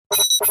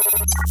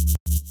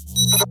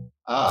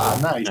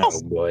Nice.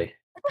 Oh boy.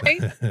 Okay.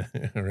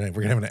 All right,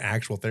 we're gonna have an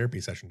actual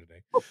therapy session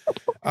today.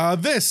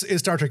 This is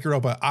Star Trek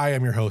Europa. I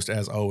am your host,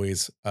 as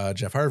always,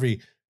 Jeff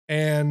Harvey,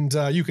 and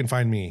you can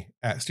find me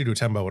at Studio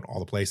Tembo and all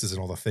the places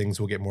and all the things.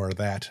 We'll get more of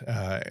that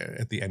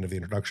at the end of the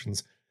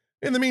introductions.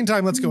 In the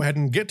meantime, let's go ahead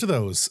and get to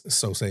those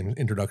same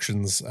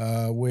introductions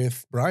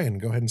with Brian.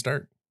 Go ahead and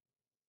start.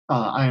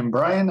 I am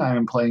Brian. I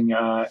am playing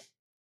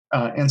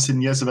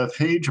Ensign Yezaveth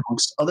Hage,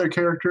 amongst other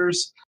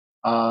characters.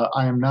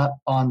 I am not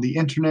on the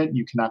internet.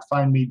 You cannot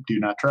find me. Do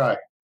not try.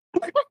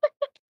 All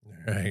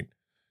right.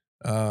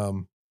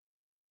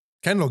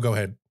 Kendall, go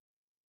ahead.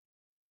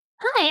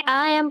 Hi,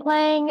 I am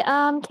playing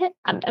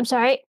I'm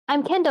sorry,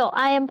 I'm Kendall.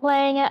 I am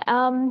playing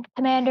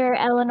Commander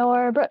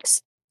Eleanor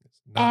Brooks.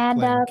 It's not And,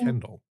 playing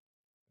Kendall.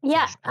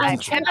 Yeah, I'm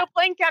Kendall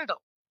playing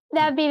Kendall.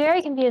 that'd be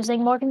very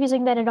confusing, more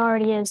confusing than it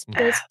already is.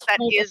 It's That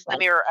funny is this the way.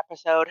 mirror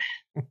episode.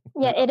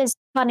 Yeah, it is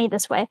funny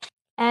this way.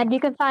 And you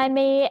can find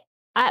me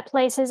at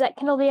places at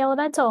Kindle the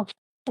Elemental.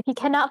 If you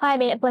cannot find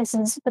me at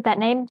places with that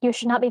name, you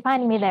should not be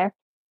finding me there.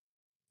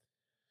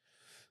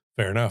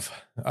 Fair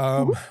enough.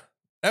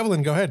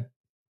 Evelyn, go ahead.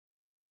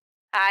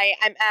 Hi,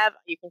 I'm Ev.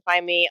 You can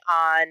find me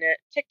on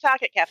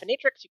TikTok at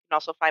Caffeinatrix. You can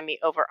also find me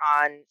over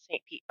on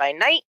St. Pete by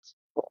Night.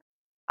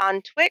 On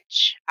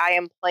Twitch, I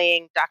am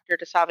playing Dr.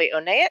 Dasave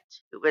Oneat,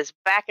 who is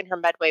back in her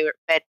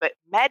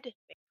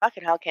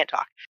fucking hell, can't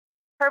talk.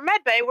 Her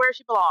medbay where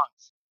she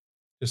belongs.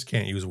 Just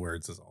can't use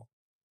words is all.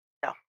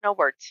 No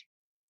words.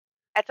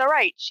 That's all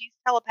right. She's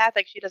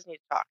telepathic. She doesn't need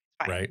to talk.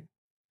 It's fine. Right.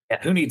 Yeah,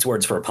 who needs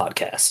words for a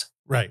podcast?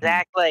 Right.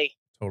 Exactly.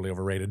 Totally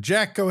overrated.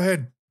 Jack, go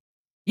ahead.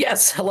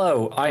 Yes,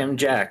 hello, I am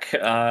Jack.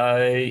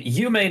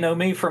 You may know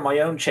me from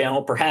my own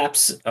channel,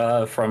 perhaps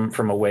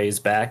from a ways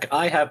back.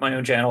 I have my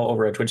own channel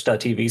over at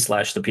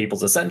twitch.tv/The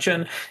People's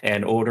Ascension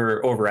and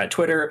over at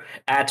Twitter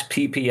at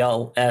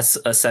PPLS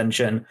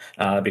Ascension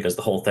because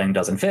the whole thing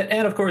doesn't fit.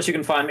 And of course, you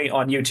can find me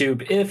on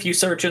YouTube if you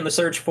search in the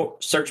search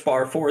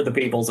bar for The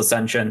People's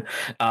Ascension.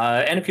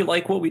 And if you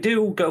like what we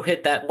do, go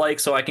hit that like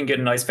so I can get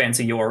a nice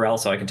fancy URL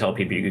so I can tell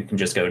people you can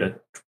just go to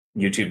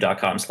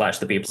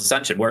youtube.com/The People's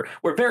Ascension.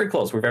 We're very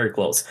close. We're very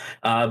close.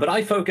 But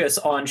I focus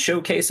on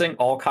showcasing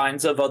all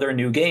kinds of other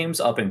new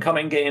games, up and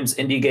coming games,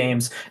 indie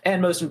games,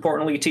 and most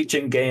importantly,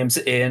 teaching games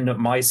in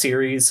my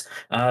series,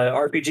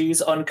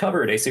 RPGs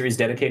Uncovered, a series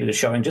dedicated to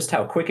showing just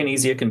how quick and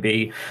easy it can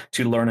be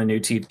to learn a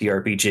new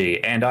TTRPG.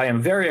 And I am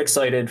very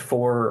excited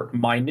for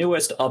my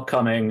newest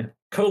upcoming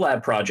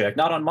collab project,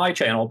 not on my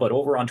channel, but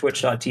over on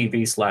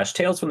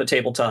twitch.tv/Tales from the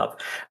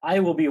Tabletop. I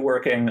will be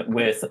working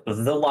with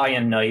The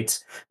Lion Knight,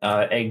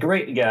 a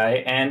great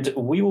guy, and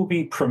we will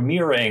be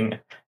premiering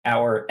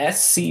our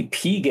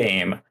SCP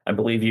game. I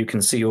believe you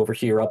can see over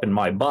here up in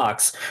my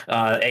box,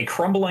 a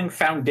Crumbling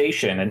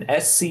Foundation, an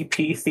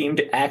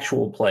SCP-themed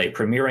actual play,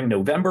 premiering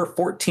November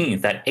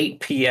 14th at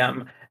 8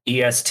 p.m.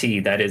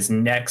 EST. That is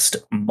next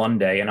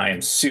Monday, and I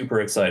am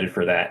super excited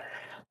for that.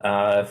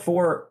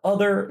 For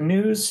other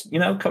news,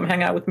 come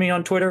hang out with me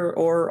on Twitter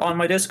or on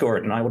my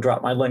Discord, and I will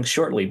drop my links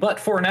shortly. But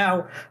for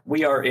now,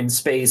 we are in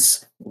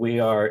space.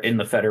 We are in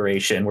the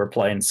Federation. We're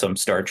playing some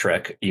Star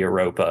Trek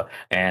Europa,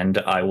 and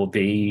I will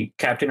be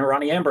Captain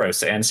Irani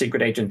Ambrose and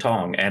Secret Agent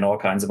Tong and all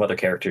kinds of other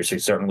characters who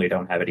certainly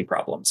don't have any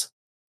problems.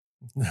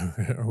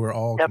 We're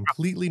all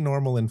completely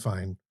normal and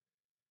fine.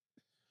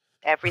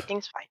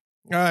 Everything's fine.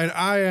 All right,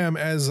 I am,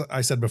 as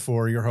I said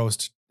before, your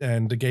host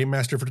and the game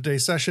master for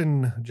today's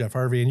session, Jeff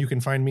Harvey, and you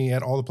can find me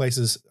at all the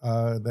places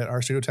that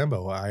are Studio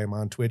Tembo. I am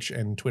on Twitch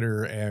and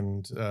Twitter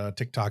and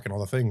TikTok and all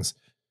the things.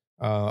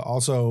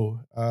 Also,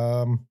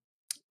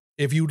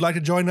 if you'd like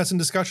to join us in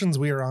discussions,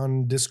 we are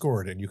on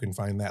Discord, and you can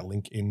find that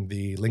link in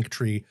the link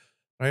tree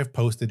I have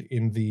posted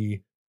in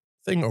the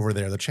thing over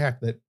there, the chat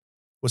that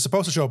was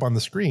supposed to show up on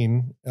the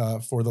screen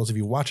for those of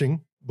you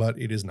watching, but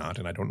it is not,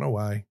 and I don't know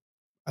why.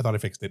 I thought I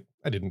fixed it.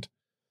 I didn't.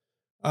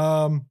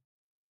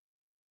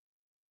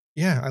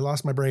 Yeah, I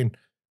lost my brain.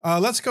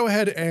 Let's go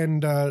ahead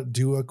and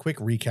do a quick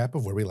recap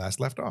of where we last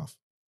left off.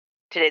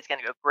 Today's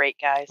gonna go great,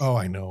 guys. Oh,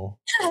 I know.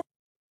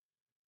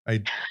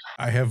 I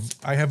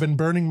have been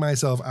burning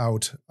myself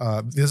out.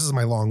 This is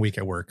my long week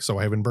at work, so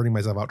I have been burning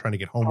myself out trying to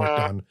get homework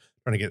done,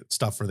 trying to get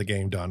stuff for the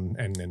game done,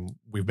 and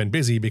we've been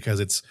busy because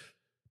it's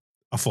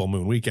a full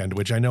moon weekend,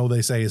 which I know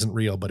they say isn't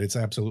real, but it's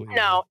absolutely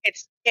no, real.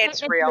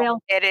 it's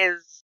real. It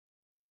is.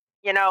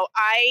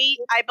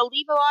 I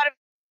believe a lot of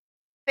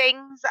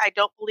things. I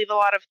don't believe a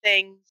lot of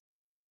things.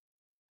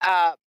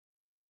 And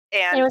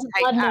it was a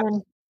blood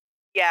moon.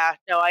 Yeah,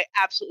 no, I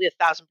absolutely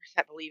 1,000%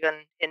 believe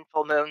in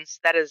full moons.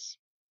 That is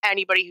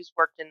anybody who's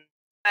worked in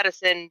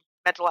medicine,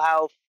 mental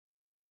health,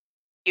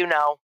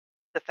 the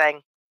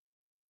thing.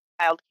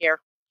 Childcare,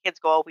 kids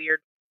go all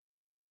weird.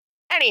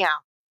 Anyhow,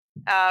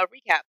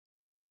 recap.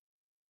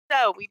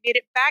 So we made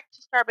it back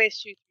to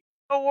Starbase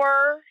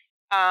 234.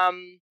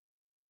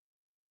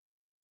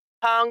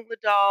 Tong,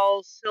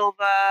 Ladal,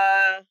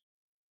 Silva,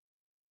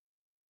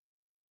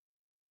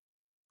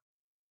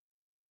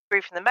 free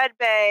from the med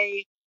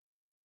bay.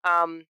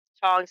 Tong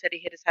said he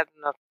hit his head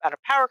on a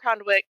power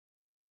conduit.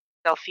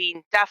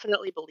 Delphine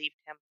definitely believed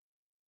him.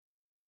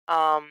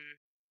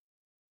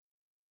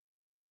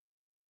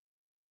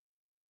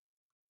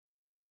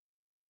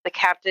 the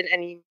captain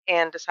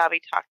and Dasabi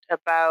talked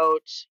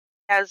about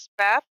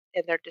Asbeth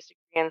and their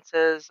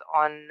disagreements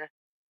on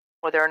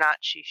whether or not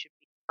she should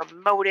be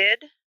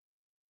promoted.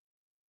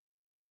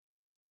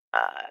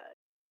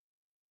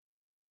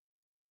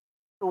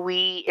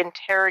 We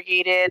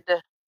interrogated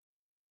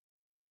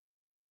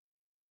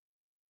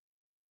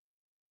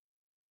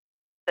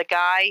the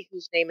guy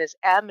whose name is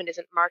M and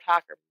isn't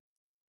Martok or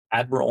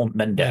Admiral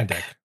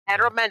Mendek.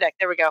 Admiral Mendek.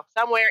 There we go.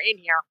 Somewhere in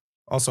here.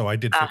 Also, I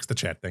did fix the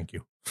chat. Thank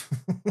you.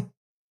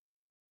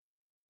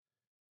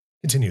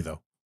 Continue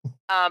though.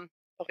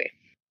 Okay.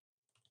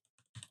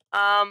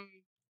 Tana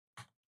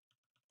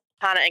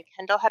and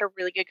Kendall had a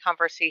really good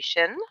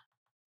conversation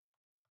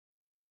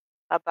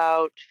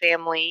about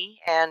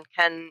family, and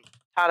Tana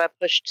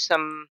pushed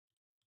some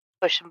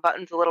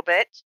buttons a little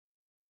bit.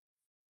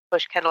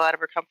 Pushed Kendall out of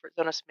her comfort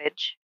zone a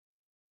smidge.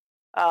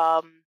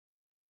 So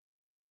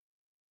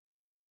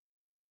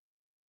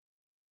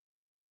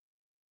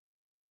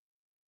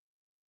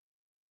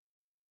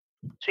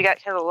we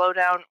got kind of a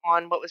lowdown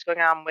on what was going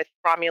on with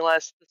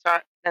Romulus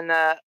and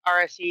the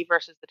RSE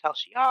versus the Tel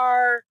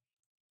Shiar.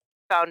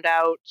 Found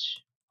out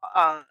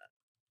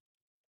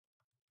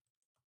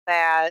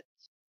that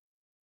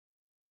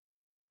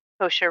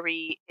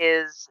Koshari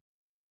is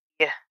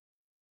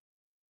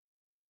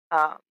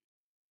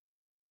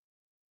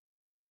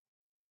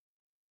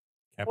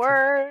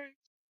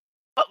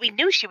but we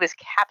knew she was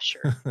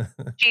captured.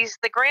 She's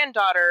the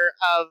granddaughter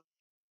of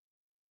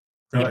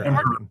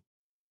Emperor.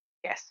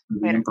 Yes.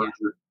 The Emperor.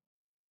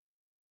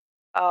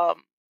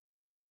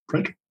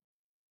 Praetor.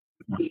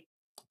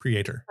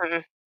 Mm-hmm.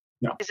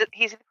 Yeah.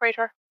 He's the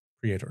Praetor?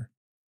 Praetor.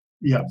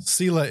 Yeah.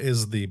 Sela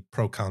is the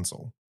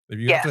proconsul.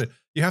 You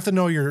have to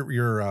know your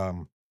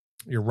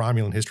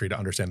Romulan history to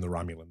understand the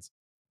Romulans.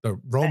 The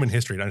Roman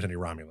history to understand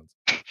your Romulans.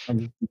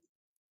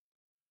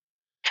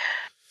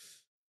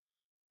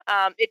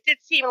 It did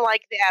seem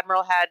like the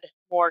Admiral had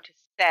more to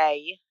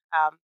say,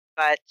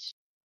 but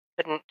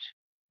couldn't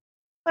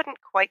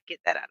quite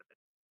get that out of it.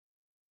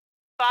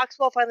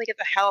 Foxwell finally get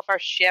the hell off our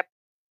ship.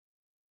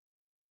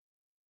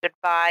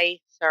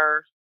 Goodbye,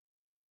 sir.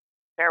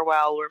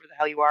 Farewell, wherever the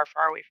hell you are,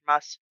 far away from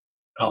us.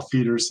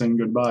 Alfeeder saying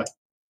goodbye.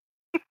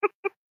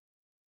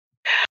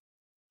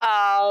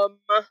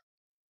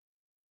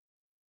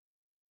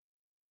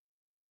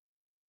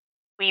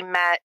 We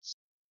met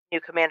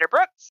new Commander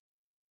Brooks.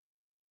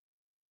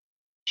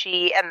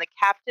 She and the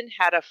captain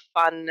had a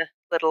fun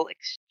little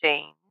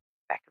exchange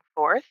back and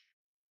forth.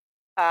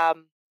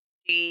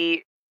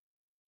 She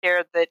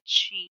shared that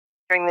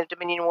during the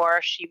Dominion War,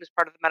 she was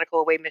part of the medical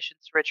away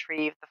missions to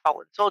retrieve the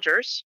fallen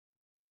soldiers.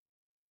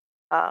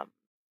 And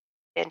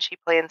she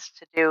plans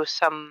to do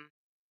some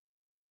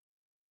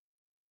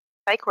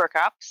psych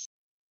workups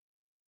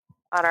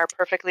on our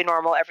perfectly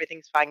normal,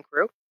 everything's fine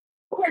crew.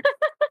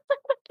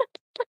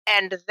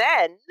 And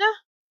then,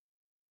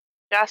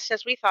 just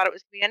as we thought it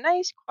was going to be a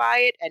nice,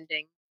 quiet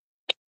ending,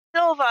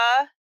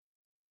 Silva,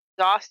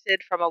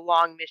 exhausted from a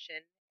long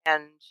mission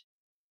and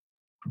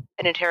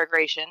an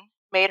interrogation,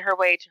 made her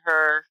way to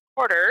her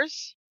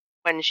quarters.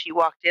 When she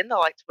walked in, the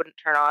lights wouldn't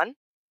turn on.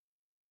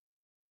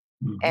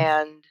 Mm-hmm.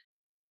 And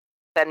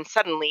then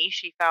suddenly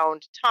she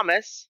found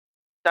Thomas,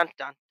 dun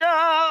dun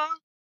dun,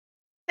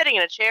 sitting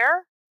in a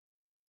chair.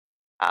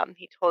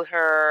 He told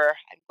her,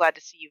 "I'm glad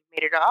to see you've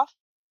made it off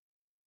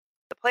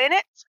the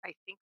planet. I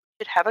think we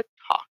should have a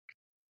talk."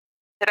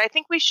 Said, "I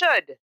think we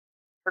should."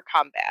 Her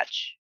comm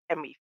badge,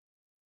 and we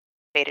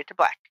faded to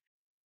black.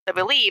 I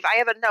believe I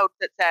have a note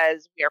that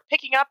says we are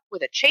picking up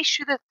with a chase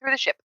through the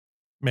ship.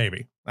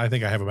 Maybe. I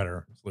think I have a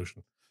better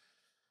solution.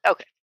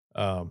 Okay.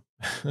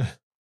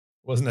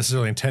 Wasn't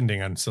necessarily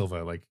intending on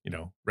Silva,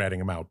 ratting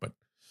him out, but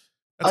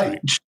that's right.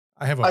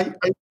 I have a.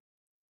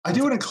 I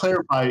do want to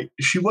clarify.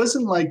 She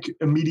wasn't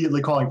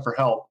immediately calling for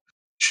help.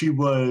 She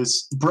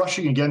was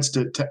brushing against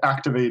it to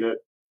activate it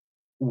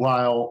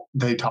while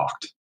they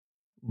talked.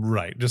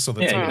 Right, just so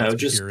that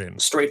just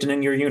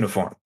straightening your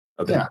uniform.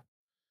 Okay.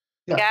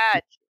 Yeah.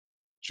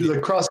 She was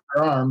crossing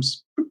her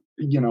arms,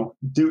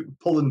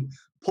 pulling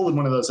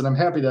one of those, and I'm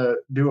happy to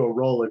do a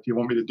roll if you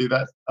want me to do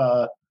that.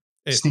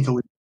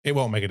 Sneakily, it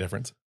won't make a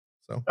difference.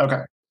 So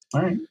okay,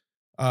 all right.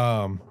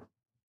 All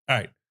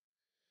right.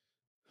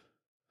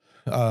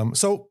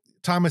 So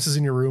Thomas is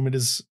in your room. It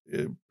is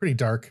pretty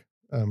dark.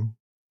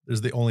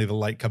 There's only the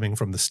light coming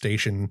from the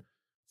station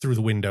through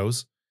the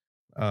windows.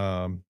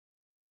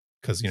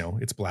 Because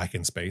it's black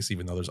in space,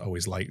 even though there's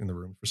always light in the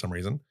room for some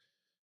reason.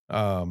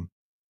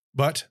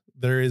 But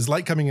there is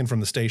light coming in from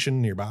the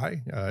station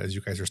nearby, as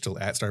you guys are still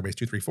at Starbase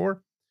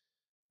 234.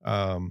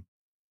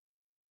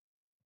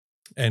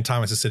 And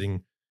Thomas is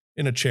sitting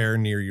in a chair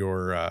near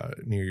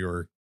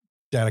your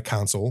data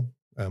console.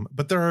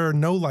 But there are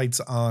no lights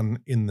on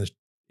in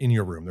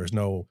your room. There's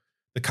no,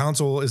 the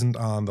console isn't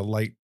on, the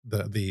light,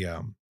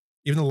 even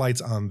the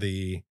lights on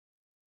the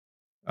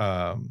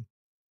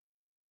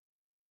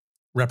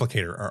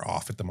replicator are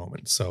off at the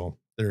moment. So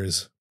there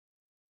is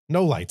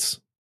no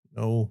lights,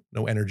 no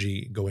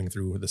energy going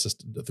through the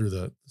system, through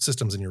the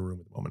systems in your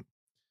room at the moment.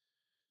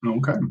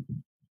 Okay.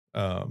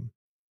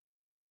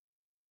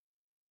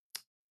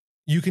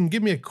 You can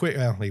give me a quick.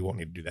 Well, you won't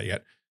need to do that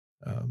yet.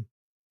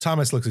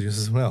 Thomas looks at you and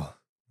says, "Well,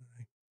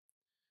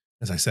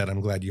 as I said,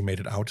 I'm glad you made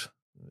it out.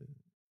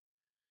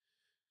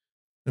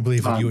 I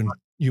believe that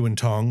you and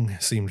Tong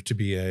seemed to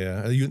be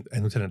you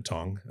and Lieutenant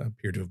Tong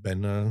appear to have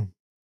been an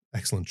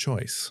excellent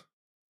choice."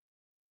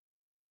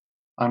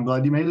 I'm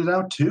glad you made it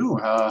out too.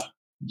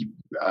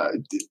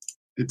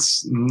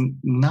 It's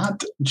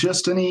not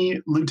just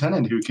any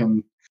lieutenant who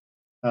can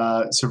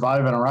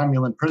survive in a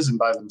Romulan prison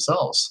by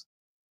themselves.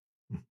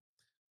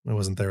 I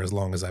wasn't there as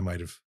long as I might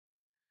have.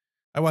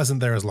 I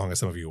wasn't there as long as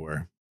some of you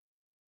were.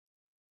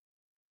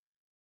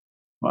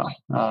 Well,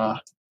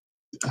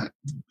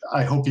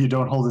 I hope you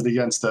don't hold it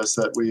against us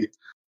that we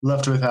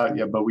left without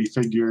you, but we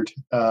figured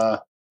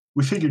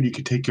you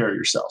could take care of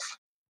yourself.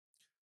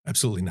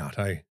 Absolutely not.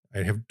 I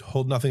have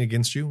hold nothing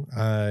against you.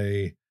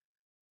 I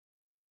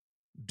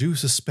do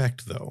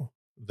suspect, though,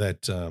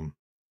 that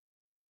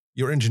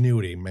your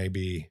ingenuity may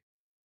be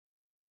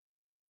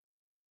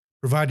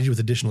provided you with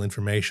additional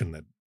information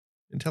that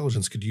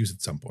intelligence could use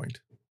at some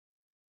point.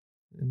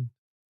 And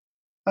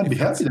I'd be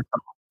happy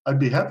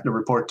to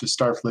report to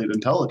Starfleet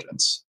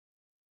Intelligence.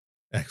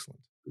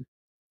 Excellent.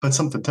 But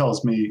something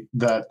tells me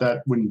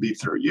that wouldn't be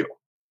through you.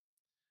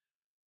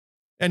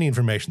 Any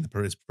information that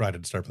is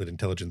provided to Starfleet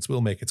Intelligence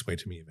will make its way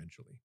to me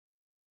eventually.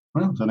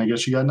 Well, then I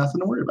guess you got nothing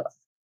to worry about.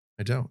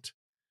 I don't.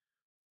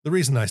 The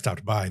reason I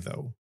stopped by,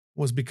 though,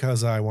 was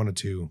because I wanted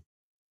to,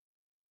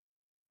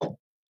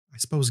 I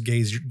suppose,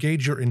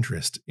 gauge your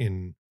interest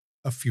in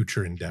a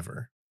future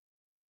endeavor.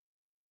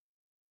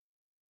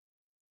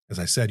 As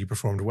I said, you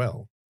performed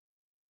well.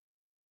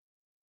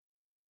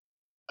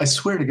 I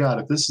swear to God,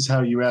 if this is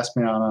how you ask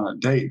me out on a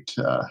date,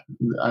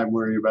 I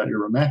worry about your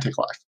romantic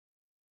life.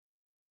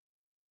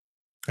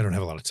 I don't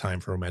have a lot of time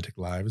for romantic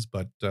lives,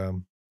 but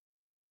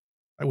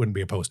I wouldn't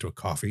be opposed to a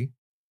coffee.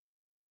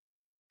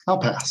 I'll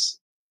pass.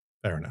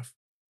 Fair enough.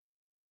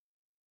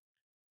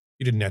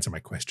 You didn't answer my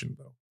question,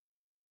 though.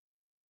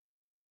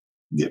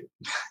 Yeah,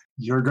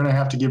 you're going to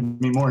have to give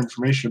me more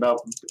information about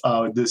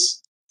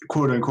this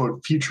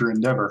quote-unquote future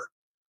endeavor.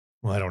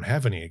 Well, I don't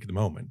have any at the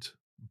moment,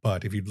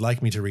 but if you'd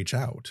like me to reach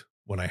out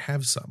when I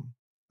have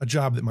a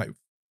job that might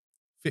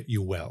fit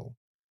you well,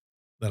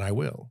 then I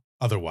will.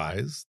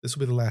 Otherwise, this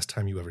will be the last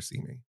time you ever see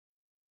me.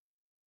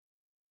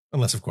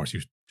 Unless, of course,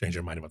 you change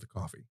your mind about the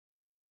coffee.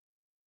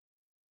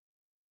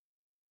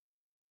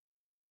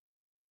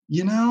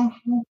 You know,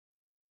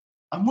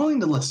 I'm willing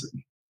to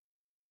listen,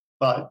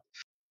 but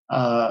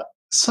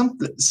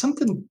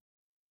something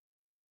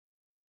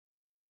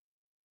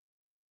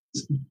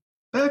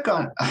back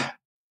on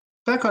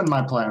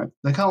my planet,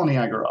 the colony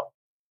I grew up,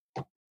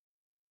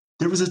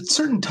 there was a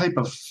certain type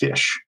of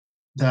fish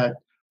that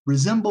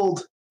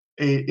resembled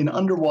an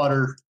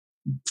underwater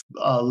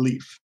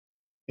leaf,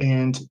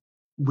 and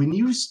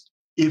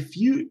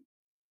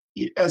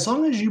as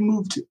long as you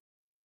moved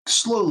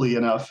slowly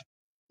enough,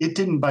 it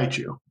didn't bite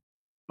you.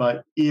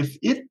 But if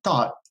it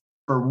thought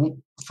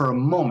for a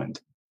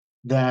moment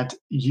that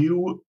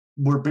you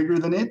were bigger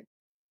than it,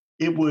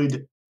 it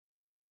would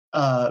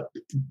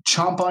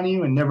chomp on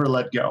you and never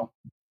let go.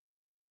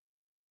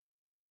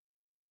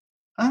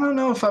 I don't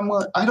know if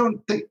I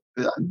don't think.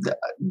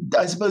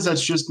 I suppose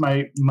that's just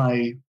my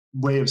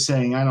way of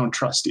saying I don't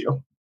trust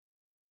you.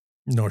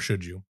 Nor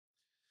should you.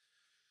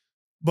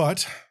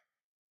 But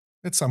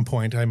at some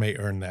point, I may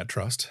earn that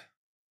trust.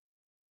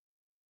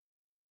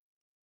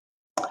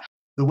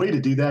 The way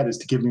to do that is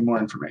to give me more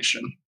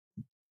information.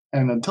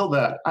 And until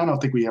that, I don't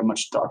think we have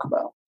much to talk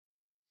about.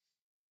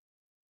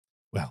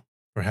 Well,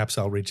 perhaps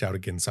I'll reach out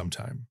again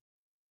sometime.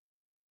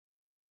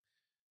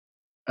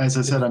 As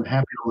I said, I'm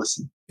happy to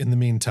listen. In the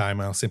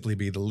meantime, I'll simply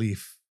be the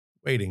leaf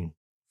waiting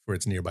for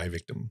its nearby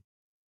victim.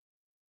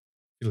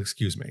 You'll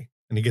excuse me.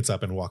 And he gets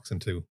up and walks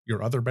into your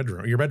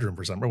bedroom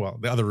for some, well,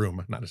 the other room,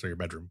 not necessarily your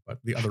bedroom, but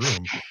the other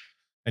room.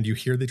 And you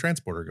hear the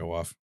transporter go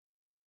off.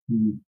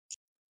 Mm.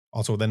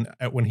 Also, then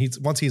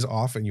once he's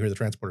off and you hear the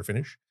transporter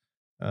finish,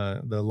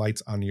 the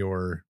lights on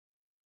your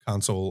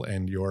console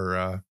and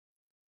your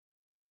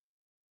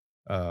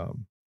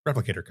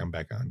replicator come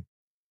back on.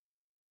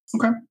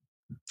 Okay.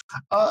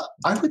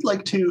 I would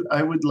like to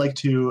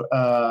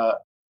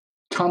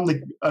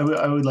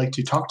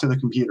talk to the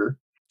computer.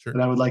 Sure.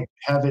 And I would like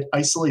to have it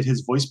isolate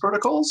his voice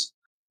protocols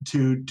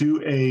to do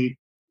a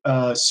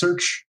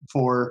search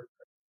for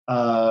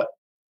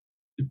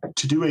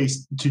to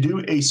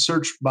do a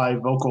search by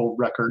vocal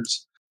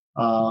records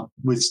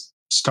with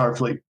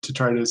Starfleet to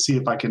try to see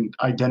if I can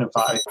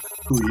identify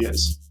who he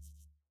is.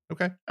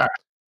 Okay. All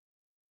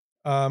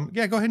right.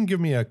 Yeah, go ahead and give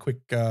me a quick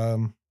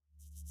some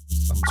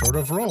sort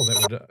of role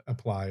that would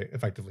apply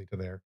effectively to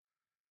there.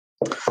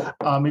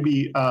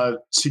 Maybe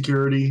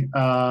security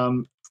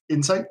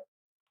insight.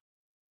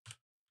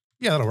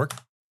 Yeah, that'll work.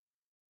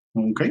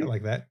 Okay. I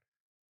like that.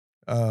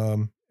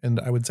 And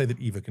I would say that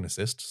Eva can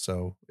assist.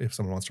 So if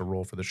someone wants to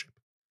roll for the ship.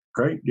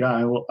 Great. Yeah,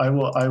 I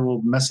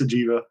will message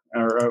Eva,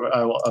 or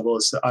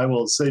I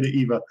will say to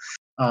Eva,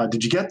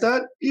 did you get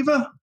that,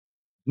 Eva?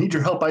 Need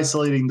your help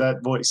isolating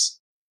that voice.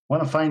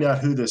 Want to find out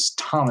who this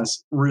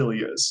Thomas really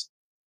is.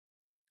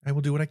 I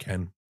will do what I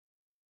can.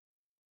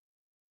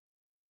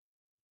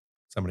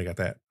 Somebody got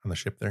that on the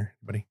ship there,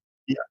 buddy?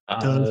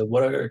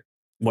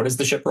 What is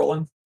the ship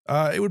rolling?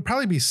 It would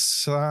probably be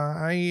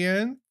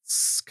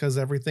science, because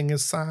everything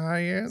is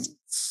science.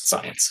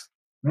 Science.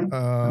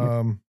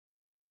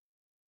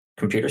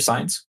 Computer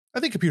science? I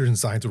think computers and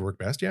science would work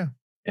best, yeah.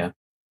 Yeah.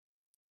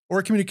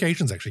 Or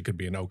communications actually could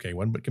be an okay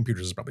one, but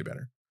computers is probably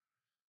better.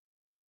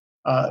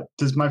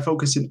 Does my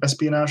focus in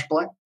espionage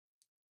apply?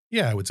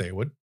 Yeah, I would say it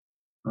would.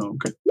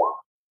 Okay.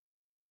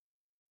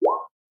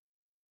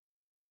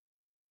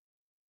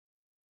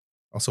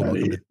 Also,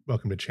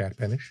 welcome to chat,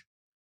 Penish.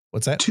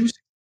 What's that?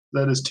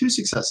 That is 2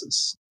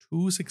 successes.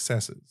 2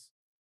 successes.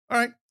 All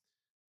right.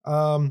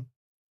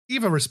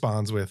 Eva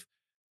responds with,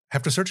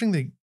 after searching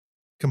the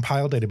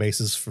compiled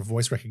databases for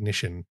voice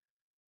recognition,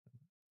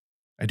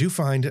 I do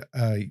find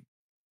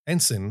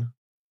Ensign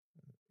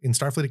in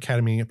Starfleet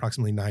Academy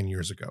approximately 9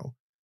 years ago.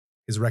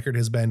 His record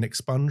has been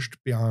expunged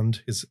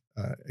beyond his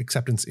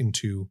acceptance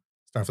into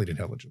Starfleet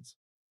intelligence.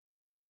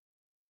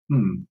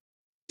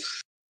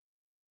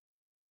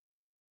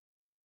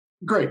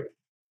 Great.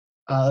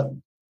 I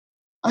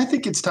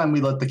think it's time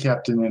we let the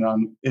captain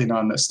in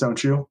on this,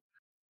 don't you?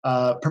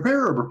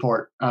 Prepare a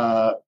report.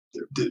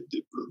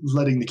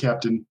 Letting the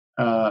captain.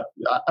 I'm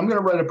going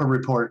to write up a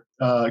report.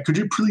 Could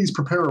you please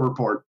prepare a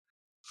report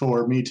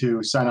for me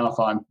to sign off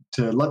on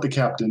to let the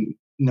captain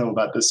know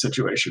about this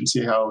situation,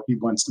 see how he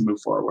wants to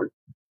move forward?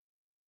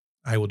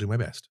 I will do my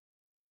best.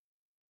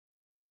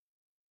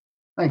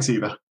 Thanks,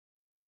 Eva.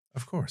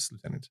 Of course,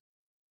 Lieutenant.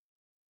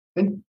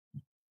 And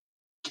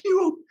can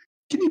you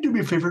do me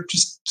a favor?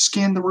 Just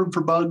scan the room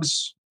for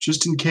bugs,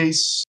 just in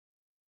case.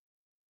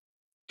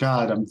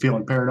 God, I'm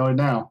feeling paranoid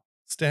now.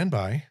 Stand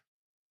by.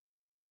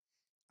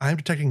 I'm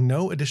detecting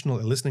no additional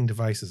listening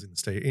devices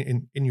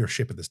in your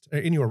ship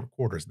in your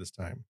quarters this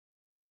time.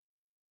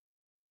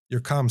 Your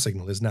comm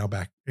signal is now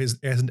back.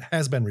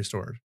 Has been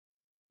restored.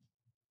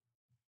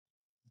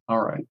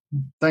 All right.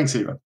 Thanks,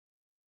 Eva.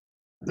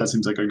 That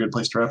seems like a good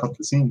place to wrap up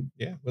the scene.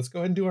 Yeah, let's go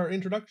ahead and do our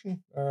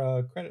introduction,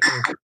 credit,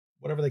 or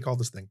whatever they call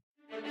this thing.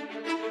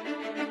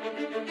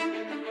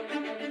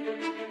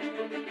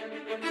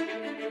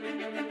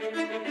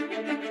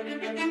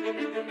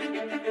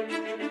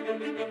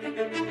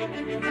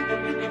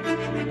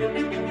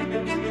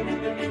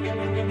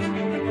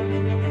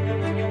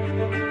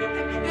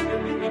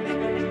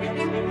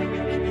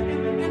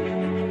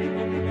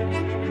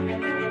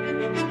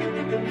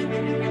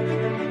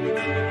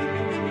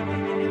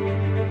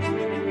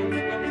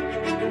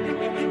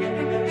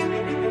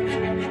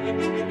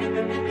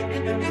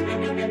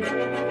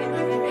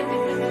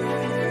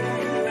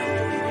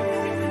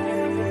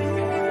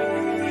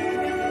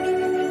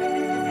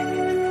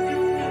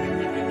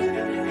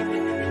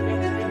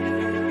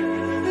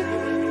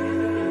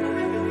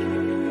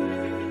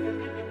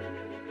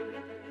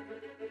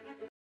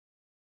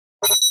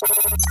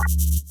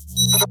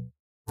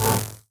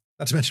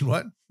 Not to mention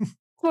what?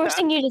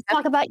 Forcing you to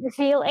talk about your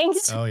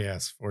feelings. Oh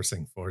yes,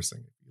 forcing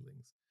feelings.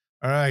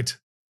 All right.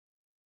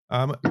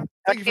 Thank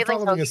you for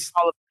following us.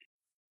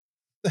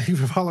 Thank you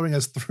for following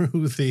us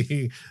through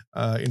the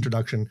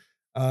introduction.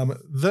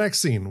 The next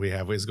scene we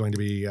have is going to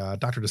be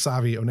Dr.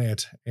 Dasavi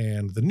Onayet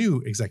and the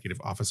new executive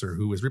officer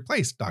who has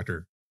replaced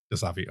Dr.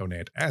 Dasavi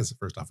Onayet as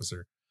first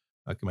officer,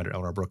 Commander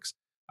Eleanor Brooks.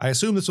 I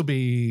assume this will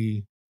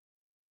be,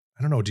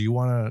 I don't know, do you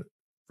want to,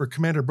 for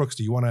Commander Brooks,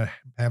 do you want to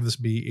have this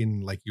be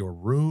in like your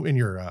room, in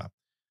your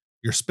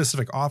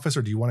specific office,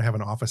 or do you want to have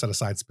an office set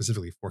aside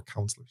specifically for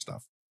counselor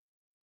stuff?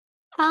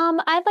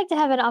 I'd like to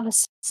have an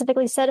office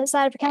specifically set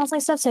aside for counseling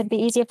stuff, so it'd be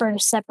easier for her to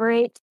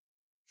separate.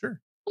 Sure.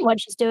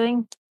 What she's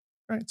doing.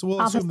 All right, so we'll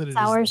assume that it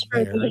is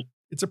there.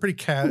 It's a pretty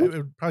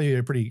probably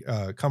a pretty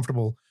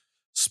comfortable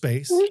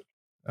space. You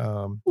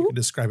can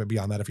describe it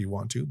beyond that if you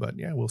want to, but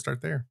yeah, we'll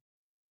start there.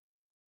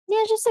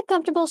 Yeah, just a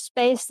comfortable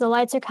space. The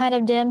lights are kind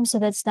of dim, so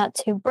that's not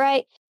too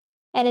bright,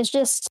 and it's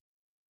just a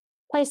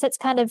place that's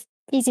kind of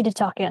easy to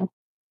talk in,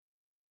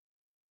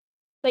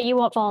 but you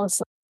won't fall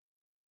asleep.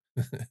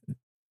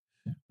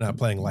 Not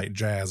playing light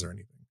jazz or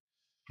anything.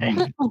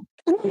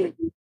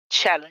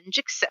 Challenge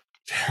accepted.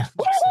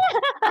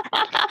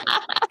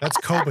 That's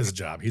Koba's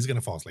job. He's going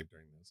to fall asleep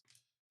during this.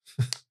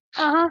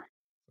 Uh-huh.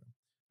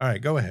 All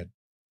right, go ahead.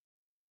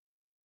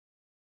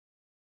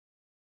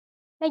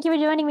 Thank you for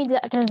joining me,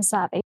 Dr.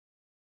 Dasavi.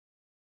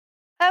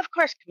 Of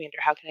course, Commander.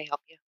 How can I help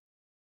you?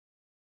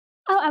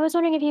 Oh, I was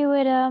wondering if you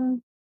would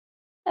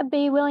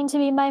be willing to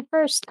be my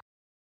first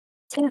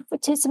to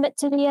submit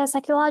to the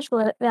psychological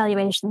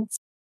evaluations.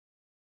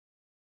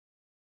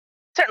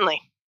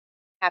 Certainly.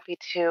 Happy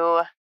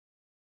to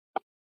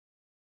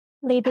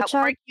lead the help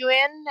charge. Bring you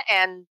in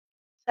and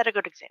set a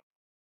good example.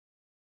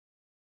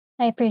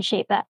 I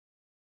appreciate that.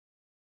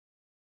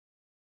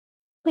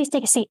 Please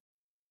take a seat.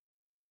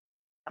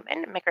 Come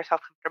in and make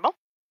herself comfortable.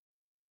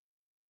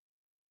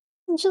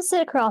 And she'll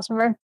sit across from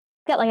her.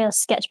 Got like a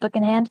sketchbook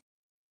in hand.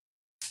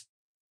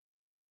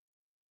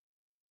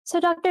 So,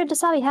 Dr.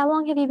 Dasavi, how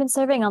long have you been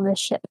serving on this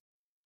ship?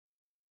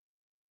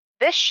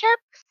 This ship,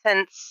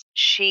 since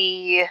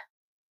she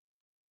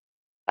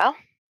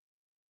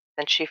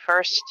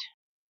first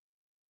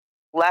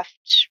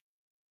left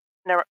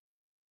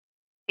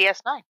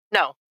DS9.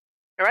 No.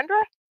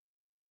 Narendra?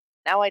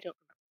 Now I don't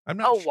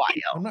remember. I'm A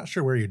while. not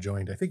sure where you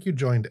joined. I think you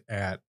joined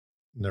at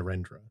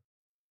Narendra.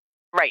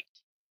 Right.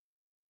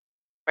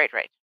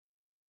 Right.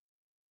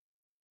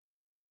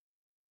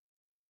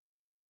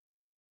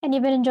 And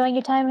you've been enjoying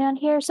your time around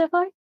here so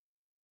far?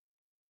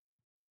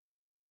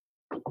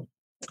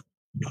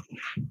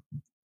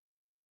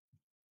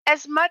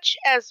 As much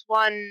as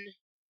one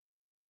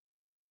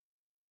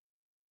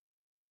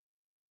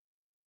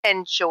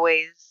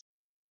enjoys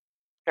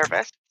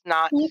service,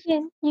 not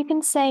You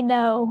can say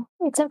no.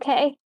 It's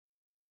okay.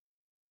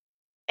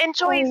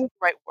 enjoys Oh. the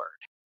right word.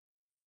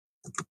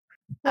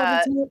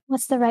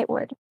 What's the right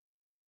word?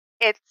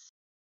 It's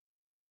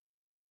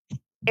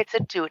a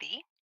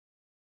duty.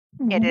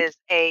 It Mhm. is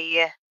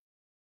a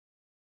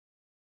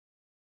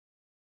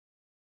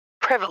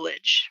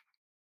privilege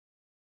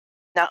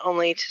not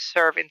only to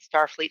serve in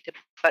Starfleet,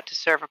 but to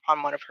serve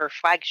upon one of her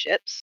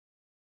flagships.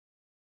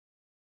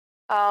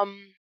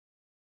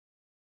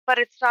 But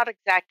it's not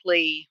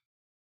exactly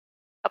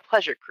a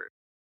pleasure cruise.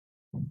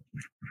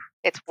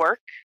 It's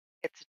work.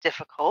 It's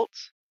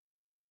difficult.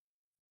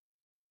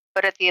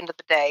 But at the end of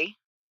the day,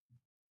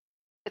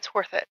 it's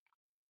worth it.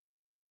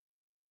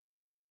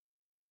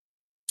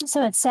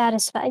 So it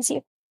satisfies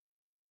you.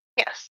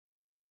 Yes.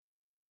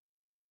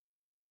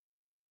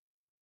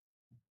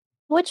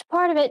 Which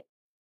part of it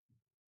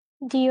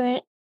do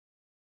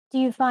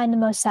you find the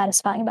most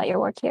satisfying about your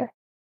work here,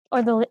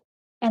 or the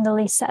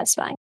least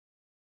satisfying?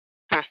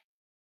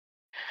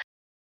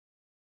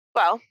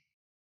 Well,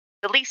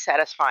 the least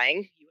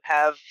satisfying you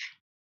have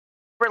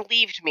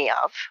relieved me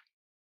of.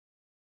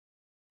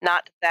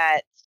 Not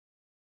that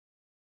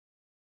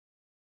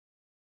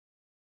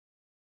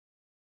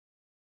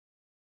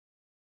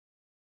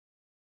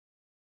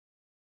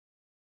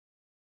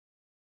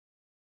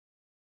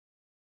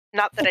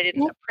I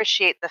didn't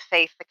appreciate the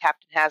faith the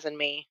captain has in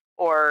me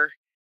or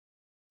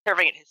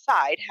serving at his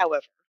side.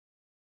 However,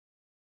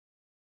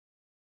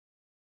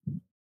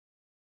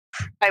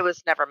 I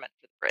was never meant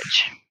for the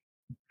bridge.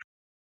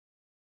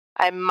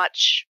 I'm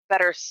much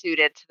better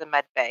suited to the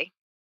med bay,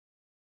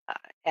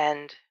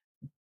 and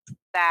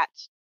that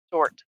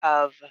sort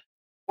of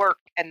work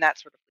and that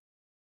sort of.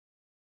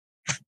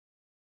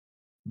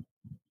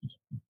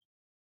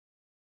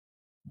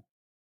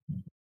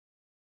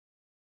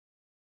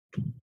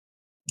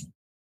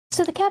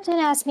 So the captain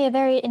asked me a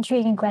very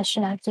intriguing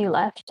question after you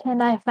left,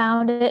 and I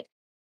found it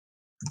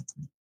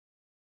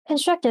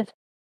constructive.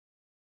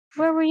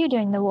 Where were you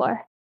during the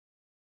war?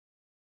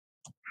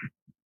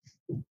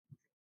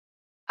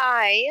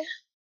 I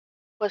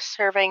was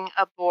serving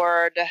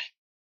aboard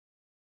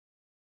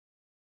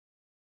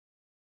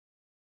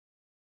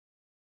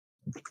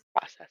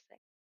processing.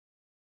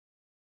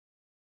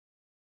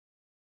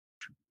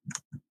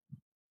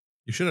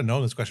 You should have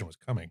known this question was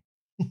coming.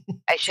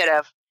 I should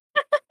have.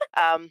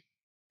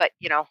 But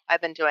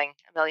I've been doing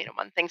a million and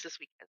one things this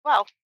week as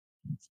well.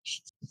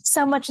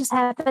 So much has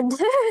happened.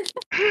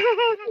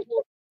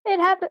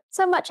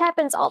 So much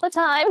happens all the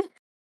time.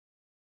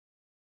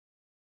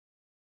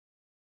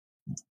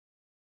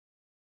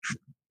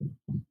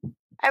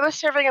 I was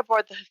serving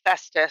aboard the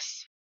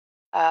Hephaestus,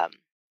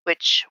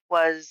 which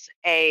was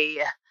an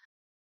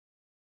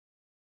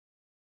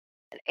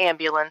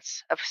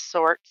ambulance of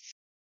sorts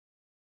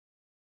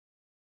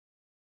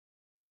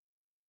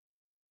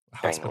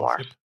during the Hospital war.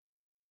 ship.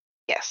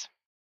 Yes.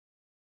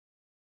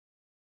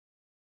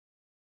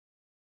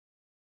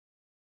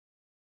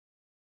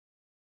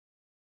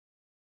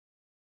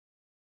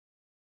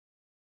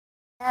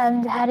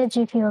 And how did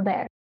you feel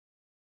there?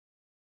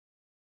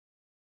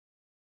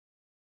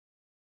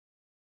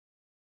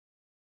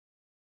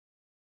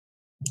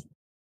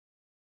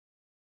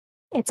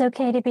 It's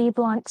okay to be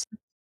blunt.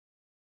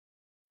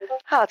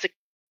 Oh, it's a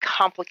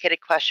complicated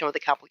question with a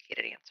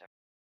complicated answer.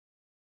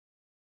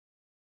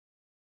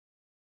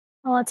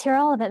 Well, let's hear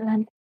all of it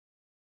then.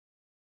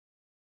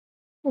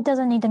 It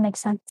doesn't need to make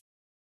sense.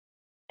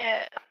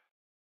 Yeah.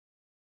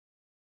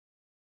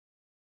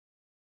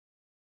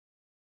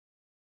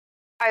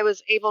 I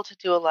was able to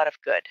do a lot of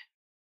good.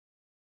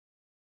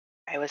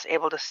 I was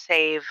able to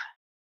save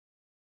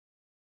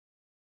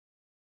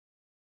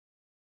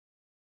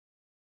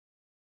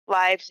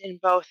lives in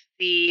both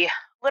the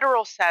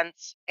literal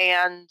sense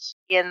and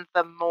in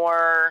the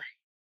more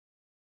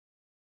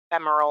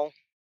ephemeral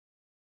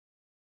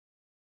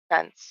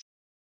sense.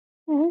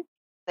 Mhm.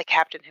 The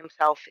captain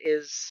himself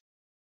is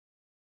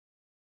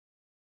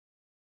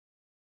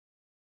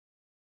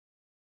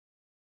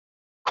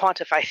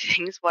quantify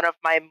things one of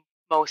my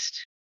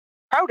most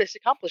proudest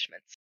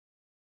accomplishments.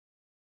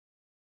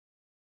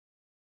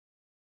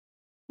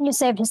 You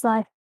saved his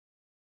life.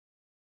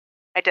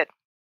 I did.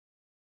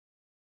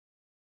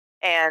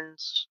 And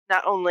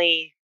not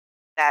only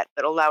that,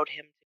 but allowed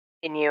him to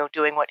continue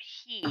doing what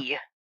he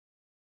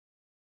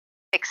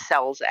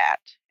excels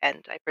at,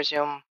 and I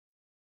presume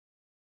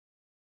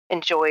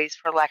enjoys,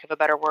 for lack of a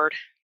better word.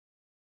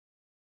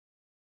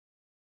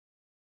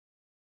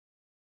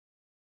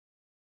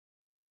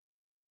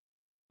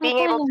 Being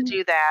able to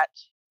do that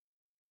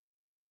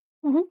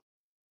Mhm.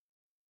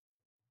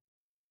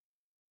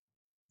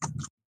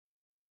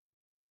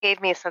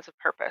 gave me a sense of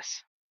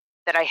purpose.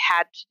 That I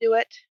had to do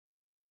it?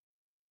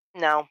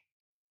 No.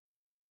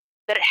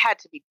 That it had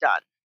to be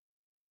done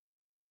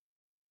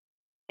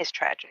is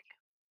tragic.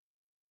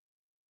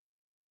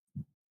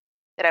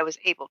 That I was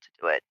able to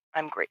do it,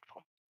 I'm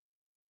grateful.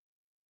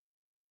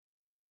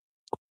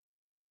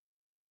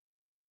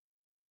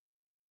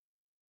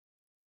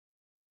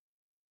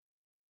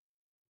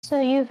 So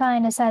you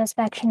find a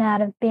satisfaction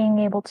out of being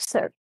able to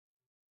serve.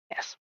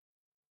 Yes.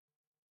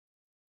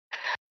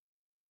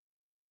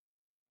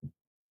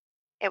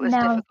 It was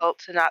Now- difficult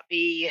to not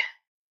be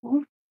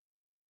Mhm.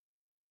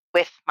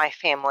 with my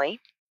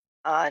family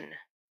on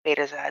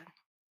Beta Z,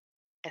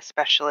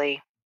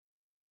 especially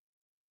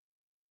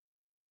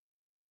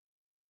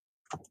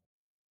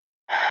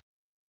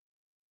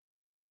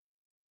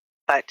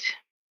but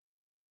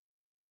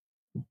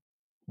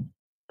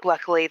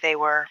luckily they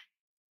were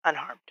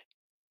unharmed.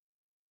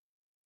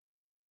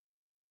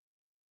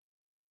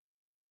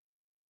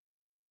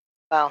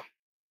 Well,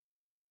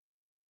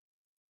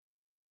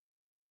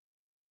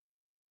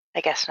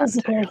 I guess not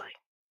Physically. entirely.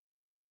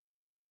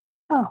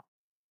 Oh,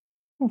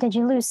 did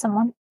you lose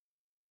someone?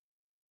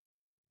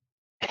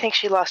 I think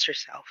she lost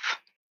herself.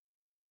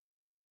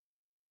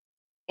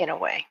 In a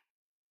way.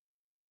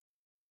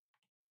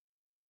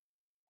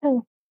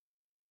 Who?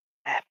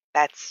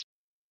 That's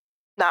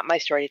not my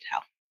story to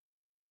tell.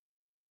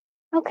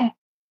 Okay.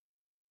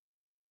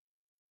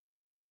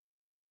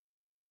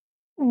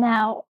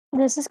 Now,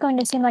 this is going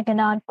to seem like an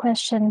odd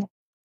question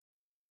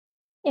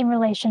in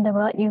relation to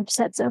what you've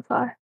said so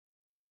far.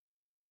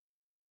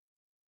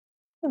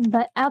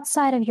 But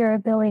outside of your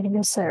ability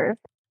to serve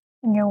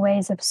and your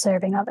ways of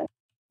serving others,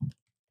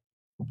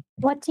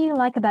 what do you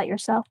like about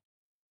yourself?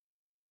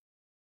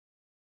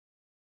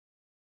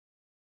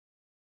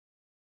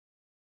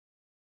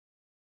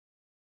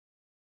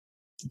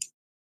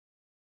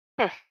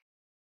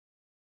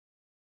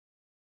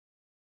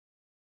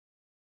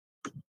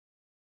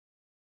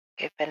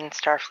 I've been in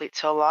Starfleet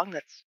so long,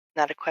 that's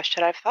not a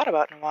question I've thought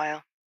about in a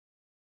while.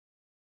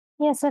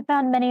 Yes, I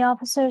found many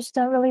officers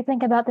don't really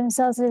think about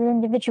themselves as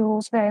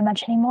individuals very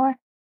much anymore.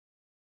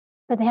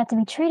 But they have to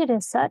be treated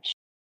as such.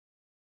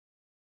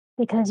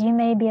 Because you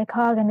may be a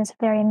cog in this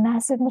very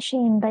massive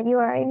machine, but you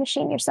are a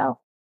machine yourself.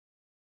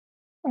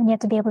 And you have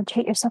to be able to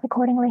treat yourself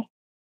accordingly.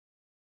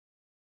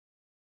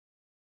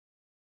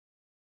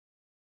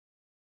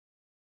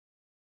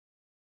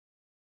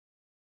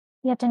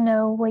 You have to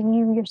know what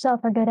you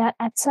yourself are good at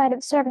outside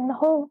of serving the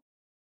whole.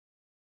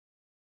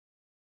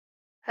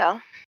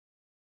 Well,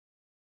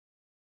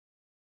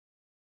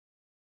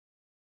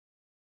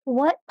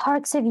 What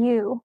parts of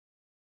you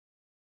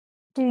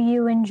do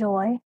you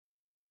enjoy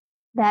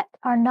that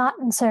are not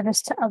in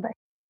service to others?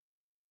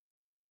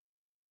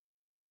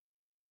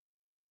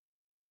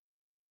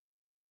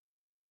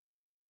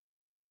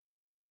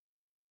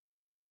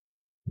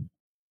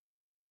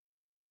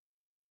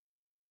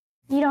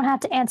 You don't have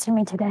to answer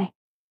me today.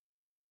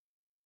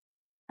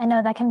 I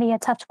know that can be a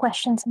tough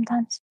question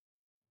sometimes.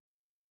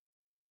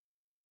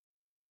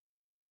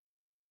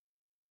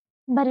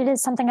 But it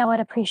is something I would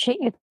appreciate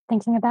you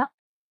thinking about.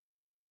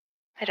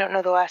 I don't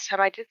know the last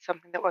time I did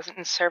something that wasn't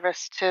in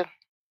service to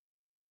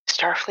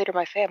Starfleet or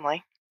my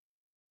family.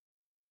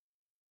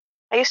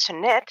 I used to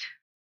knit.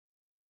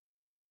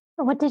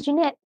 What did you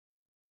knit?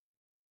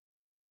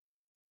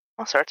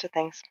 All sorts of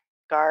things.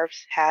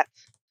 Scarves,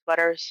 hats,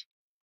 sweaters.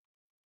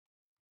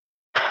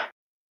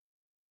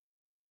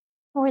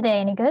 Were they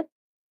any good?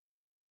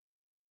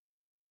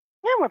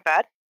 Yeah, we're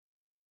bad.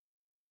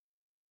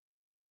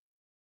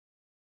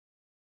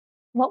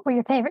 What were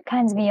your favorite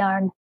kinds of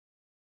yarn?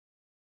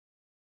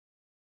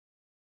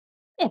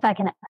 If I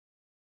can ask.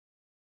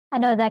 I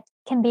know that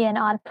can be an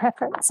odd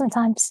preference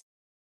sometimes.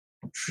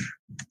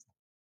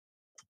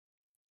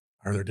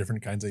 Are there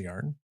different kinds of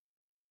yarn?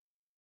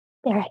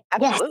 There,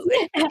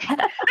 Absolutely.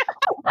 Yes.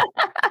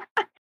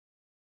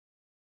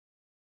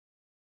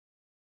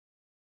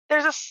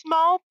 There's a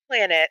small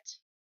planet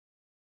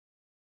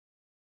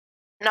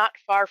not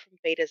far from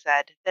Beta Z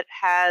that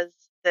has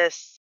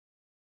this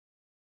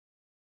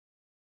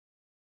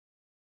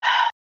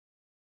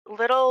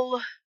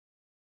little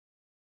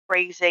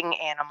grazing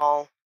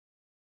animal.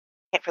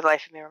 Can't for the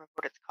life of me remember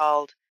what it's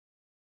called.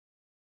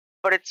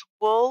 But its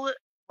wool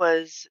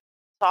was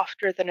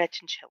softer than a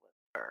chinchilla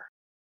fur.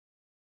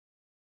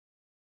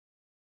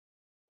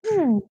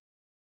 Hmm.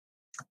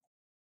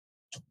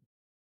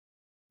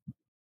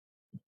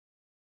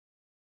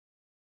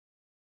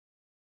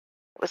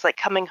 It was like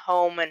coming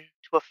home and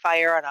to a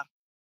fire on a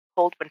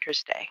cold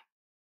winter's day.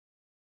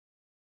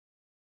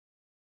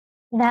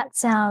 That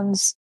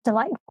sounds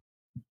delightful.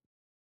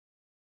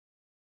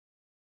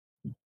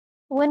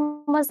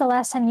 When was the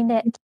last time you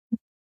knit?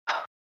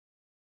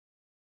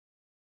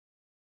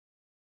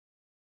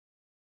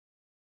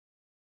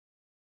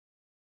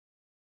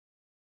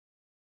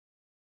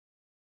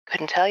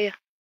 Couldn't tell you.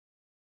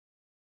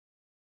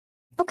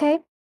 Okay.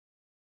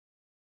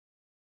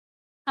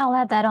 I'll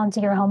add that onto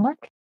your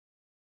homework.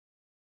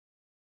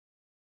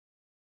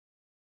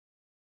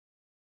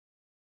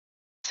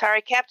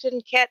 Sorry, Captain,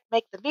 can't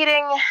make the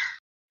meeting.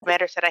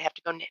 Commander said I have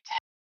to go knit.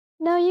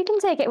 No, you can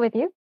take it with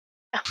you.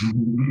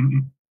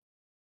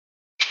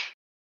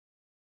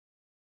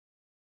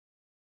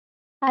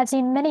 I've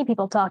seen many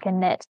people talk and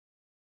knit.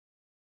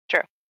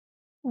 True.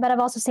 But I've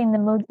also seen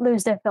them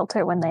lose their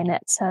filter when they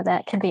knit, so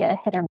that could be a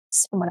hit or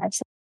miss from what I've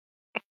seen.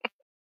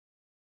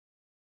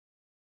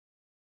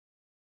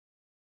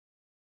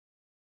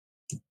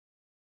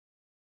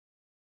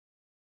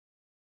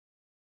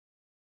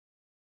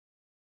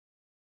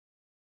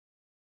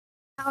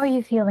 How are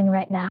you feeling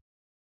right now?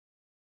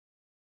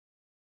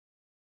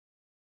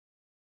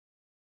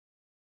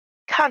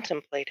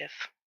 Contemplative.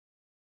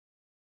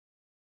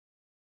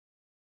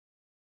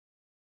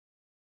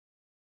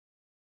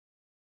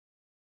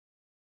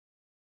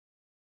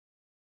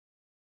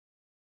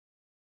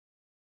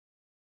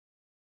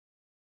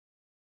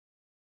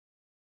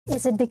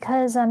 Is it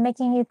because I'm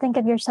making you think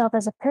of yourself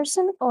as a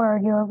person, or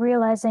you're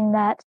realizing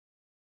that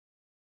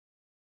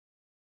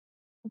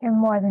you're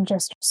more than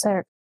just your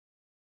servant?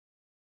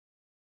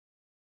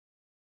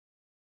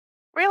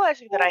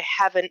 Realizing that I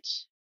haven't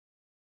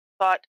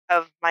thought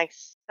of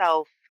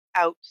myself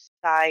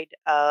outside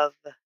of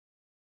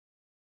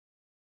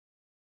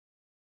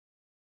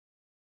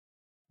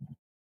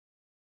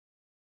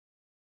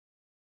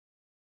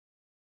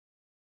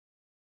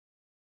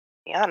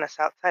be honest,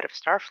 outside of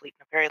Starfleet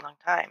in a very long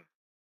time.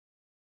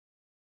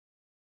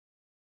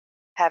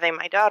 Having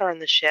my daughter on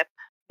the ship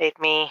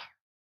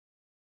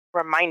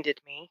reminded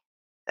me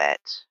that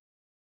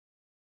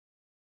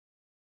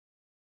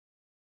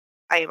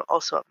I am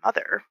also a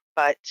mother,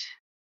 but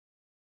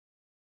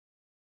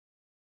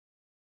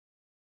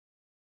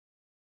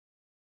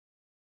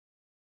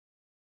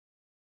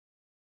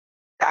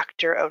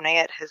Dr.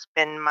 Onayet has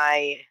been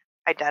my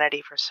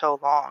identity for so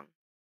long.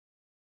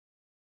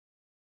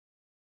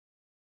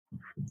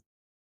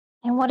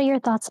 And what are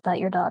your thoughts about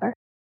your daughter?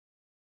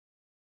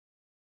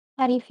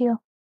 How do you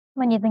feel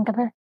when you think of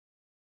her?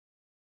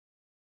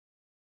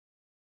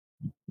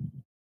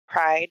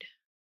 Pride,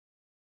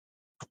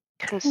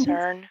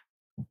 concern,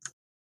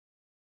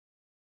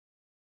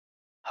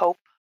 hope.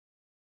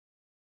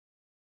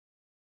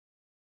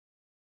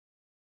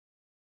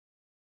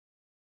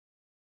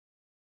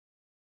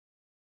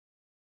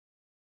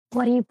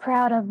 What are you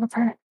proud of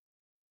her?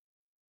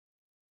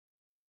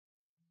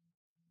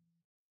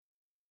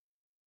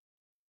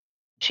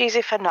 She's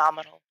a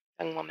phenomenal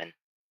young woman.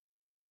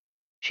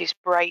 She's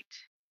bright.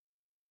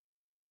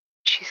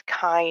 She's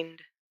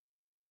kind.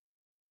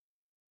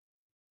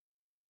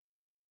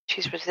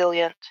 She's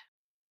resilient.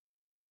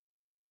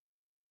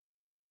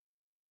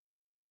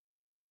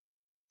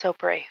 So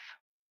brave.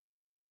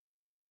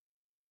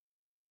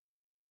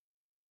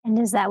 And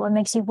is that what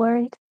makes you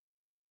worried?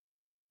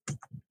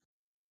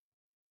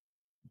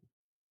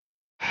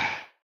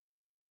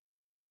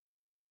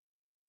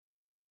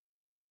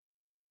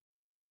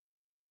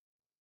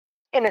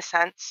 In a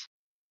sense.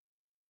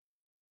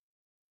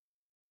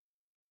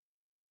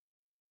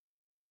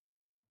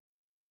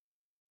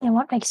 And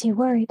what makes you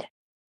worried?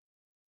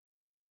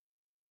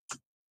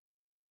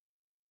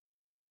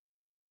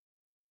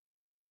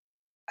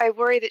 I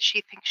worry that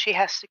she thinks she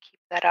has to keep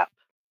that up.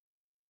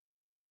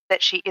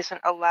 That she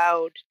isn't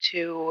allowed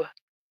to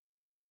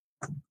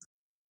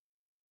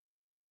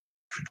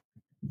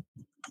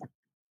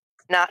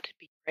not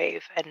be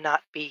brave and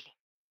not be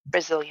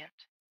resilient.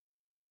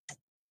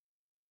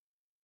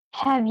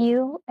 Have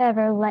you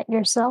ever let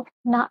yourself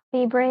not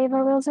be brave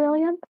or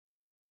resilient?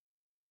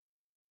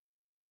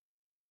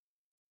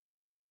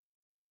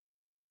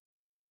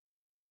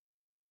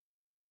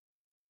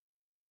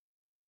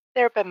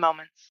 There have been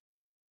moments.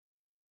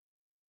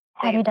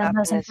 Have you done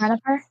those in front of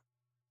her?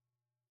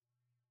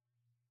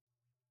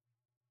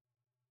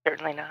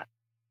 Certainly not.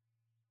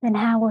 Then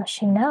how will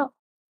she know?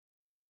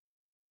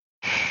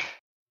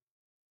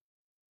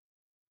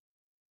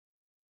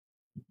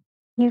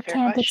 You Fair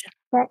can't question.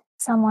 expect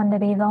someone to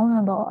be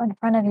vulnerable in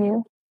front of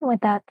you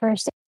without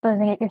first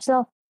exposing it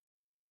yourself.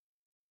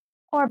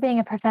 Or being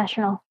a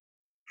professional.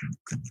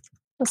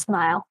 A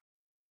smile.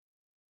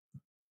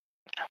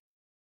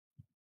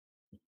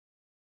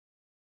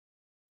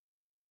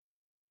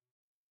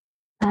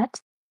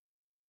 But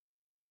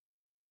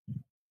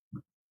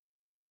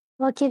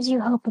what gives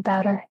you hope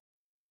about her?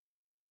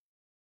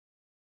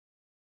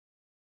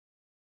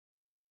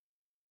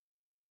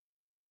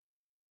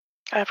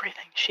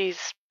 Everything.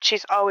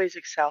 She's always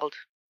excelled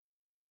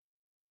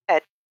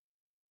at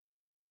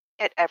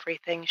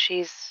everything.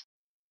 She's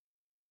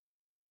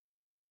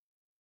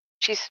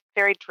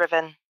very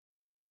driven.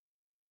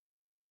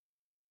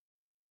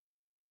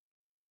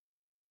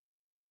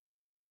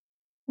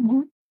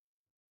 Mm-hmm.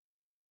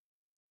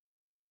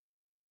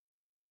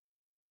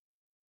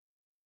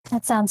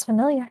 That sounds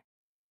familiar.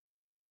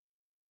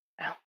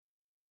 No.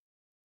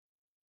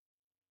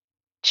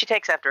 She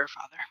takes after her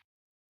father.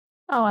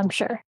 Oh, I'm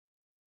sure.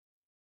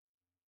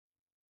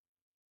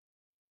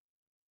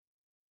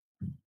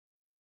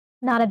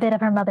 Not a bit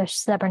of her mother's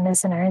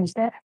stubbornness in her, is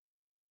there?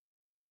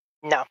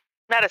 No,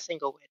 not a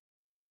single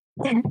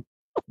whit.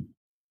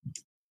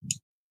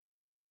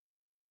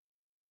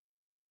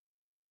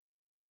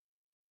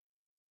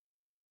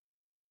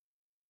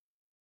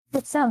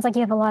 It sounds like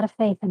you have a lot of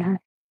faith in her.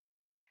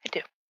 I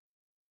do.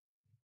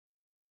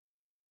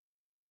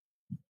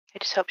 I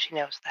just hope she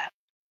knows that.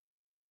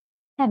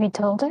 Have you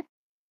told her?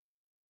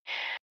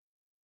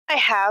 I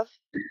have.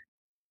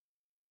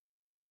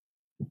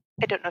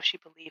 I don't know if she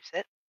believes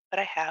it, but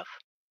I have.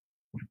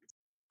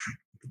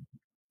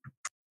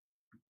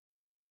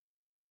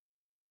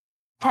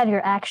 Have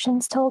your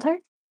actions told her?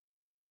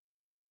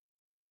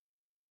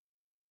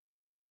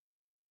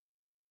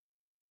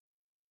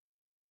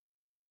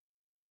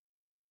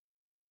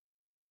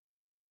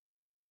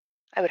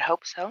 I would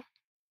hope so.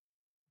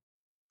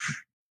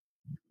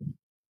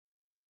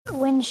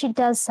 When she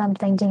does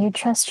something, do you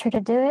trust her to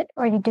do it,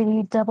 or do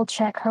you double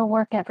check her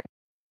work every?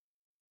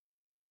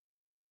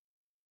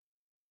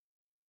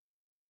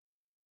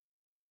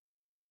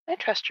 I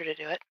trust her to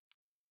do it.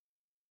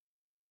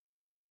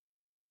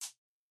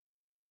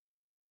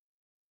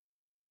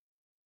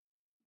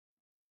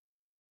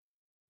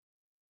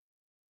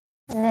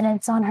 And then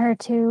it's on her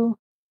to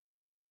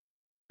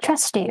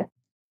trust you.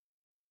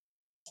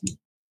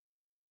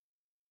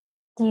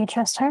 Do you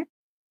trust her?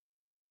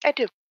 I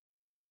do.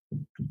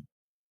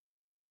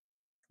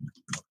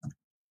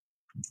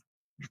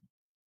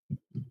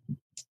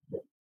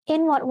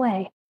 In what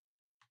way?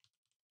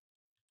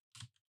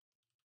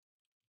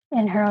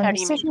 In her own How do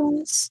you mean?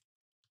 decisions,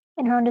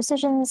 in her own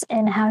decisions,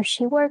 in how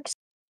she works,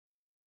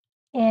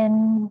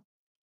 in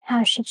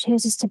how she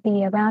chooses to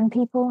be around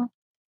people,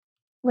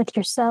 with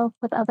yourself,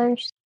 with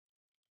others.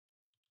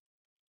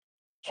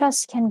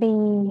 Trust can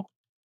be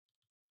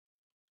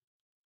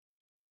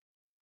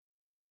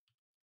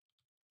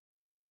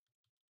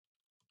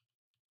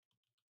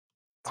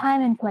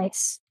time and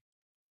place.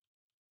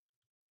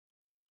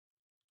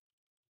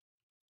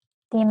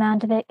 The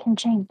amount of it can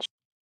change.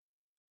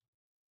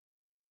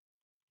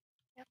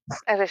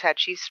 As I said,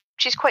 she's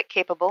quite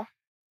capable.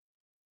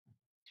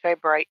 She's very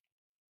bright.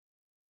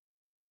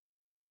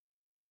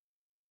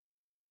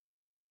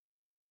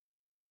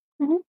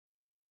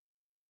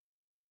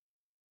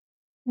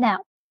 Now,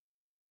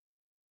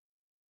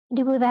 I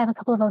do believe I have a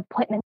couple of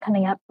appointments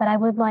coming up, but I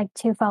would like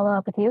to follow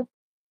up with you.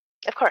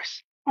 Of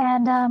course.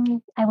 And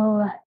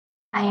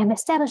I am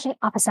establishing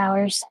office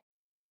hours.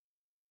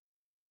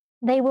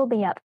 They will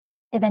be up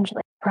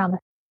eventually, I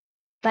promise.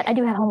 But I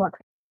do have homework.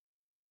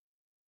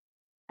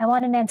 I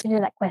want an answer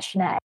to that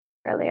question I asked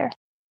earlier.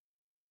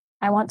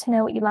 I want to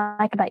know what you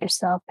like about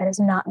yourself that is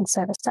not in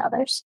service to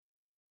others.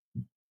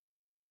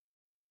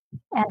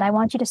 And I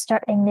want you to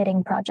start a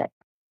knitting project.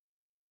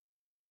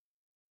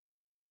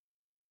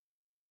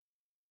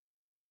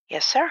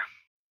 Yes, sir.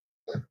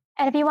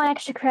 And if you want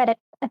extra credit,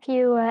 a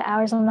few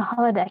hours on the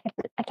holodeck.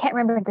 I can't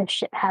remember if this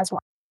ship has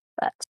one,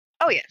 but...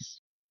 Oh, yes.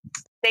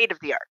 State of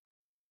the art.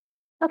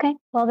 Okay,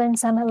 well then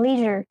some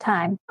leisure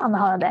time on the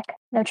holodeck.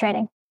 No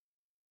training.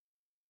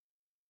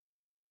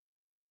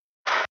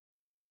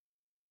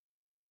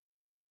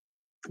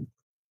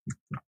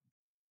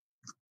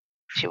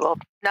 She will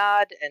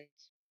nod and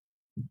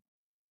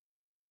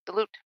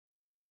salute.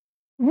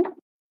 Mhm.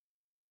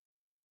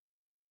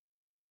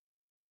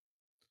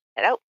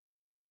 Head out.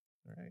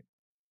 All right.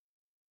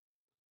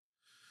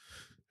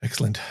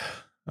 Excellent.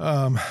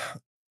 On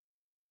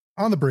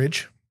the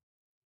bridge,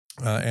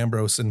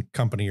 Ambrose and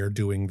company are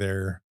doing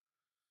their,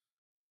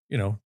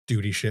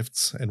 duty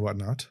shifts and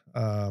whatnot.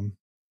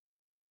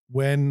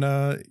 When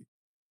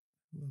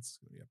let's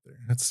go up there.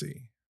 Let's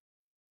see.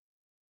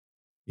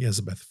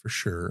 Elizabeth for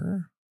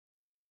sure.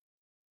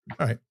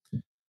 All right.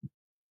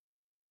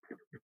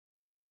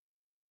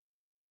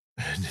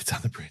 And it's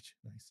on the bridge.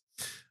 Nice.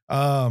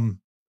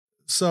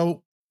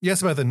 So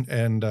Elizabeth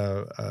and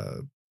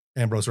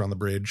Ambrose are on the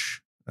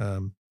bridge,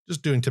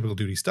 just doing typical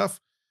duty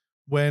stuff.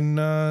 When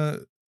a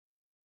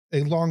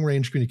long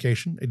range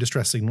communication, a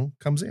distress signal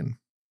comes in.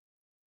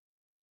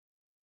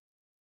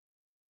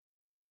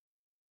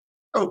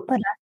 Oh,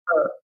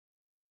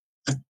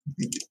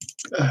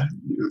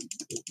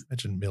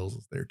 Imagine Mills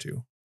is there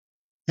too.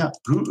 yeah.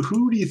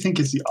 Who do you think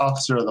is the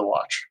officer of the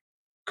watch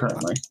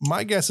currently?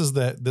 My guess is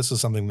that this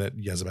is something that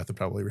Elizabeth would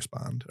probably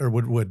respond or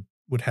would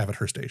have at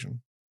her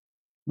station.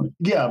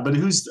 Yeah, but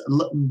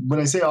when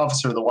I say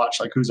officer of the watch,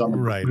 like who's on the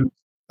right?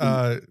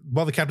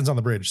 Well, the captain's on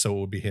the bridge, so it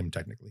would be him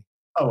technically.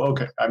 Oh,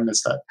 okay. I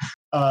missed that.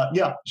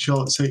 Yeah,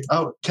 she'll say,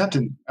 "Oh,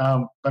 Captain,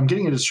 I'm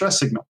getting a distress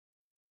signal."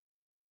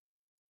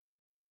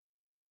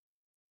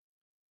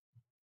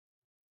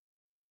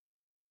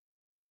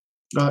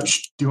 Do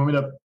you want me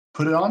to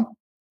put it on?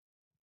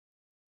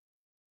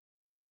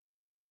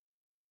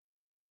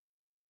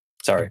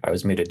 Sorry, I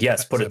was muted.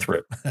 Yes, put it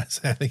through.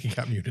 I think he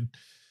got muted.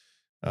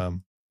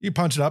 You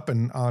punch it up,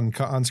 and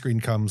on screen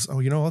comes. Oh,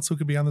 you know what? So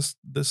could be on this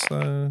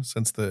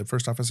since the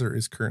first officer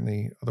is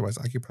currently otherwise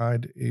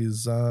occupied.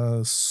 Is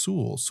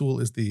Sewell? Sewell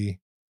is the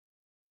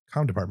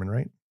comm department,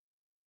 right?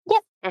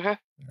 Yep. Mm-hmm. All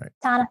right.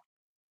 Tana.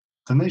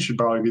 Then they should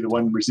probably be the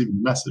one receiving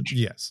the message.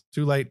 Yes.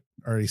 Too late.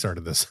 Already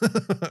started this.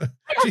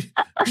 She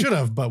should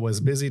have, but was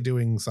busy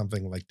doing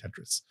something like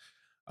Tetris.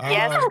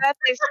 Yes, that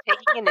is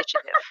taking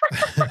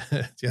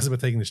initiative. Yes, but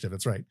taking initiative.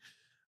 That's right.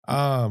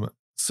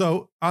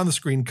 So on the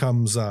screen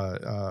comes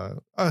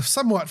a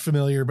somewhat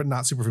familiar but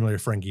not super familiar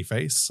Ferengi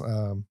face.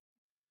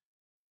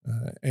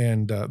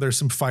 And there's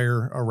some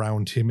fire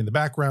around him in the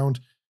background,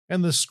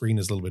 and the screen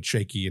is a little bit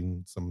shaky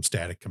and some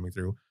static coming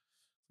through.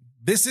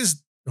 This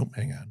is, oh,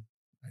 hang on.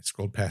 I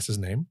scrolled past his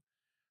name.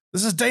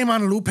 This is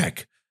Damon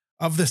Lupek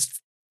of the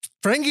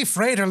Ferengi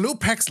freighter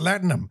Lupex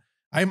Latinum.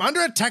 I am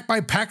under attack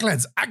by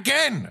Pakleds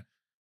again.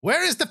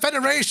 Where is the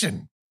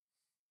Federation?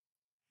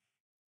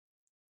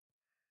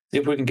 See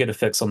if we can get a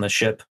fix on this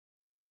ship.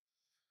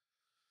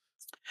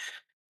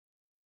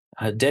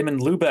 Damon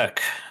Lubeck,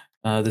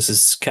 this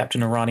is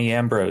Captain Arani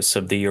Ambrose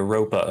of the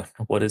Europa.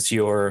 What is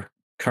your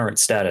current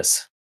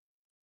status?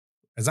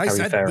 As I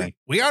said,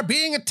 we are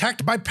being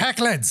attacked by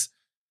Pakleds.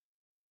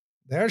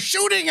 They're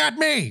shooting at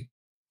me.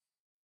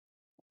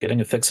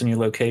 Getting a fix on your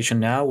location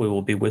now. We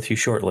will be with you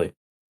shortly.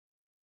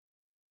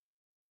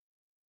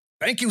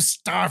 Thank you,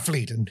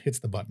 Starfleet, and hits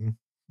the button.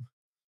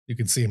 You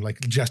can see him like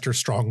gesture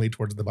strongly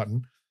towards the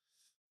button.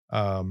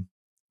 It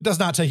does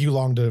not take you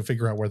long to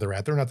figure out where they're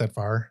at. They're not that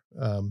far.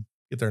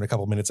 Get there in a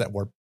couple minutes at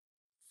warp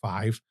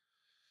 5.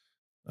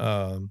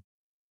 So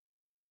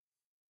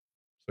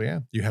yeah,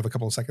 you have a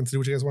couple of seconds to do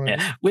what you guys want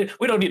to do.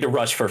 We don't need to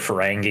rush for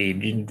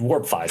Ferengi.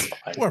 Warp 5 is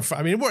fine. Warp 5.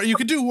 I mean, you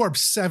could do warp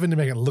 7 to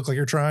make it look like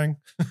you're trying.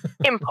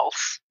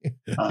 Impulse.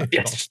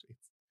 Yes.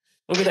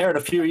 We'll be there in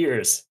a few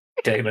years,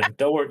 Damon.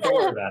 Don't worry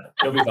about it.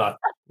 You'll be fine.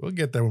 We'll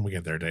get there when we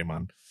get there,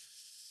 Damon.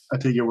 I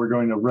take it we're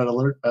going to Red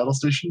Alert battle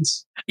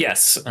stations?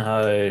 Yes.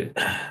 Red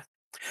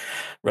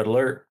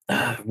Alert,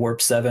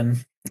 Warp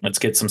 7. Let's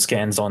get some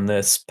scans on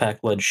this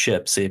Pakled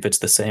ship, see if it's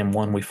the same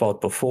one we fought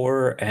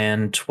before,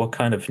 and what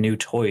kind of new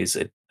toys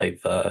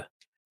they've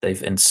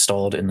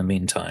installed in the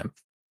meantime.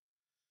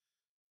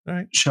 All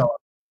right. Shall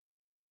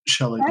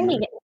I? Ferengi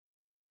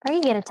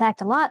get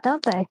attacked a lot,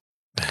 don't they?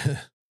 Kind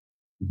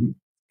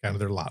of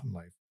their lot in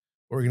life.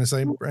 What were we going to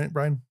say,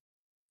 Brian?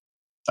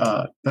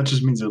 That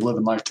just means they're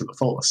living life to the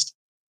fullest.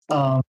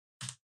 Can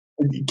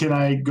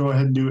I go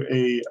ahead and do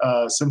a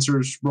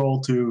sensors roll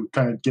to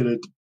kind of get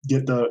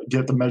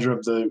the measure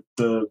of the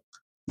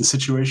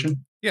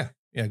situation? Yeah.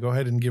 Go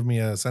ahead and give me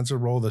a sensor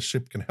roll. The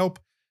ship can help,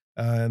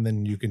 and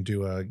then you can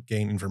do a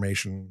gain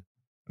information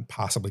and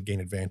possibly gain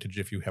advantage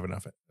if you have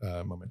enough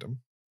momentum.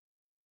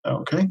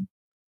 Okay.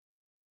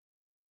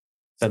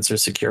 Sensor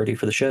security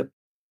for the ship.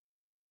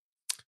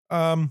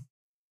 Yeah,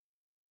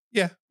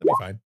 that'd be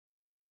fine.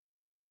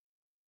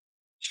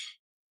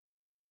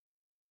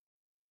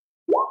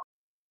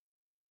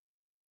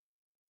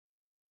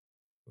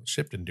 The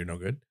ship didn't do no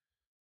good.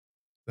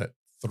 That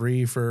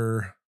 3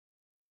 for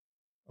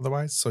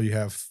otherwise. So you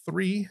have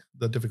 3.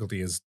 The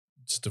difficulty is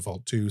just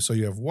default 2. So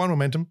you have 1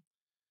 momentum.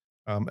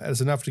 As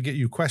enough to get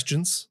you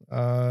questions,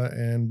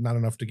 and not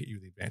enough to get you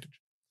the advantage.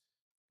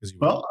 I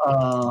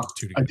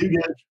do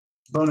get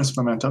bonus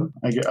momentum.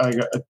 I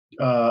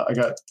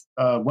got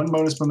 1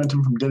 bonus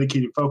momentum from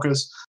dedicated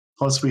focus.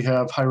 Plus, we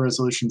have high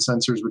resolution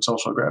sensors, which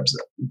also grants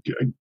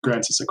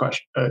us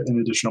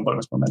an additional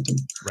bonus momentum.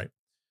 Right.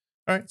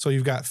 All right. So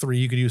you've got 3.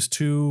 You could use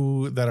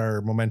 2 that are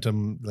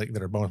momentum,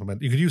 that are bonus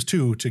momentum. You could use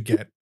 2 to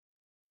get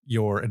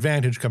your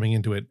advantage coming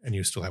into it, and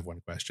you still have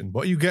 1 question.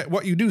 What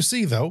you do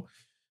see though,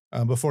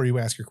 before you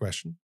ask your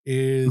question,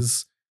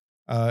 is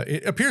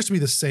it appears to be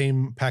the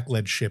same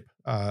Pakled ship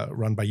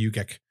run by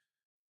Ugek,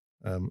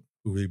 who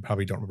we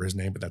probably don't remember his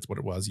name, but that's what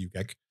it was,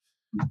 Ugek.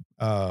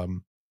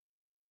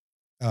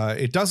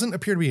 It doesn't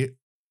appear to be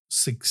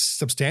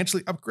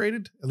substantially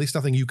upgraded, at least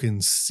nothing you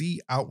can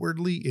see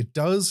outwardly. It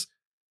does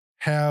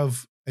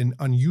have an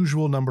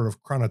unusual number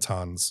of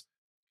chronotons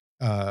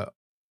on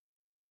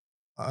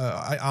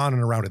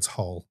and around its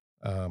hull,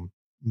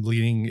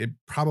 leading it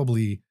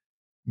probably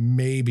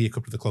may be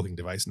equipped with a cloaking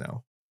device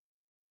now.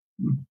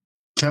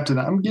 Captain,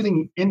 I'm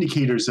getting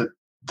indicators that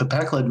the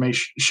Pakled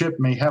ship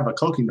may have a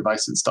cloaking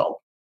device installed.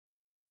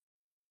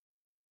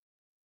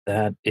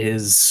 That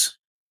is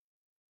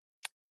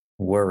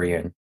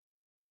worrying.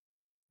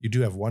 You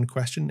do have 1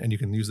 question, and you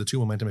can use the 2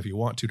 momentum if you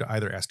want to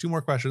either ask 2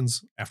 more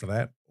questions after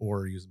that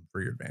or use them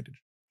for your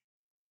advantage.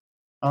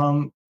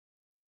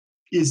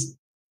 Is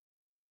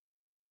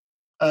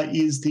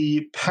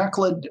the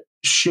Pakled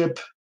ship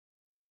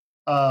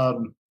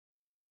I'll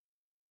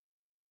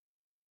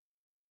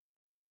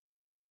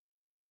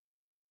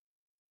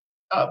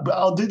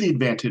do the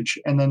advantage,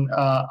 and then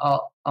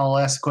I'll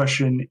ask the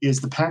question: is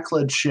the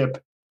Pakled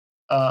ship?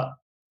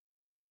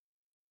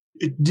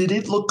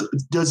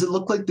 Does it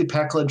look like the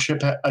Pakled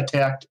ship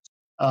attacked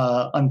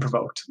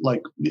unprovoked?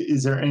 Like,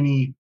 is there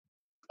any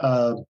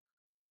battle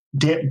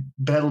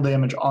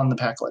damage on the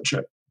Pakled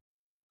ship?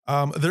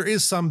 There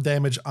is some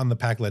damage on the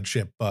Pakled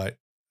ship, but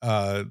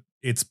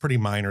it's pretty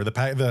minor. The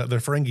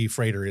Ferengi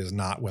freighter is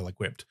not well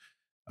equipped.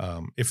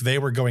 If they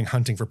were going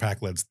hunting for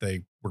Pakleds,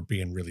 they were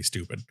being really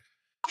stupid.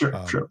 Sure.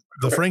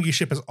 The Ferengi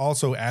ship is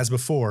also, as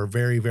before,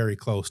 very, very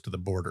close to the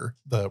border,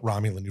 the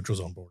Romulan neutral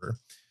zone border,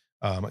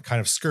 kind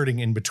of skirting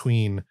in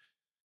between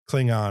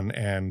Klingon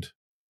and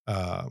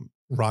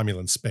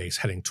Romulan space,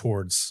 heading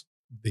towards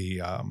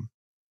the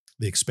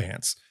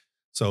Expanse.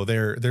 So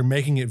they're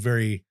making it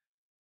very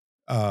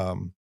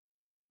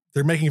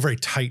they're making a very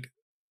tight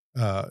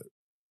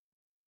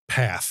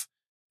path.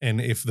 And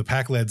if the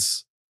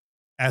Pakleds,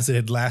 as it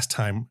did last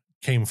time,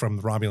 came from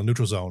the Romulan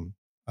neutral zone,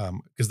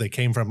 because they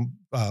came from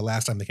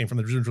last time, they came from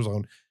the neutral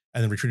zone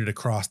and then retreated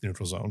across the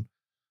neutral zone.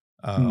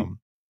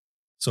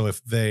 So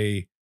if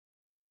they're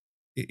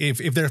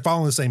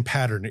following the same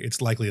pattern,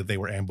 it's likely that they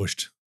were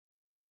ambushed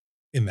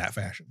in that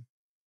fashion.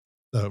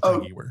 The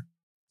Ferengi were.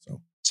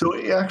 So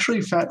I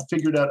actually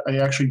figured out I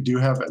actually do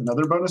have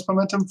another bonus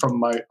momentum from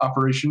my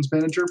operations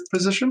manager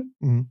position.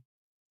 Mhm.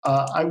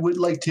 I would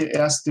like to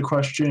ask the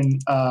question: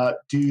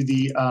 do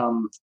the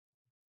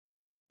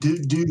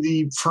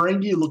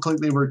Ferengi look like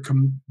they were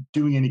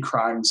doing any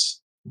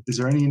crimes? Is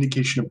there any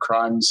indication of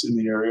crimes in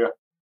the area?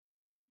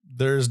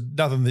 There's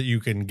nothing that you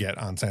can get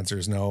on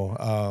sensors. No.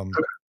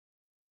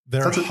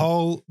 Their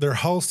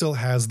hull still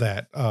has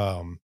that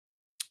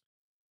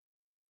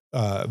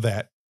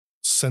that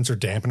sensor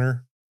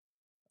dampener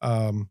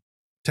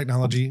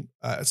technology,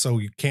 so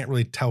you can't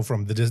really tell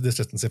from this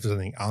distance if there's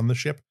anything on the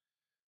ship.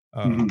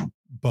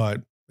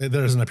 But there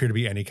doesn't appear to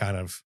be any kind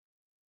of.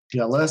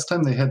 Yeah, last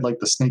time they had like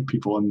the snake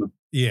people in the.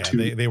 Yeah,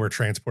 they were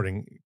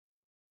transporting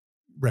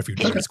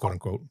refugees, quote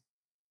unquote.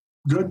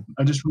 Good.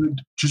 I just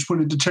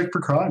wanted to check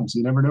for crimes.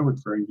 You never know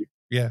with Ferengi.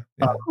 Yeah.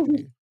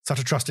 Such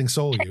a trusting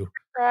soul, you.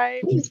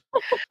 Right.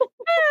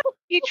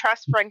 You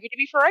trust Ferengi to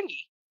be Ferengi.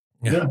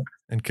 Yeah.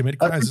 And commit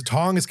crimes.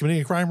 Tong is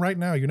committing a crime right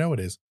now. You know it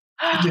is.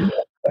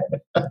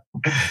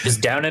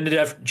 Just down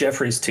into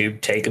Jeffrey's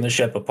tube, taking the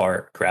ship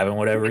apart, grabbing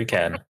whatever he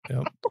can.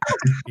 Yep.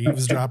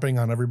 Eavesdropping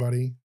on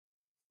everybody.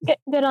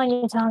 Good on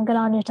you, Tong. Good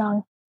on you,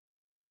 Tong.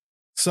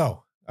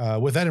 So,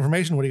 with that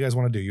information, what do you guys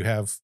want to do? You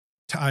have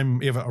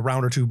time, you have a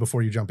round or two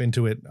before you jump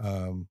into it.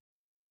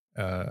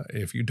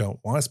 If you don't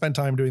want to spend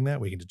time doing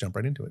that, we can just jump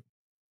right into it.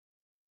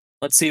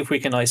 Let's see if we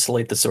can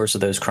isolate the source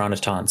of those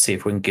chronotons, see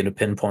if we can get a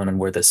pinpoint on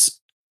where this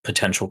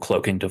potential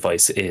cloaking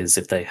device is.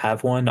 If they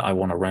have one, I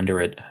want to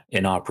render it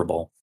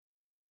inoperable.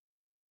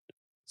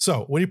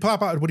 So when you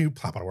drop out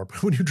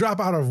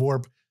of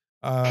warp,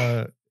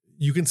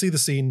 you can see the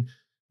scene.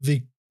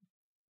 The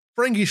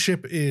Ferengi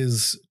ship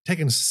is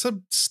taking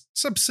some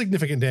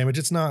significant damage.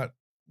 It's not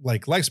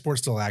like life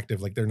support's still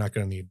active. Like they're not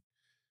going to need,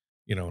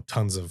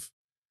 tons of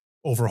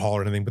overhaul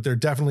or anything, but they're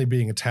definitely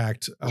being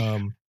attacked.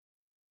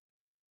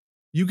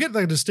 You get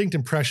the distinct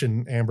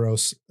impression,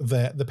 Ambrose,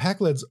 that the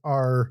Pakleds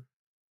are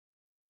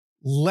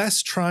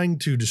less trying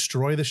to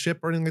destroy the ship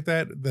or anything like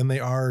that than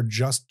they are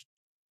just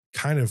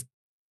kind of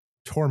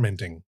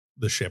tormenting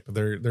the ship.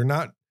 They're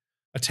not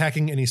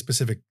attacking any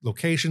specific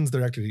locations.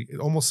 They're actually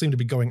almost seem to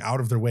be going out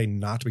of their way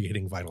not to be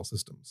hitting vital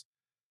systems.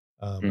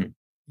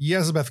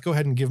 Yezabeth, go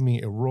ahead and give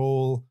me a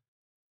roll.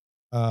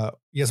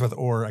 Yezabeth,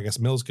 or I guess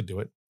Mills could do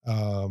it.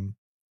 A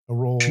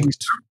roll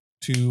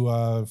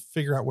to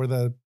figure out where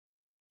the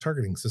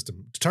target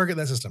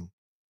that system.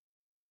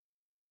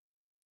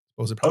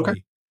 Suppose it probably.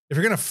 Okay. If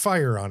you're going to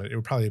fire on it, it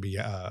would probably be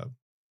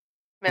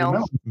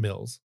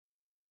Mills.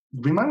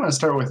 We might want to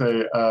start with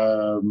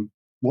a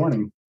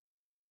warning.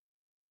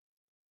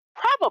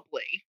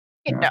 Probably,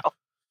 you know.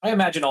 I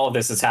imagine all of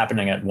this is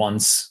happening at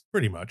once.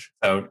 Pretty much.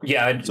 So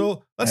yeah.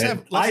 So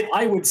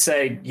I would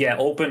say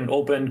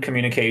open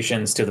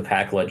communications to the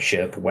Pakled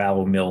ship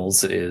while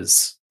Mills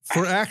is.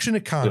 For action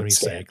economy's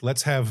sake,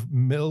 let's have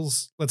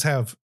Mills. Let's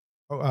have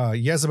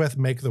Yezabeth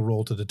make the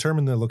roll to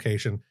determine the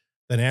location.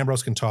 Then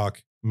Ambrose can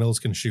talk. Mills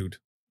can shoot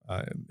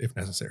if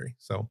necessary.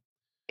 So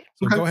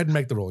okay. Go ahead and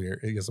make the roll here,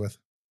 Yezabeth.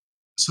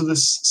 So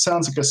this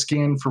sounds like a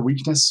scan for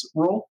weakness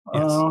roll.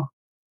 Yes.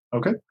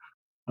 Okay.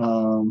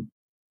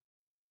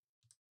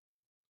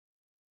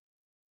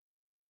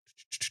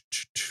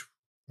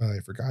 I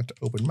forgot to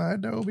open my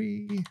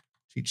Adobe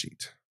cheat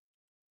sheet.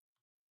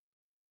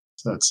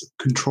 So that's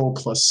control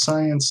plus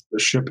science. The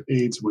ship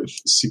aids with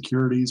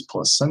securities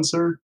plus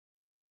sensor.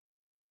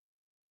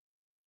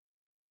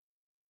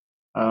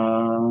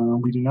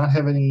 We do not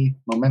have any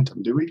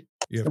momentum, do we?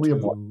 You have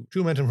two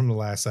momentum from the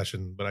last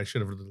session, but I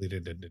should have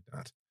deleted it. Did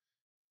not.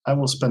 I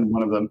will spend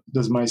one of them.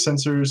 Does my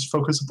sensors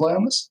focus apply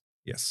on this?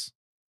 Yes.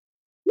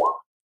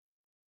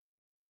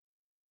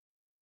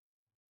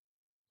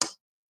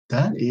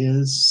 That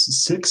is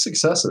 6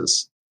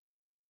 successes.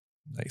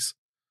 Nice.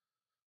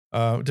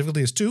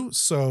 Difficulty is 2,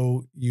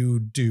 so you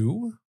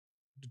do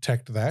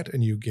detect that,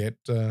 and you get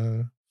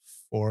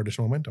 4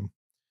 additional momentum.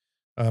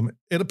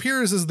 It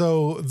appears as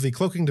though the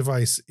cloaking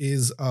device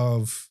is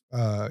of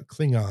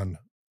Klingon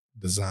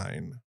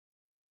design.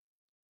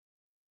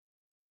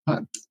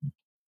 That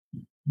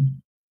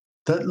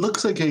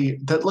looks like a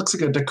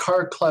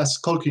Dakar class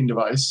cloaking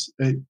device.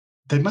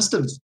 They must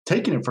have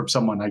taken it from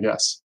someone, I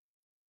guess.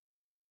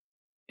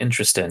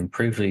 Interesting.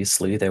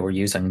 Previously, they were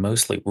using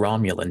mostly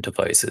Romulan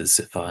devices,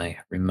 if I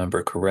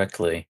remember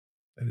correctly.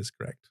 That is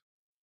correct.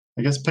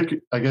 I guess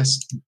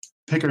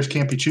pickers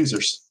can't be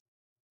choosers.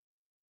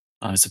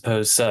 I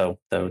suppose so,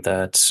 though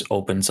that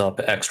opens up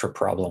extra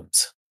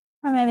problems.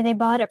 Or maybe they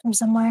bought it from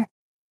somewhere.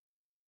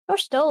 Or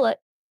stole it.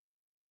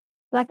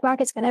 Black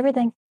market's got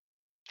everything.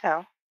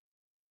 Oh.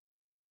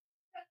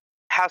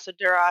 House of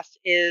Duras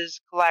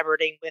is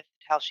collaborating with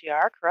Tal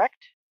Shiar, correct?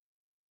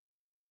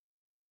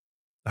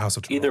 The House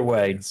of Tyrell. Either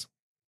way, Yes.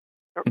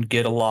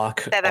 get a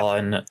lock Yeah, that-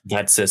 on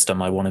that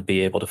system. I want to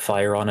be able to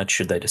fire on it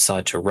should they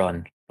decide to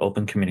run.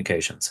 Open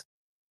communications.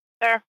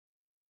 Fair.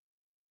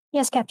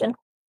 Yes, Captain.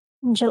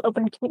 And she'll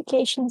open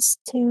communications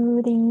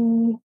to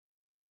the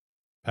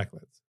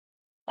Packlets.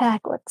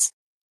 Packlets.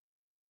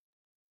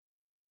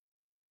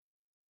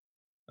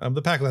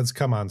 The Packlets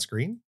come on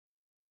screen.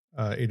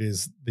 It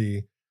is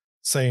the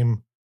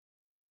same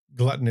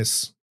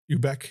gluttonous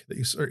Ubek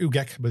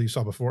that you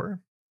saw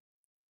before.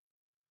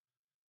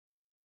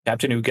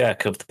 Captain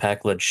Ugek of the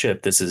Pack-led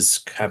ship, this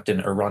is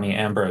Captain Arani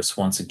Ambrose.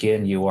 Once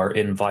again, you are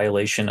in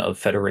violation of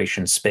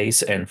Federation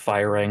space and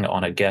firing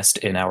on a guest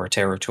in our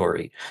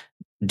territory.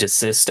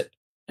 Desist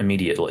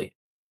immediately.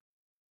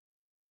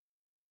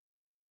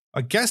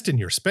 A guest in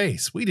your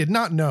space. We did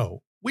not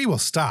know. We will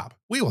stop.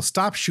 We will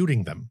stop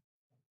shooting them.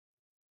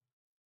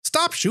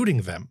 Stop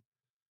shooting them.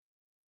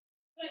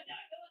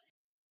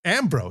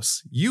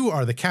 Ambrose, you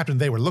are the captain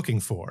they were looking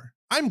for.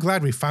 I'm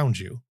glad we found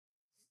you.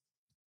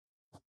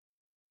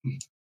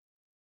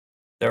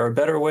 There are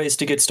better ways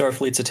to get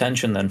Starfleet's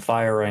attention than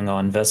firing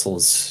on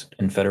vessels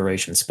in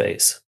Federation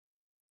space.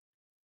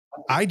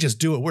 I just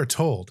do what we're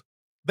told.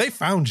 They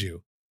found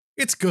you.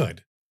 It's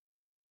good.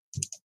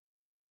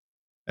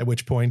 At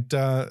which point,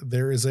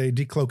 there is a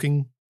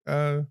decloaking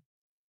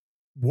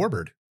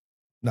warbird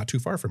not too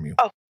far from you.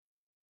 Oh.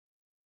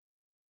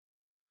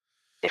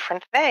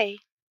 Different they.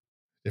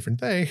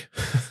 Different they.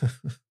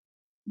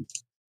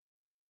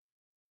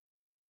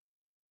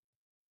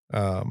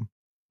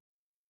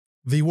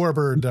 The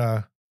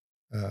warbird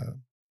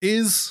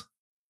is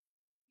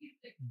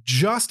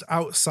just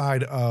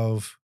outside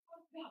of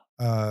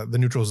the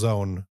neutral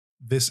zone.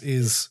 This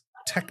is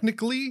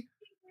technically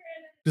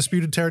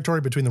disputed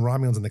territory between the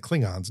Romulans and the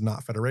Klingons,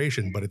 not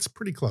Federation, but it's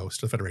pretty close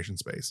to Federation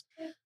space.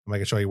 I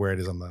can show you where it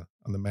is on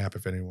the map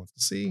if anyone wants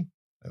to see.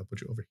 I'll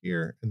put you over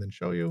here and then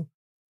show you.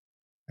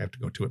 I have to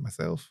go to it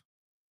myself.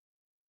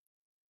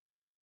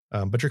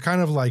 But you're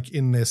kind of like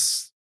in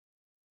this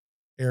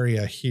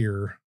area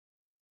here.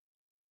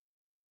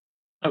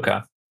 Okay.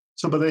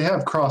 So, but they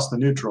have crossed the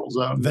neutral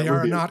zone. They That would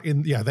are be- not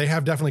in, yeah, they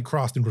have definitely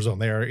crossed neutral zone.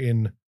 They are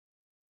in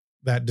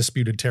that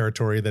disputed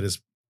territory that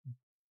is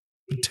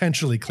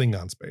potentially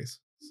Klingon space.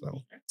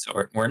 So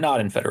we're not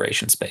in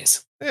Federation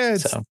space.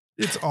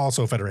 it's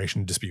also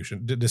Federation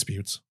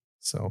disputes.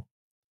 So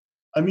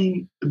I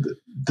mean,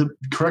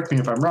 correct me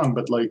if I'm wrong,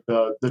 but like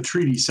the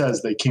treaty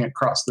says they can't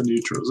cross the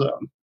neutral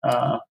zone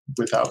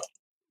without.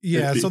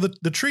 yeah, so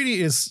the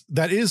treaty is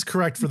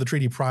correct for the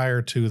treaty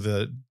prior to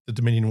the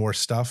Dominion War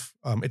stuff.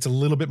 It's a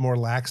little bit more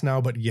lax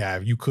now, but yeah,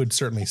 you could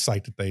certainly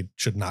cite that they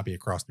should not be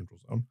across neutral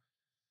zone.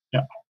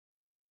 Yeah.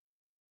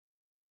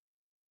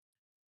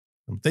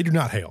 They do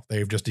not hail.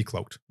 They've just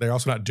decloaked. They're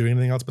also not doing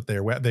anything else, but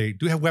they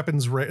do have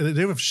weapons.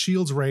 They have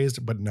shields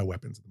raised, but no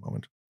weapons at the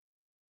moment.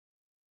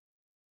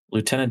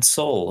 Lieutenant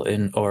Sol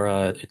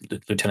or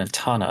Lieutenant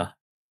Tana.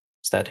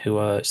 Is that who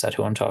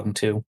I'm talking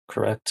to?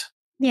 Correct.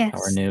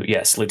 Yes.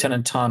 Yes,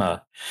 Lieutenant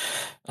Tana.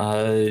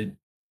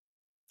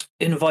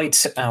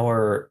 Invite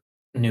our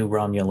new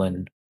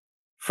Romulan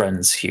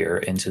friends here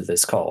into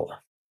this call.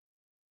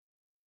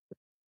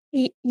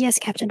 Yes,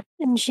 Captain.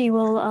 And she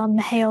will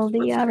hail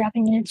the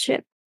wrapping unit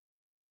ship.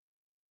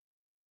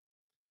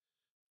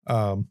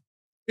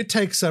 It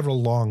takes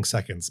several long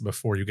seconds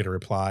before you get a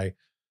reply.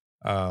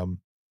 The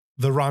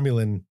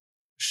Romulan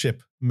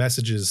ship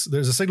messages.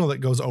 There's a signal that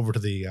goes over to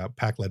the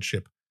Pack-led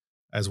ship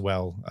as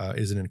well.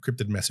 Is an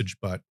encrypted message,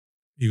 but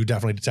you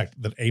definitely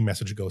detect that a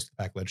message goes to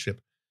the Pack-led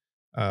ship.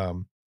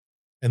 And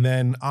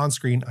then on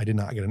screen, I did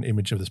not get an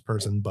image of this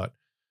person, but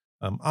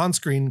on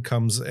screen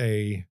comes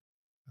a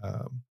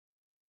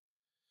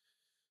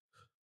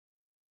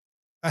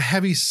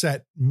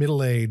heavy-set,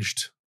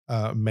 middle-aged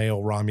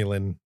male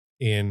Romulan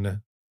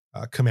in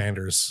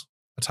commander's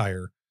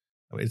attire.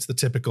 It's the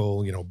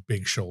typical,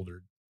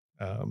 big-shouldered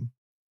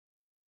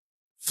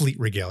fleet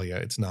regalia.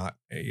 It's not,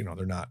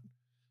 they're not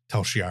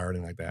Tel Shiar or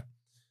anything like that.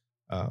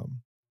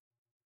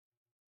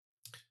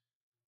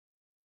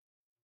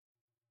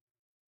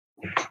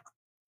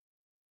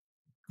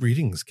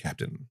 Greetings,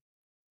 Captain.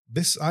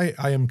 I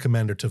am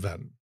Commander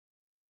Taven.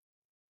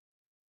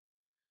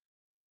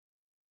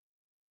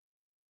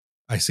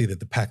 I see that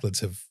the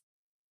Packlets have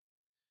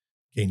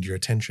gained your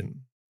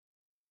attention.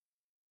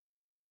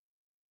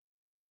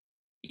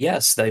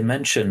 Yes, they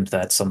mentioned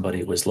that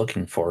somebody was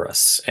looking for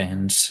us,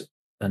 and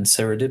then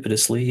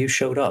serendipitously you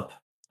showed up.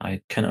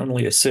 I can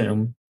only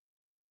assume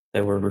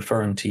they were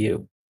referring to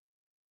you.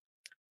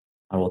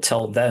 I will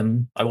tell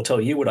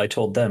you what I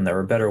told them. There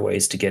are better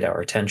ways to get our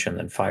attention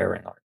than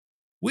firing on.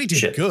 We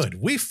did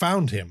good. We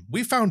found him.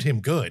 We found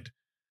him good.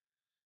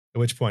 At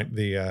which point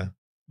the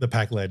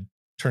Pack-led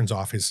turns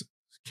off his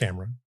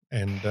camera,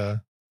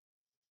 and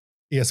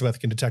Elizabeth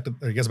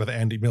and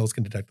Andy Mills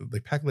can detect that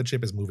the Pack-led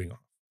ship is moving off.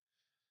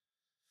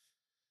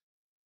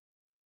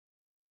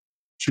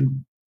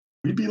 Should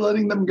we be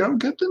letting them go,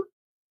 Captain?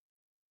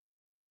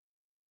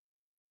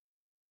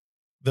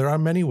 There are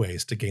many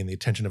ways to gain the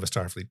attention of a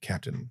Starfleet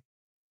captain.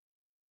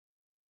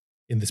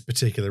 In this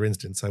particular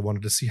instance, I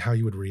wanted to see how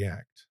you would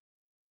react.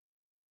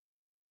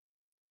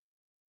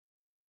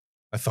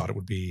 I thought it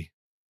would be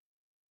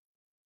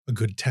a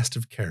good test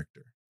of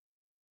character.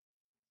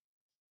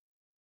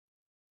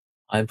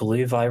 I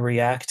believe I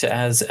react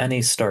as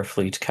any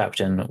Starfleet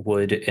captain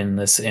would in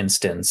this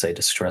instance. A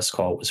distress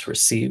call was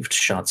received,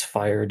 shots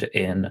fired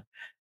in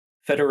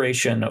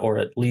Federation or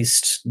at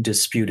least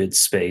disputed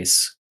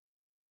space,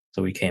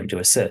 so we came to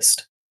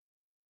assist.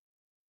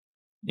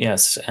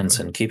 Yes,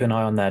 Ensign, keep an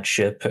eye on that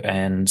ship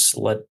and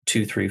let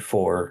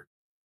 234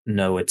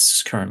 know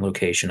its current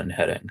location and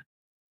heading.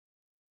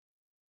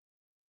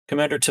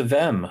 Commander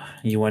Tavem,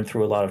 you went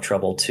through a lot of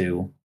trouble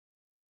to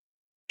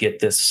get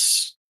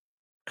this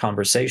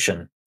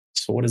conversation.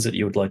 So what is it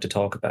you would like to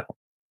talk about?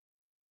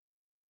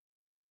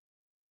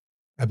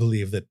 I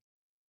believe that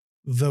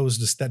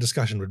that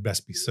discussion would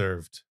best be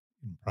served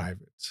in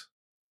private.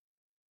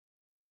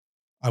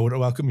 I would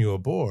welcome you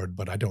aboard,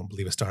 but I don't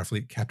believe a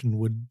Starfleet captain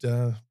would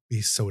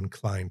be so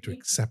inclined to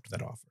accept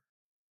that offer.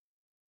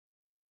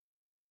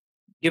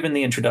 Given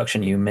the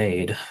introduction you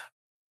made,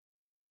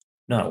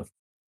 no,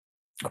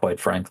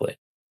 quite frankly.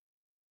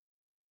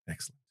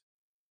 Excellent.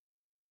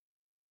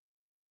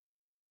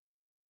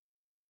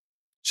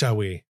 Shall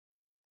we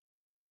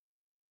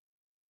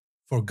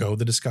forego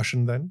the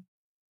discussion then?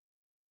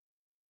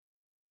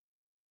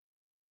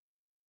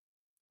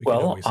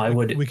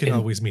 We can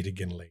always meet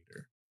again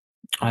later.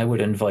 I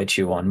would invite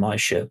you on my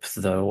ship,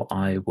 though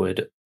I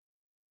would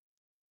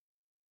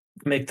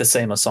make the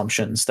same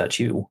assumptions that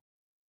you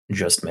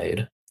just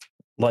made.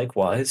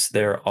 Likewise,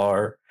 there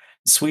are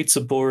suites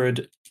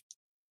aboard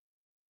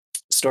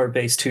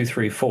Starbase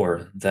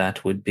 234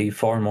 that would be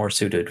far more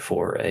suited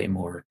for a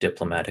more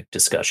diplomatic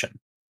discussion.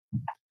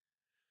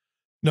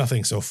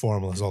 Nothing so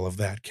formal as all of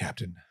that,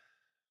 Captain.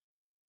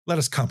 Let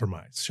us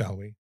compromise, shall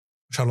we?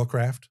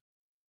 Shuttlecraft?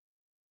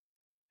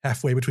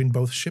 Halfway between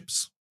both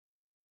ships?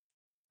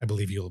 I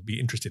believe you'll be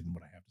interested in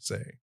what I have to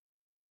say.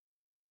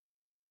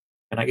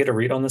 Can I get a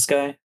read on this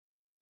guy?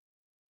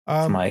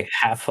 My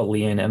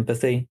half-Alian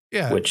empathy,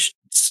 yeah, which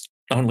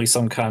only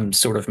some kind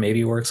sort of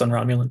maybe works on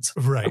Romulans.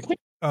 Right.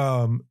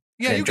 Yeah,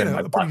 you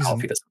can.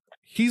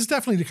 He's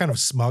definitely kind of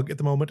smug at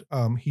the moment.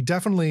 He's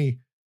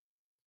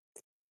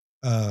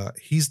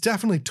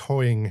definitely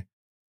toying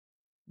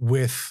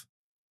with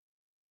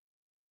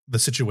the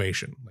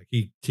situation. Like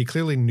he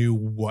clearly knew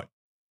what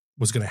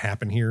was going to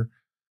happen here,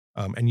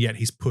 and yet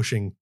he's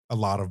pushing a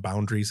lot of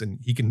boundaries, and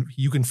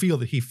you can feel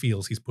that he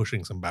feels he's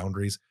pushing some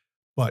boundaries,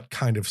 but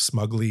kind of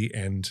smugly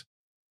and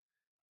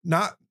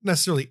not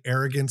necessarily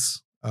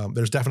arrogance.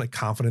 There's definitely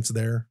confidence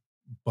there,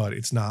 but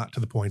it's not to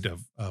the point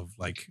of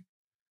like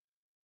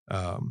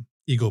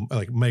ego,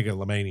 like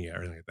megalomania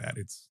or anything like that.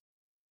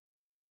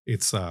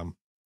 It's a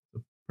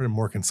pretty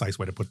more concise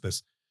way to put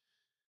this.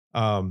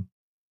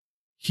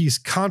 He's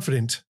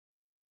confident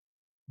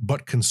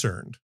but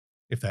concerned,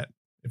 if that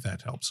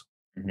helps.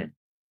 Mm-hmm.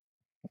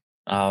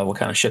 What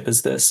kind of ship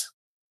is this?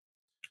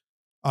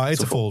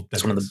 It's a full.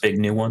 It's one of the big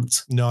new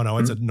ones. No,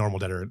 it's a normal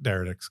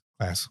Deridex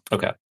class.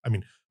 Okay. I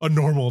mean, a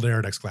normal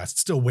Deridex class. It's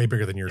still way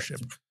bigger than your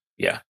ship.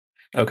 Yeah.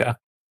 Okay.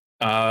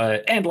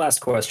 And last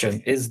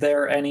question: is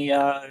there any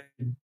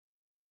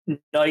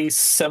nice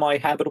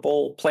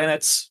semi-habitable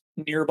planets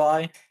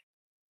nearby?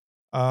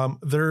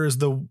 There's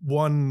the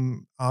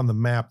one on the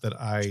map that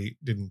I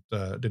didn't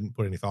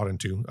put any thought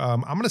into.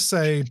 I'm going to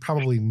say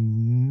probably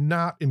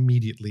not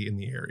immediately in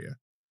the area.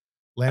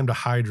 Lambda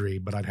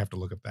Hydri, but I'd have to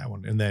look up that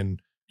one, and then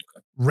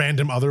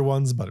random other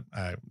ones. But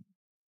I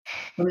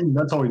mean,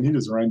 that's all we need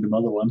is a random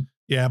other one.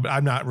 Yeah, but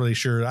I'm not really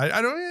sure.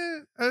 I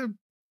don't. I'm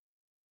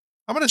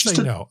going to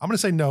say no. I'm going to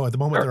say no. At the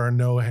moment, there are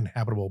no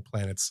inhabitable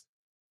planets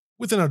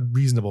within a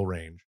reasonable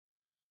range.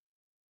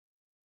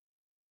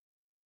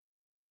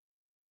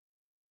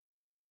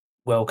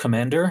 Well,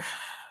 Commander,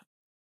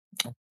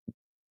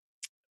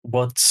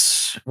 what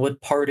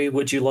party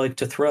would you like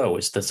to throw?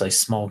 Is this a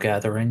small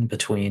gathering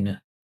between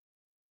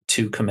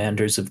two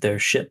commanders of their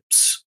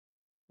ships,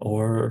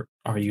 or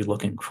are you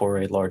looking for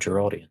a larger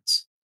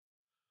audience?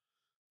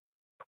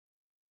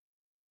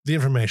 The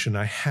information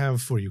I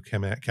have for you,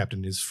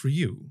 Captain, is for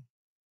you.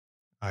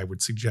 I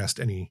would suggest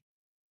any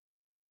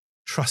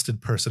trusted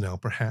personnel,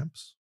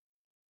 perhaps.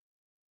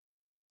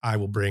 I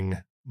will bring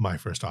my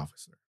first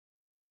officer.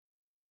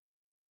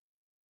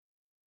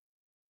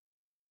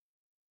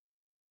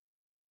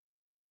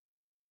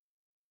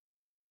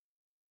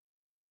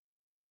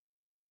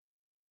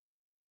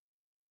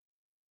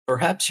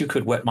 Perhaps you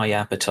could whet my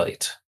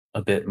appetite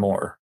a bit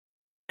more,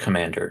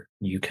 Commander.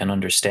 You can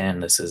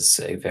understand this is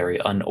a very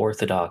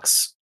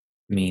unorthodox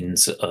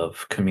means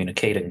of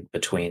communicating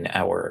between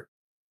our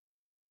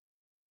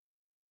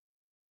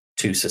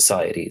two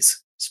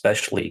societies,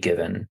 especially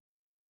given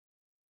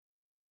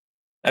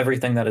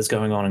everything that is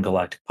going on in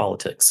galactic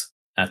politics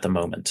at the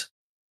moment.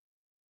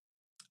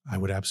 I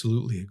would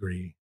absolutely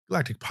agree.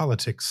 Galactic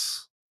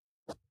politics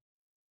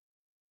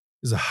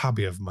is a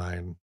hobby of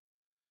mine.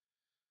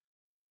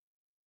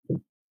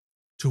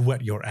 To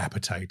whet your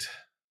appetite.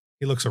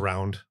 He looks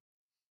around.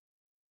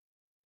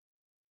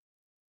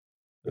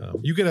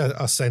 You get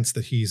a sense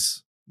that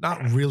he's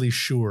not really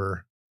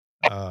sure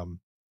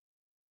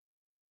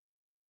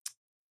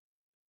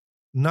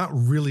not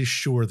really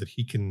sure that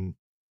he can.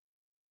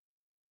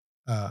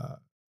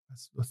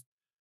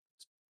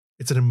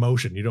 It's an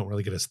emotion. You don't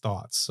really get his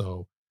thoughts.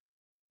 So,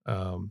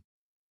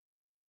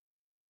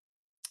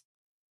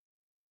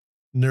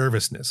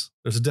 nervousness.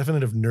 There's a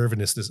definite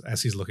nervousness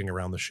as he's looking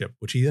around the ship,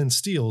 which he then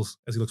steals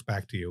as he looks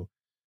back to you.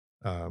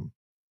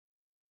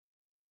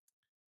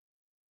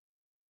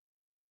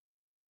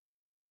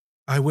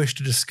 I wish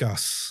to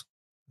discuss.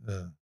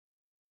 How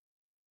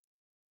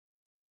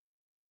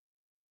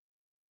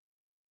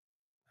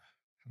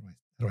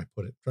do I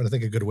put it? Trying to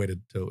think a good way to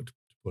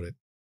put it.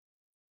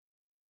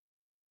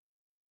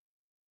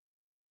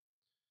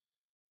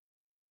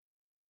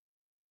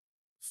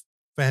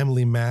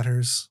 Family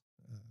matters.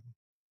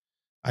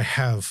 I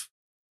have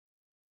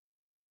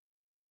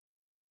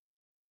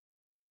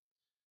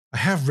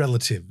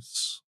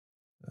relatives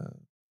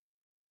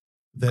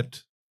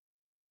that,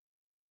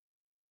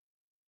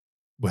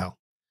 well,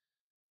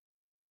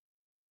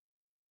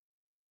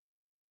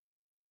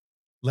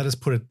 let us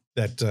put it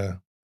that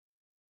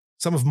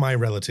some of my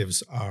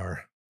relatives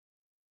are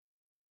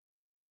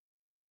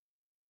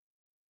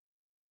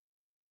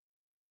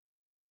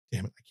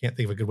damn it, I can't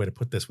think of a good way to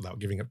put this without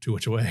giving up too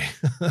much away.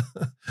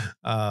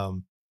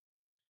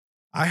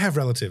 I have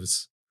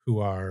relatives who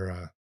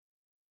are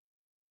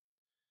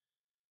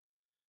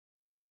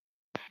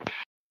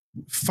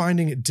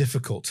finding it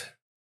difficult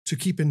to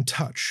keep in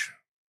touch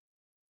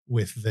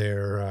with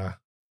their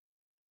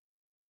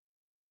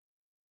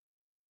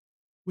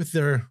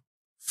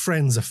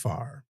friends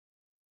afar.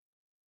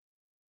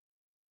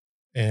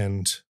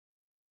 And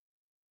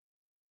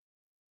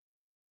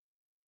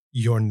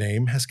your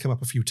name has come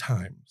up a few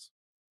times.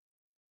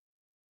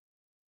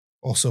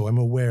 Also, I'm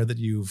aware that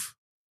you've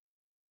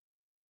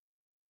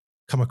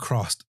come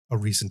across a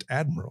recent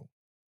admiral.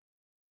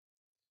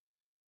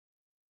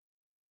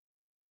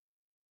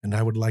 And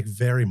I would like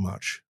very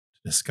much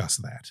to discuss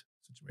that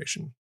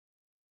situation.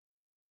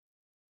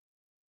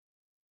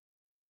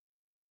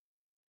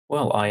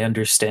 Well, I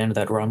understand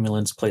that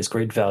Romulans place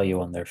great value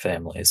on their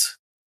families,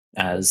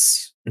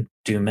 as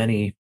do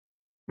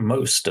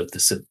most of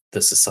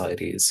the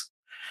societies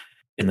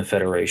in the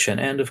Federation,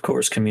 and of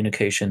course,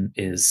 communication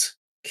is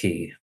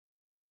key.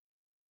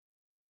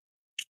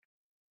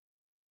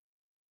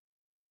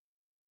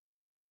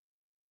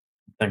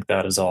 I think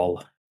that is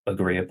all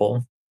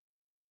agreeable.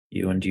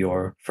 You and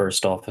your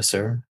first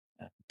officer,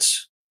 and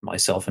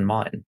myself and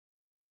mine,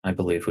 I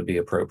believe would be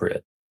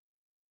appropriate.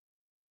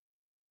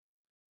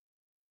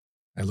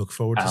 I look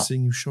forward to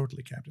seeing you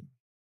shortly, Captain.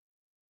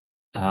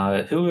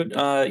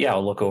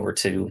 I'll look over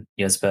to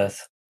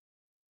Yesbeth.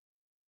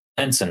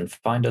 Ensign,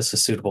 find us a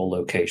suitable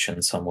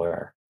location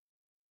somewhere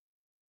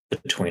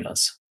between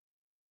us.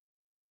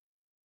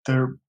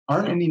 There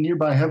aren't any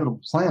nearby habitable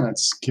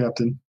planets,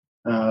 Captain.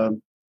 We'll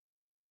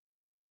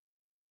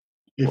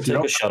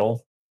take a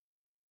shuttle.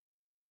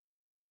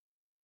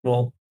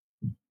 We'll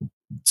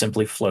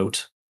simply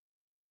float.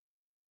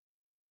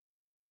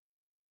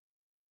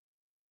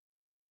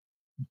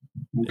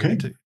 Okay.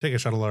 Take a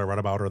shuttle or a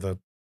runabout or the.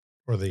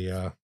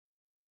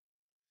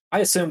 I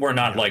assume we're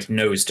not like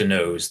nose to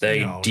nose. They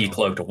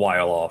decloaked a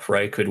while off,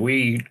 right? Could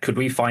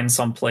we find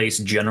some place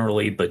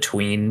generally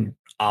between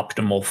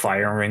optimal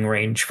firing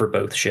range for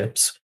both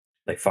ships?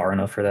 Like far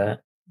enough for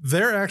that?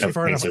 They're actually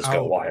far enough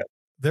out.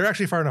 They're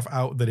actually far enough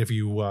out that if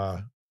you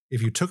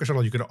took a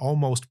shuttle, you could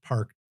almost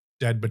park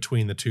dead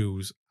between the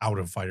twos out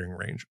of firing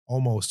range,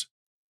 almost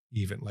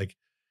even. Like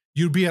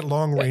you'd be at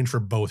long range for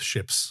both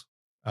ships.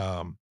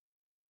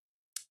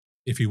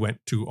 If you went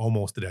to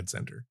almost the dead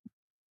center.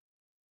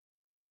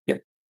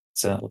 Yep.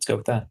 So let's go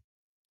with that.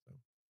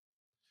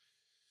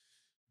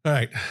 All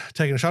right.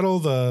 Taking a shuttle,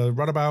 the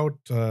runabout,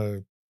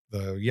 the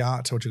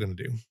yacht. What you going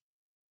to do?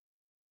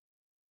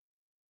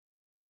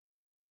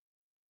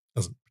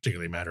 Doesn't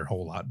particularly matter a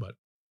whole lot, but.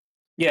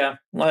 Yeah,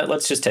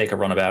 let's just take a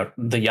runabout.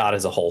 The yacht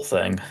is a whole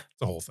thing.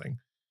 It's a whole thing.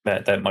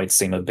 That might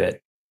seem a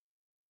bit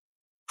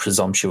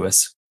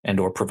presumptuous and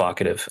or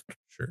provocative.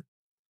 Sure.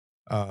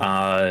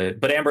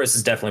 But Ambrose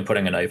is definitely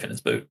putting a knife in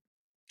his boot.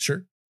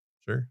 Sure.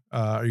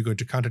 Are you going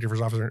to contact your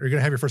first officer? Are you going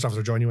to have your first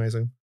officer join you, I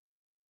assume?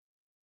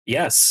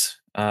 Yes.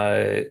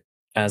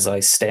 As I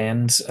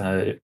stand,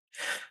 I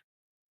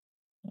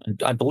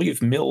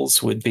believe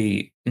Mills would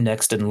be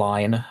next in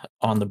line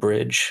on the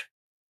bridge.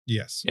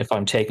 Yes. If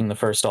I'm taking the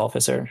first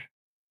officer.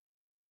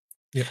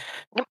 Yep.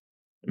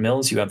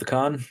 Mills, you have the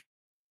con?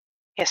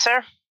 Yes,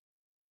 sir.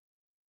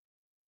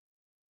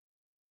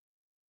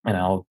 And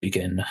I'll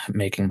begin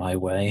making my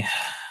way.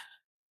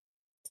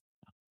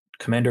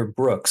 Commander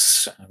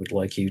Brooks, I would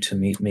like you to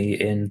meet me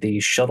in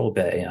the shuttle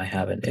bay. I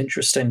have an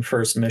interesting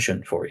first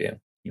mission for you.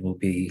 You will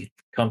be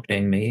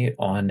accompanying me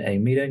on a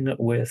meeting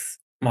with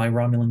my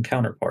Romulan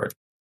counterpart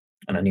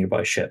on a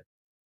nearby ship.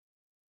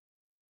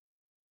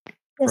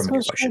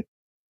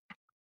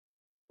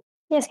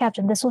 Yes,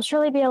 Captain, this will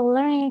surely be a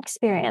learning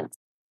experience.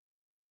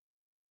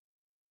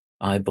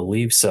 I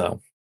believe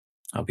so.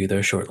 I'll be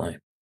there shortly.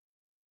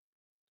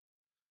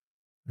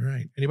 All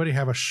right. Anybody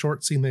have a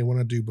short scene they want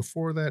to do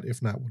before that?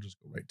 If not, we'll just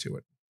go right to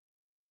it.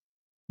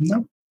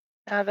 No.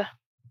 All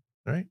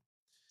right.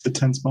 the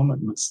tense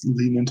moment. Let's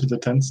lean into the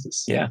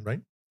tenseness. Yeah.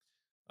 Right.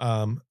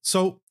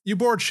 So you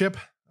board ship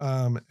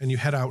and you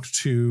head out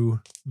to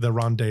the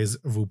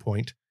rendezvous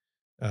point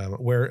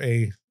where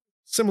a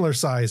similar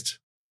sized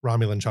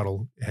Romulan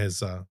shuttle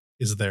is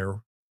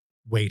there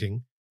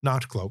waiting,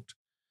 not cloaked.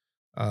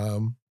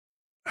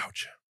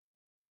 Ouch.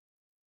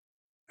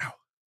 Ow.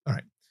 All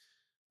right.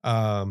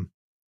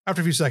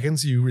 After a few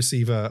seconds, you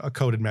receive a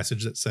coded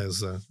message that says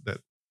that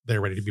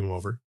they're ready to beam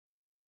over.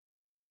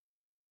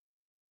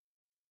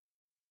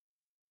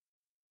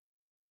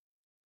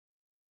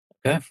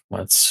 Okay,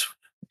 let's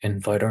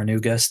invite our new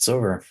guests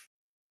over.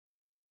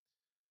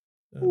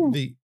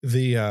 The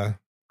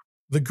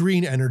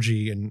green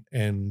energy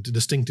and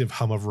distinctive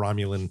hum of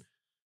Romulan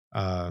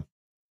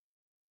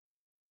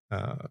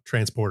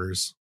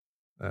transporters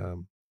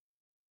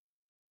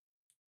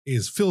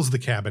fills the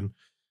cabin.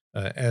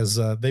 As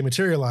they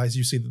materialize,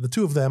 you see that the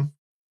two of them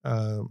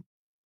are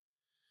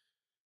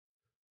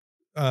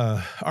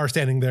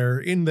standing there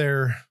in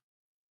their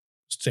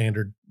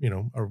standard,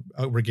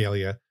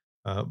 regalia.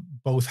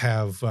 Both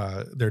have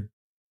their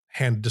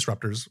hand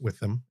disruptors with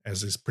them,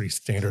 as is pretty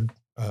standard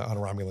on a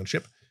Romulan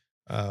ship.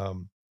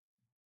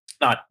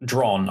 Not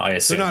drawn, I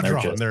assume. They're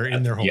not drawn. They're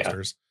in their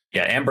holsters.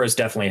 Yeah, Ambrose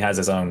definitely has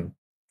his own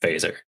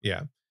phaser.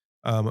 Yeah.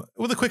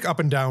 With a quick up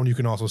and down, you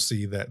can also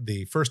see that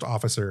the first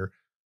officer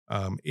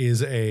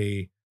is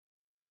a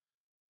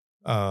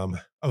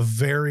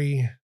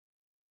very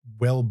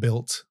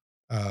well-built,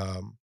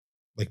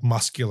 like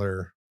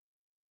muscular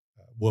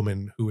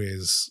woman who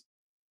is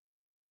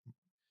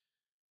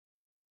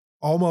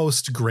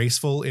almost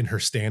graceful in her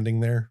standing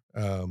there.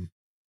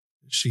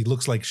 She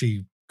looks like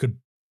she could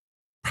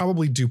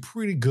probably do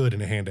pretty good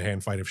in a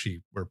hand-to-hand fight if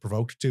she were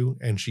provoked to,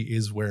 and she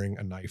is wearing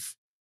a knife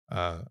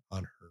on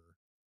her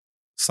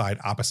side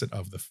opposite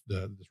of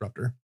the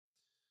disruptor.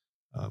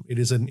 It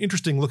is an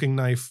interesting looking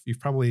knife.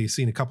 You've probably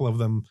seen a couple of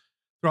them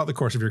throughout the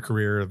course of your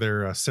career.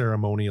 They're a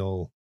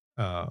ceremonial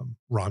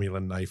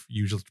Romulan knife,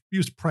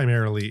 used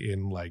primarily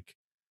in like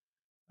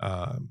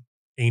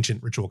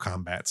ancient ritual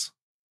combats.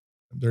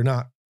 They're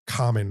not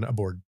common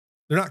aboard.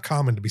 They're not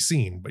common to be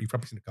seen, but you've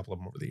probably seen a couple of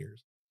them over the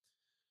years.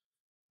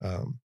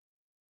 The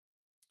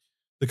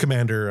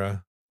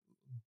commander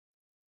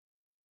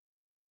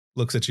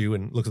looks at you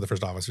and looks at the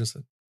first officer and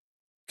says,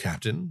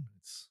 "Captain,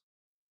 it's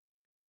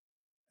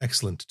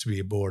excellent to be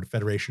aboard a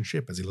Federation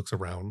ship." As he looks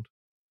around,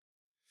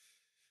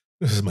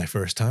 "This is my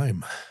first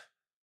time."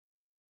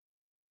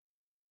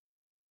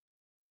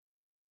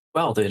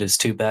 Well, it is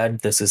too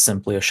bad this is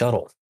simply a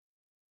shuttle.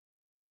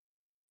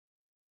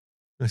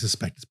 I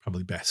suspect it's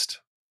probably best.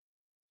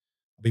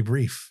 I'll be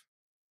brief.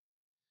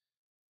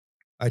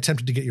 I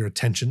attempted to get your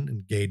attention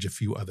and gauge a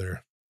few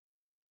other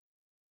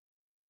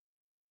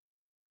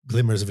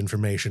glimmers of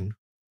information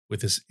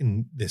with this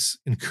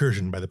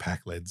incursion by the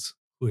Packlids,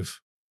 who have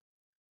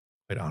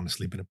quite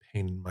honestly been a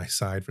pain in my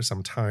side for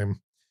some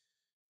time.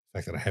 The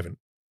fact that I haven't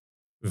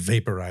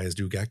vaporized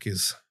Ugek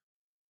is,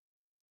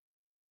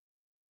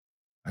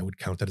 I would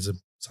count that as a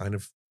sign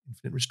of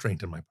infinite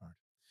restraint on my part.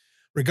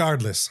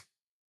 Regardless,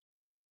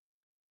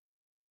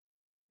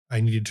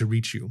 I needed to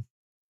reach you.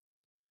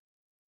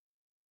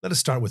 Let us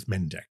start with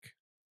Mendek.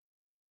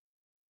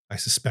 I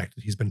suspect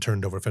that he's been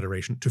turned over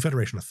to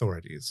Federation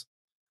authorities.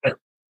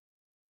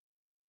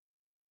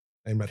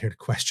 I'm not here to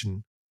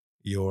question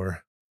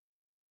your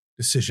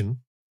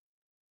decision.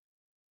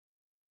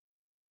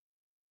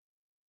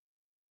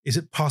 Is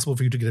it possible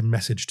for you to get a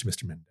message to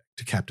Mr. Mendek,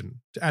 to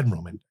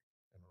Admiral Mendek?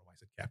 I don't know why I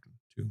said Captain,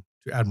 to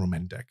Admiral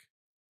Mendek.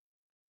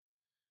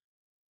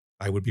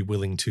 I would be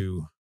willing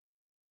to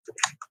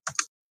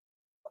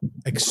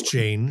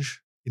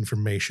exchange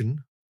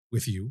information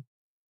with you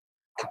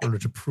in order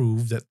to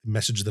prove that the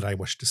message that I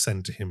wish to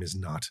send to him is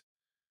not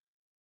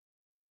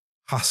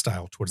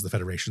hostile towards the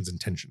Federation's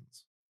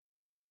intentions.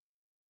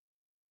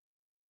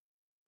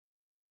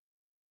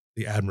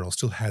 The Admiral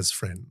still has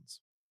friends.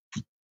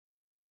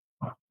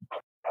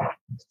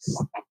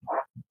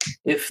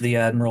 If the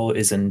Admiral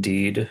is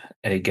indeed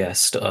a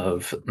guest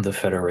of the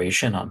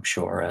Federation, I'm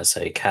sure as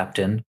a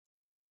captain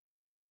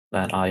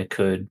that I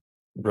could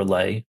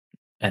relay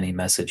any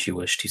message you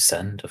wish to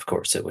send. Of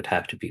course, it would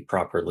have to be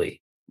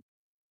properly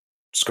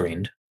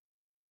screened.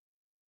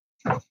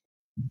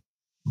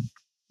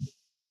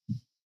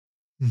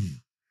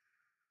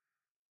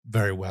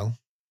 Very well.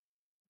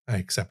 I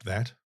accept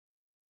that.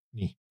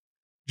 He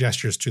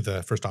gestures to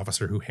the first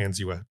officer, who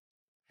hands a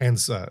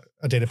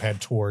data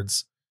pad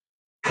towards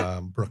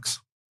Brooks.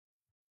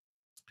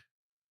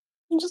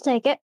 You just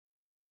take it.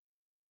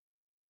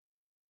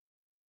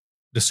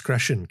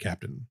 Discretion,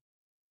 Captain.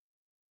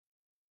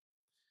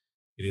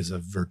 It is a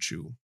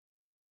virtue.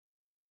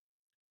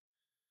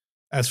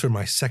 As for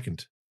my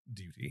second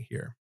duty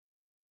here,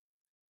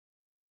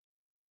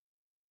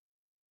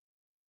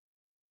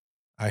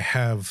 I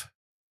have,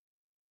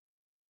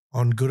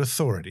 on good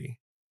authority,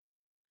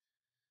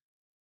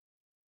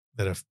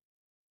 that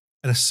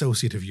an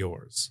associate of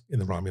yours in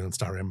the Romulan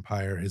Star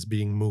Empire is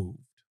being moved.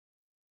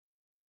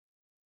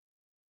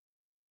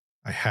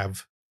 I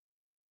have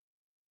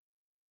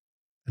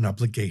an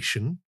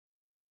obligation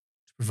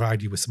to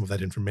provide you with some of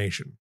that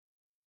information.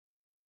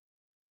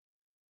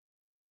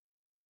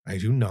 I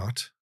do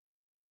not.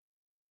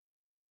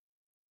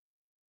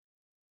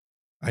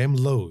 I am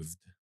loath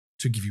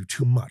to give you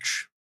too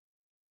much.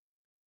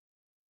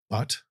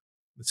 But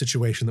the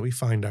situation that we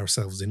find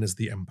ourselves in as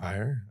the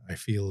Empire, I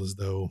feel as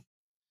though,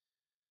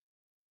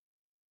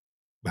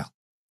 well,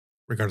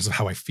 regardless of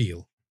how I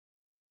feel,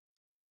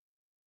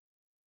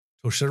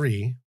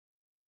 Toshari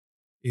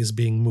is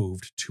being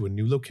moved to a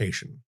new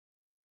location.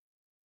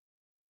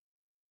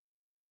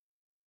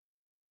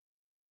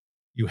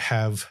 You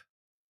have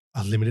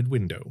a limited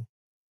window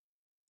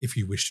if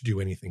you wish to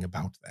do anything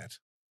about that.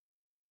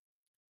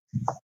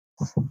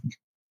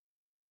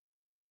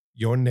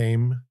 Your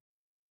name,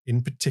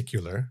 in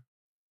particular,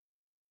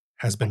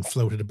 has been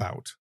floated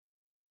about.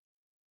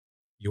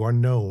 You are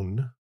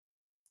known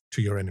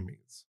to your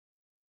enemies.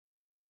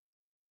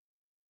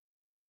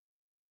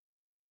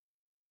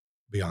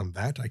 Beyond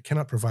that, I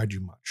cannot provide you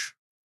much.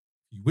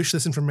 If you wish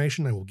this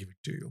information, I will give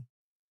it to you.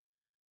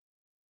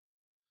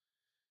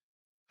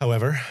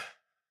 However,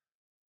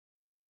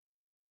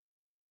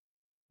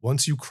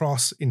 once you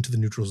cross the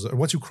neutral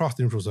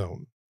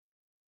zone,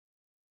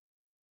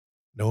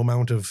 no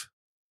amount of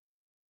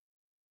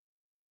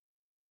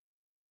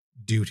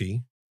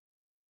duty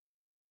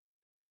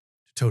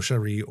to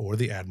Toshari or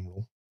the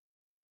Admiral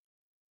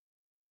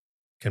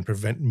can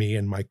prevent me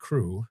and my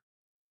crew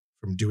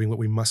from doing what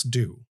we must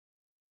do.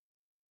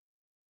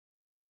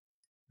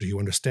 Do you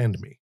understand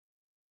me?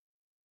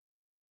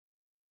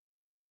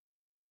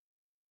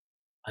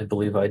 I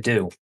believe I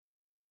do.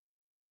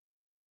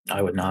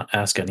 I would not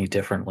ask any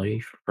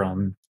differently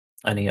from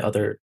any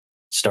other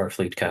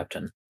Starfleet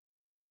captain.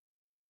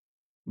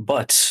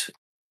 But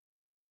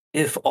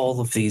if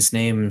all of these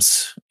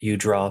names you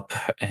drop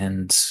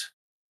and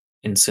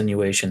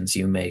insinuations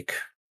you make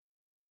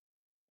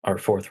are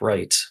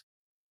forthright,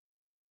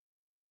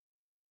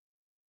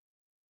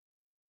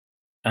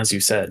 as you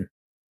said,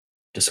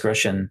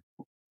 discretion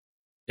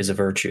is a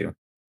virtue.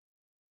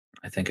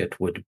 I think it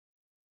would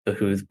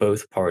behoove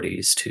both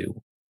parties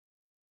to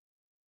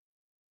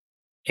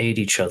aid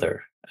each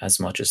other as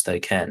much as they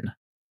can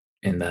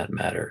in that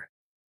matter.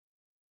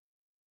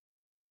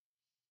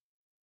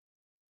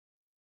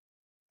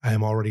 I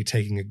am already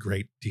taking a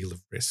great deal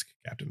of risk,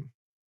 Captain.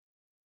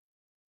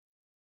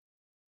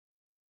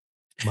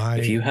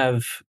 If you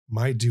have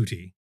my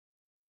duty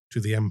to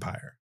the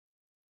Empire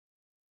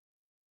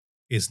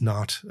is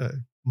not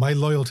my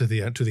loyalty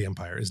to the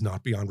Empire is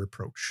not beyond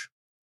reproach.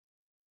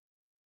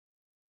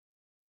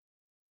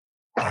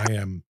 I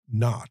am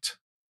not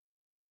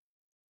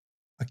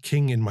a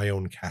king in my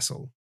own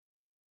castle.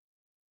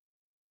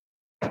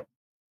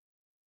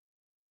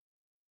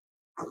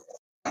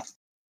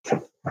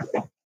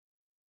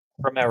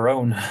 From our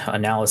own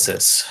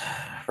analysis,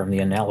 from the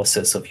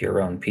analysis of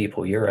your own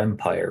people, your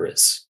empire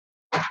is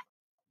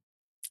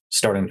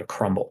starting to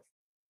crumble.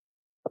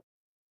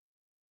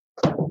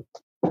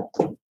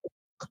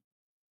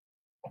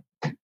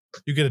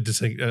 You get a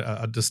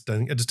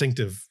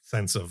distinctive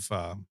sense of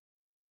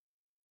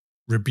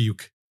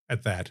rebuke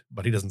at that,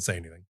 but he doesn't say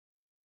anything.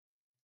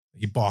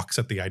 He balks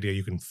at the idea.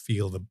 You can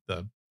feel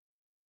the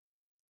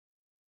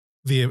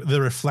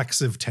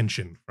reflexive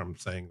tension from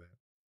saying that.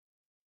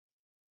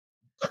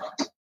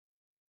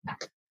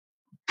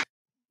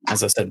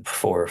 As I said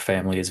before,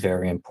 family is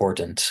very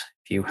important.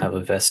 If you have a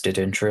vested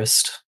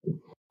interest,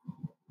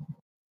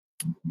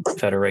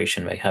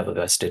 Federation may have a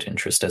vested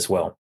interest as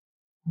well.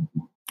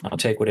 I'll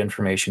take what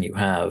information you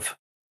have.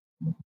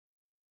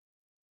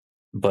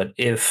 But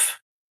if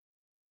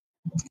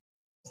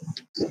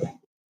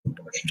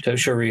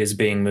Toshari is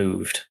being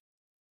moved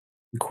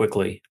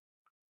quickly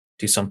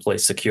to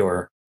someplace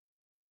secure,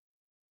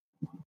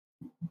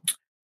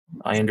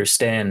 I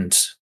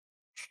understand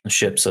the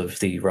ships of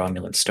the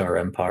Romulan Star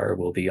Empire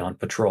will be on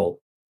patrol.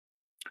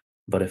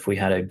 But if we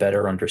had a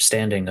better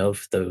understanding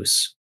of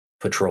those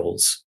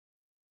patrols,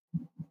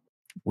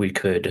 we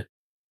could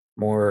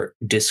more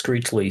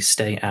discreetly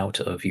stay out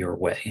of your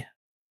way.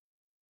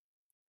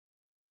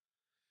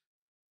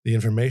 The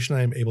information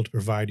I am able to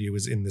provide you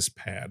is in this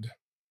pad.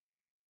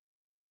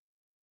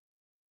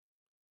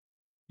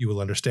 You will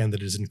understand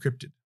that it is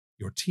encrypted.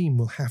 Your team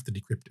will have to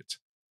decrypt it.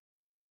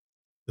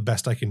 The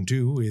best I can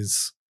do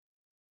is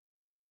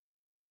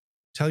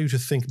tell you to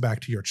think back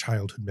to your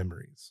childhood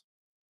memories.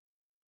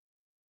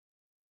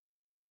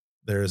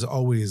 There is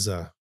always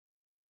a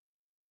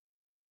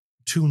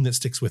tune that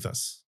sticks with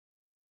us.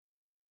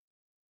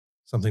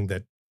 Something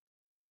that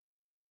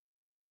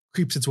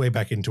creeps its way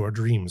back into our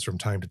dreams from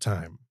time to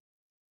time.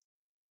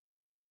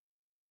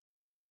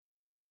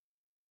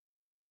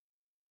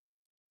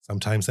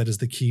 Sometimes that is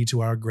the key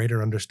to our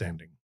greater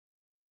understanding.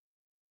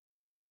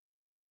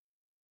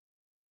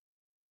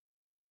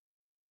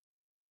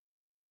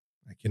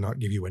 I cannot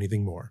give you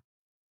anything more.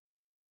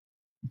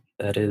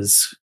 That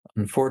is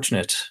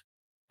unfortunate,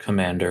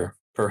 Commander.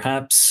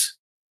 Perhaps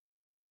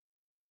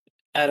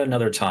at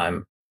another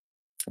time,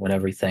 when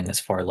everything is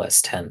far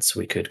less tense,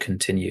 we could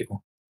continue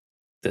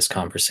this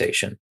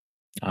conversation.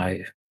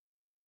 I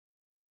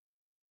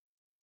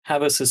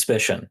have a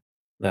suspicion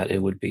that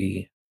it would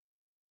be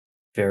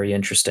very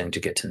interesting to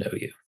get to know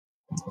you.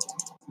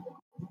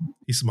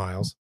 He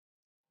smiles.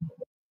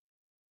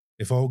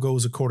 If all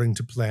goes according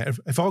to plan,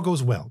 if all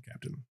goes well,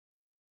 Captain,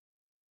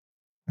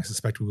 I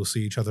suspect we will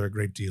see each other a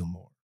great deal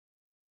more.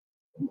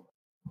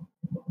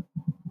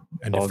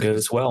 And All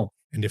goes well.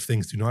 And if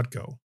things do not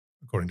go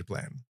according to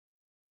plan,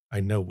 I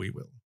know we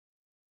will.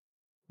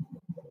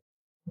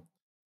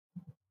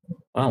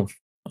 Well,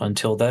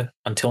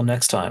 until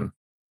next time,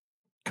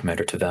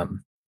 Commander Tevem.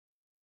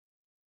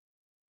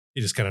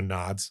 He just kind of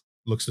nods,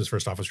 looks at his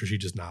first officer. She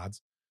just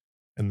nods,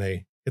 and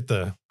they hit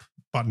the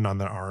button on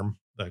their arm,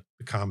 the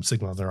comm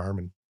signal on their arm,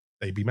 and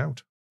they beam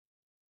out.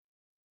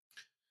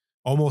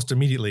 Almost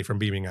immediately from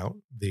beaming out,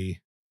 the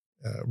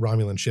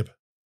Romulan ship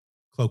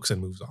cloaks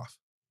and moves off.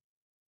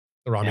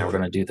 The Romulan we're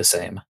going to do the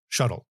same.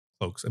 Shuttle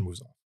cloaks and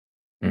moves off.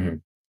 Mm-hmm.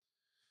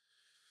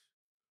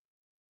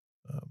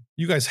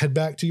 You guys head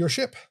back to your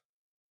ship.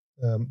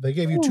 They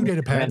gave you 2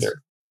 data pads.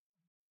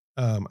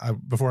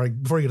 Before I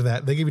get to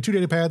that, they gave you 2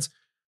 data pads.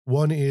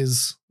 One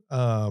is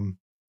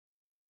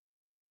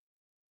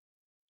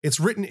it's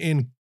written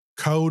in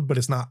code, but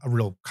it's not a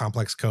real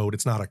complex code.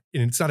 It's not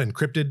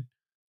encrypted.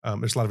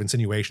 There's a lot of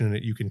insinuation in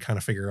it. You can kind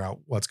of figure out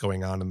what's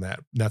going on in that.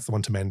 That's the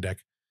one to Mendek.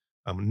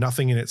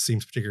 Nothing in it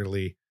seems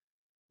particularly,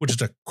 with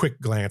just a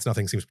quick glance,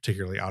 nothing seems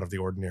particularly out of the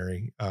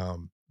ordinary.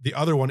 The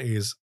other one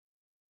is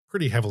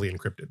pretty heavily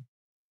encrypted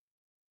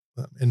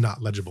and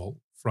not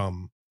legible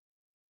from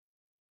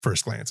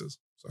first glances.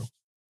 So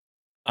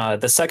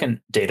the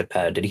second data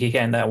pad, did he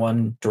hand that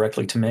one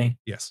directly to me?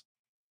 Yes.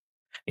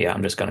 Yeah,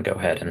 I'm just going to go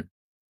ahead and...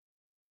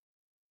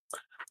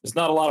 There's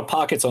not a lot of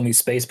pockets on these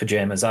space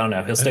pajamas. I don't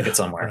know. He'll stick it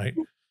somewhere. Right.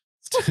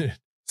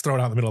 Throw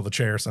it out in the middle of the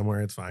chair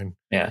somewhere. It's fine.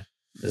 Yeah.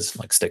 Just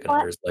like stick it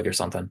under his leg or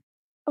something.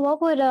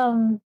 What would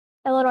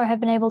Eleanor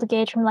have been able to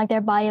gauge from like their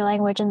body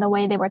language and the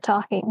way they were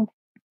talking?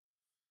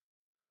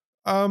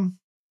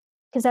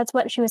 Because that's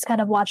what she was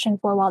kind of watching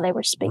for while they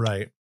were speaking.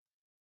 Right.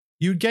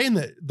 You'd gain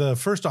that the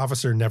first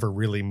officer never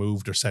really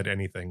moved or said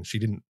anything.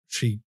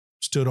 She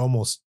stood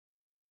almost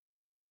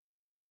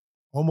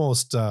like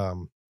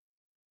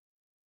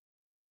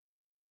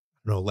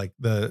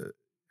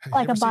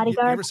a bodyguard.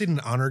 You ever seen an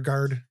honor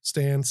guard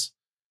stance?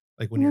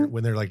 Like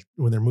when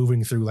they're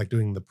moving through, like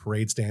doing the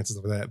parade stances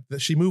of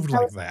that she moved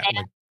like that.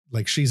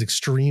 Like she's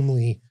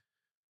extremely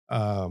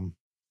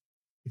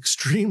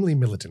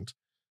militant.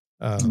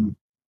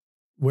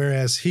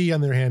 Whereas he,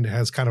 on the other hand,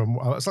 has kind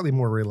of slightly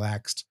more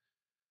relaxed.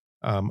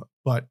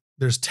 But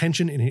there's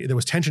tension there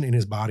was tension in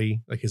his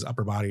body, like his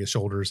upper body, his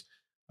shoulders.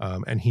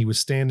 And he was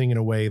standing in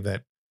a way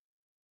that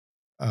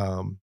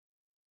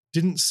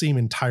didn't seem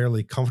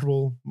entirely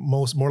comfortable,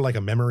 more like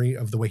a memory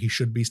of the way he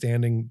should be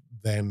standing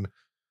than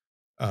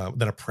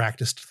a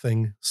practiced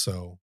thing.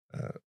 So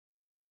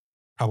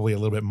probably a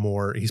little bit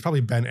more. He's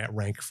probably been at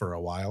rank for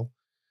a while,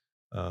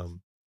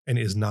 and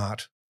is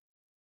not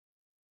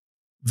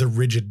the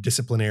rigid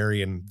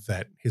disciplinarian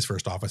that his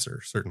first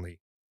officer certainly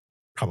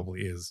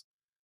probably is.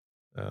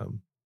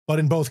 But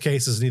in both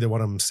cases, neither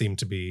one of them seemed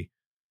to be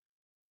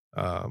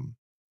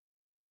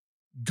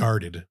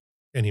guarded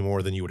any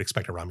more than you would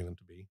expect a Romulan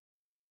to be.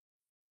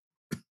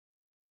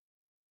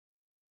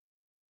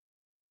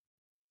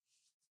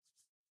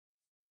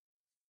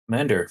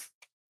 Commander,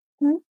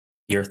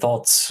 your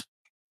thoughts?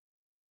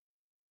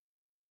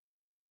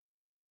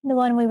 The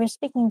one we were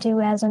speaking to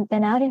hasn't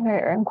been out of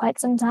here in quite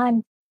some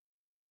time.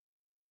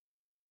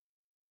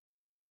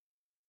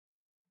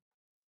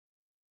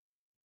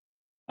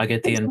 I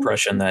get the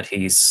impression that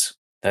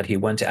he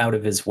went out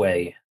of his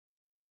way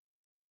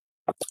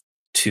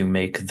to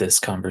make this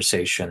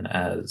conversation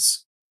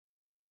as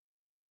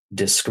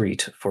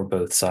discreet for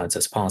both sides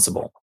as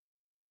possible.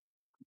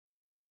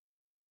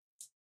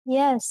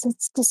 Yes,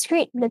 it's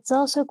discreet, but it's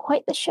also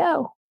quite the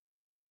show.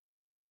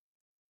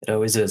 It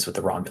always is with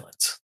the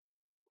Romulans.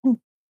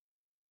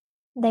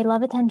 They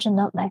love attention,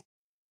 don't they?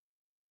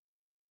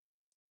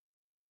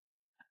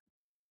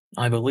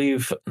 I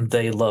believe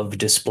they love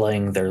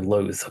displaying their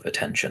loathe of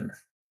attention.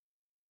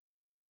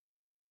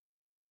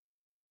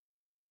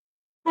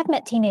 I've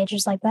met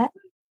teenagers like that.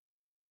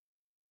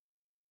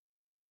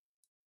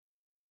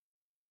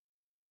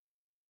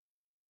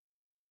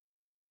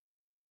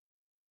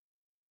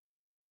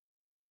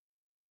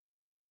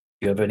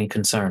 Do you have any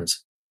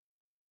concerns?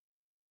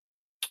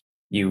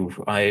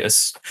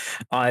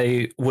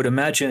 I would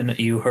imagine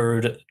you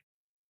heard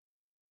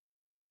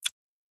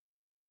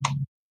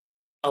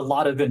a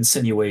lot of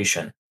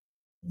insinuation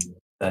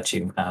that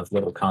you have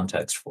little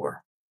context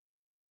for.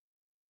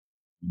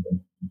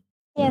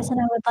 Yes,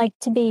 and I would like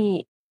to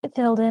be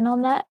filled in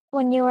on that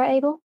when you are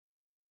able.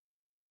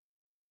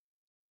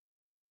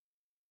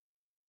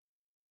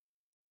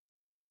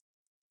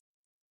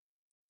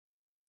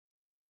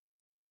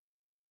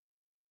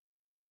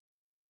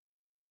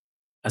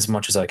 As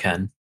much as I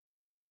can.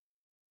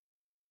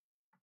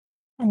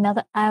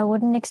 I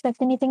wouldn't expect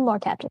anything more,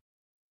 Captain.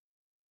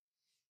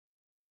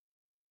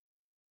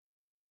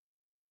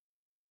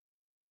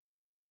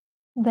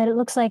 But it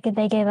looks like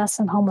they gave us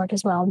some homework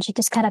as well, and she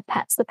just kind of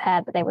pats the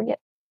pad that they were given.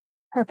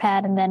 her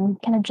pad and then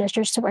kind of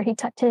gestures to where he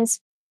tucked his.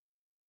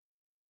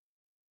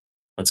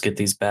 Let's get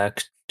these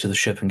back to the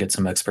ship and get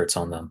some experts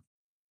on them.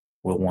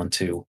 We'll want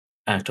to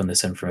act on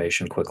this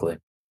information quickly.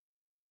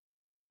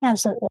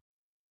 Absolutely.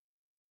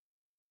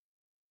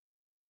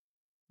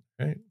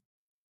 Right.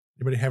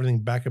 Anybody have anything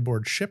back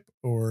aboard ship,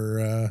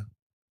 or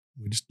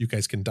you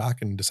guys can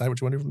dock and decide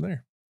what you want to do from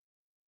there?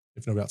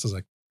 If nobody else has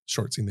a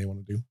short scene they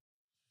want to do.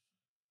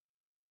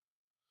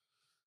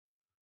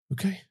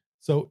 Okay.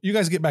 So you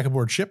guys get back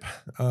aboard ship.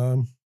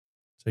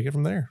 Take it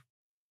from there.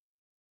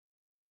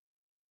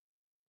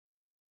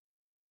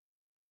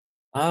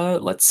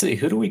 Let's see.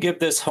 Who do we give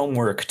this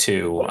homework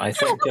to? I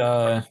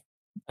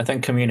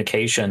think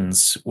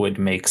communications would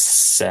make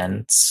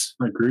sense.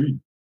 Agreed.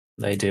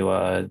 They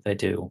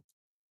do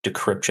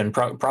decryption.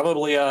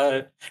 Probably.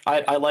 I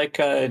like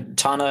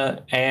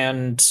Tana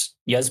and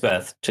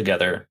Yezbeth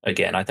together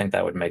again. I think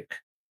that would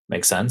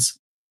make sense.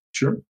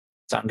 Sure.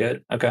 Sound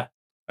good? Okay.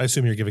 I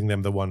assume you're giving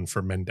them the one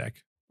for Mendek,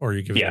 or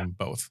you're giving them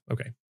both.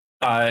 Okay.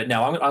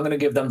 No, I'm going to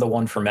give them the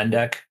one for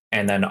Mendek,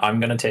 and then I'm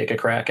going to take a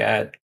crack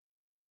at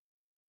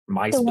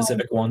my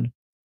specific one.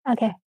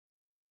 Okay.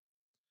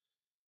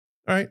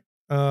 All right.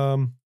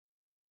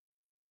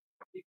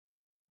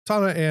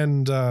 Tana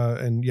and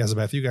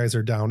Yezabeth, you guys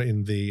are down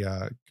in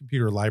the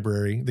computer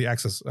library, the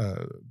access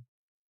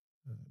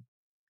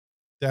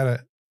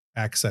data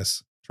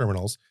access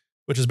terminals,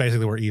 which is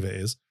basically where Eva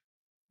is.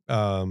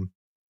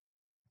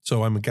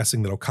 So I'm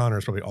guessing that O'Connor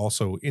is probably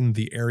also in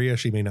the area.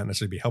 She may not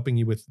necessarily be helping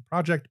you with the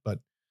project, but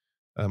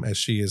as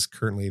she is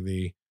currently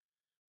the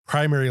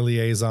primary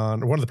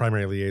liaison, or one of the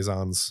primary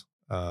liaisons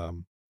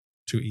to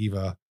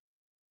Eva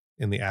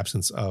in the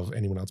absence of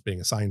anyone else being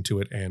assigned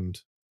to it,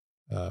 and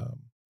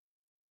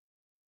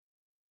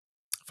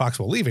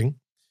Foxwell leaving.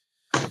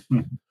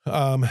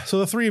 So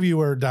the three of you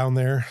are down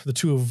there. The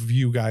two of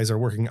you guys are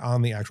working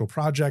on the actual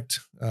project.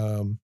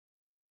 Go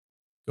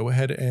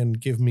ahead and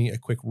give me a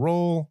quick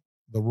roll.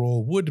 The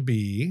roll would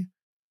be,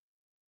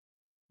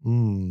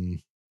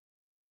 I'm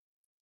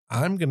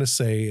going to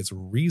say it's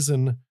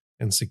reason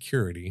and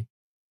security.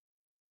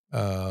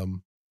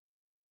 And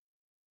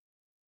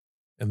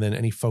then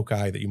any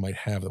foci that you might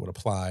have that would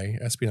apply.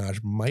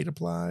 Espionage might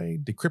apply.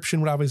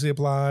 Decryption would obviously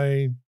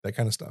apply. That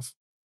kind of stuff.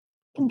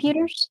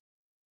 Computers?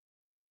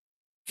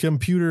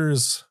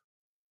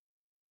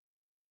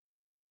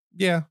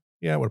 Yeah,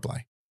 it would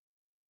apply.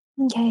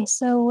 Okay,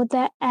 so would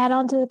that add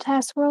on to the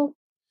task roll?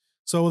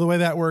 So the way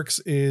that works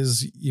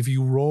is if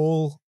you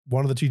roll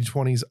one of the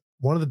D20s,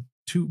 one of the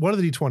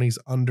D20s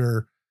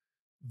under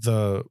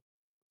the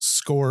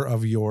score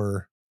of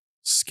your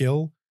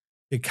skill,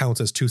 it counts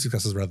as 2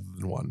 successes rather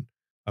than 1.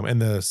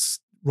 And the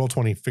roll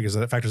 20 factors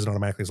it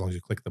automatically as long as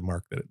you click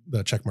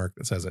the check mark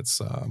that says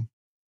it's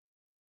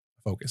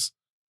focus.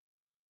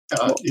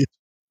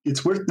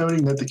 It's worth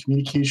noting that the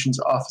communications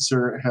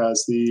officer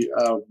has the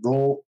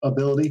role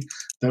ability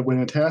that when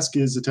a task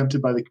is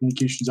attempted by the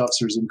communications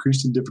officer is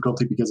increased in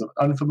difficulty because of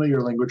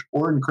unfamiliar language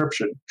or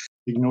encryption,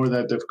 ignore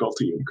that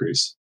difficulty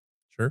increase.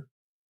 Sure.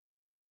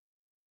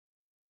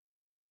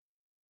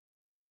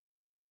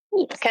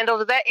 Yes. Kendall,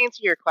 did that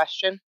answer your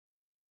question?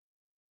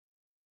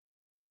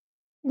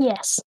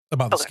 Yes.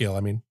 About the skill,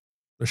 I mean.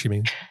 What she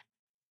means.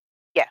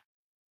 Yeah.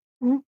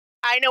 Mm-hmm.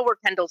 I know where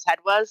Kendall's head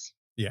was.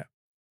 Yeah.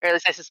 Or at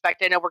least I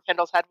suspect I know where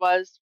Kendall's head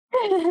was.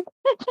 Wanted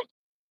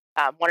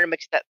to make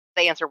sure that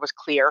the answer was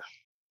clear.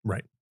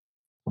 Right.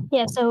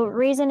 Yeah, so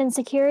reason and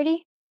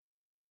security?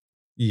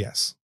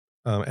 Yes.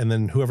 And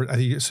then whoever, I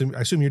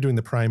assume you're doing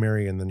the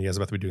primary, and then Yezabeth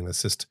will be doing the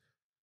assist.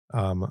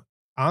 On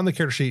the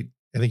character sheet,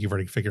 I think you've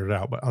already figured it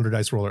out, but under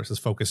Dice Roller, it says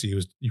focus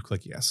used. You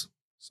click yes.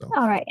 So.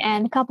 All right,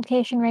 and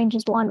complication range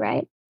is 1,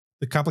 right?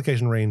 The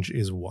complication range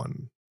is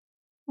 1.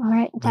 All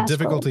right. The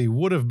difficulty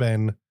would have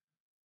been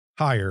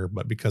higher,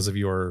 but because of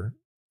your,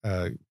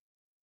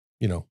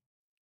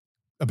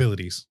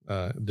 abilities,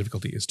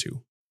 difficulty is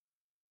 2.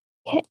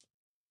 Okay.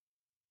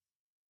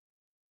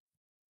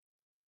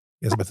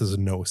 Yezabeth is a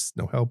no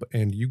help,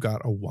 and you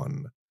got a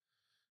 1.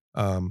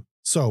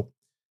 So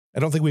I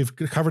don't think we've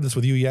covered this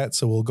with you yet,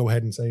 so we'll go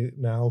ahead and say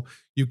now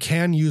you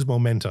can use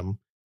momentum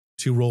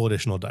to roll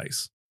additional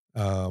dice.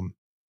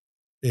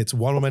 It's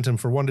 1 momentum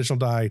for 1 additional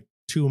die,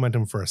 2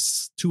 momentum for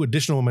 2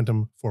 additional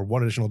momentum for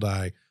 1 additional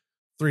die,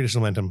 3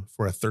 additional momentum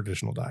for a 3rd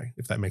additional die,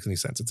 if that makes any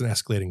sense. It's an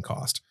escalating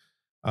cost.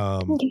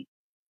 Okay.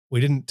 We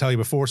didn't tell you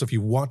before, so if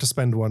you want to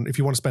spend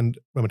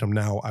momentum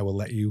now, I will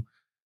let you.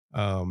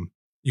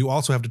 You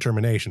also have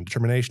determination.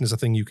 Determination is a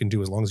thing you can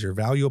do as long as your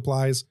value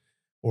applies,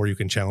 or you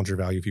can challenge your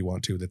value if you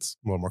want to. That's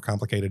more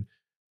complicated.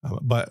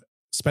 But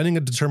spending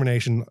a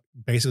determination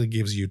basically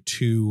gives you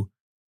 2.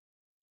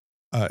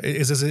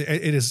 It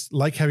is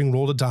like having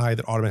rolled a die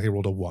that automatically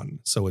rolled a 1.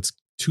 So it's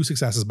 2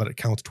 successes, but it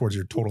counts towards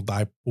your total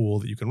die pool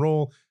that you can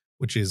roll,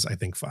 which is, I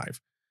think,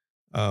 5.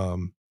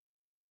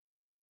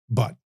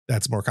 But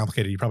that's more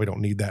complicated. You probably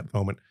don't need that at the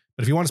moment.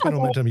 But if you want to spend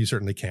momentum, you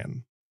certainly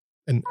can.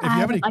 And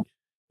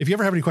if you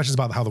ever have any questions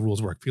about how the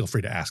rules work, feel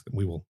free to ask them.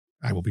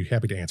 I will be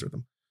happy to answer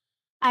them.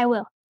 I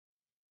will.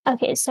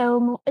 Okay,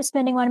 so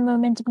spending 1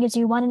 momentum gives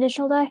you 1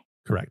 additional die?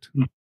 Correct.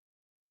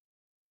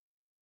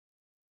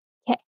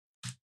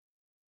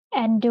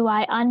 And do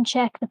I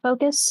uncheck the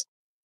focus?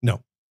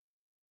 No.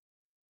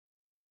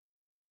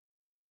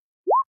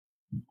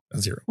 A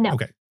 0. No.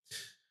 Okay.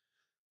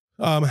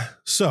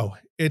 So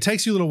it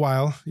takes you a little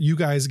while. You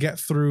guys get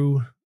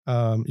through.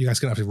 You guys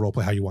can obviously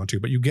roleplay how you want to,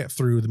 but you get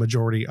through the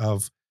majority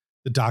of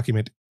the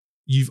document.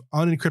 You've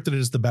unencrypted it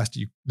as the best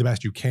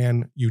you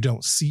can. You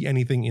don't see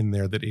anything in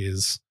there that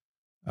is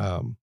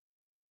a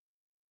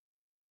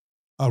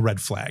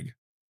red flag.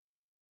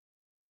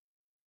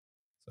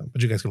 So,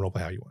 but you guys can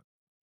roleplay how you want.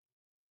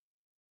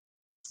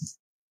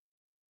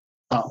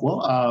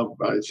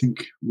 I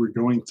think we're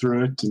going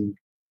through it, and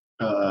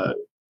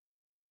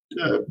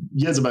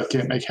Yezebeth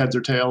can't make heads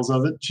or tails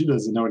of it. She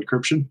doesn't know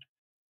encryption.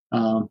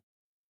 And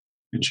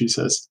she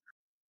says,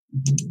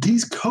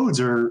 these codes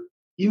are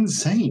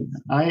insane.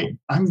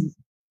 I'm.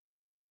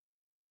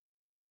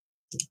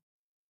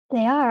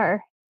 They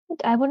are.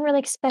 I wouldn't really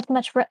expect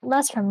much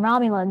less from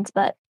Romulans,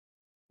 but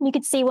you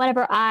could see one of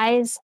her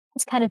eyes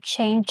has kind of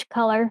changed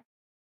color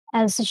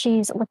as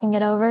she's looking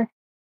it over.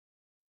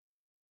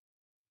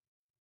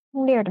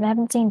 Weird. I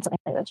haven't seen something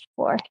like this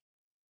before.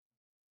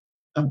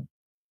 Can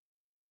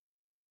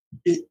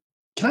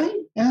I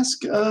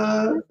ask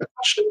a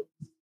question?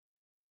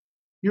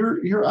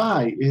 Your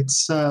eye,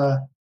 it's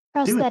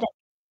Prosthetic.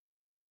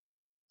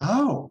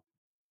 Oh,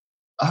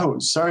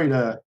 sorry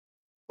to.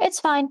 It's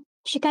fine.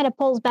 She kind of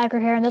pulls back her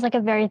hair, and there's like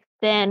a very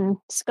thin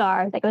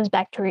scar that goes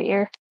back to her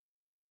ear.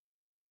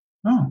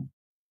 Oh,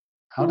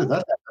 how did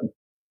that happen?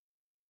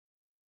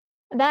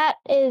 That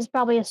is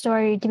probably a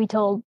story to be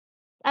told.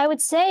 I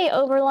would say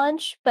over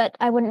lunch, but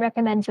I wouldn't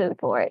recommend food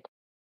for it.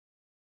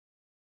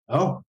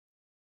 Oh,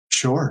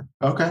 sure.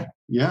 Okay.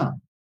 Yeah.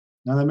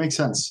 No, that makes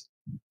sense.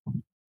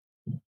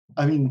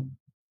 I mean,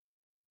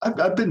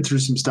 I've been through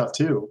some stuff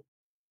too.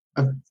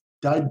 I've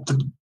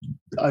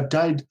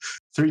died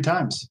 3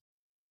 times.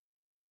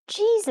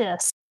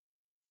 Jesus.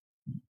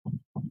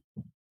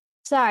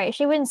 Sorry,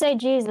 she wouldn't say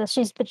Jesus.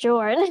 She's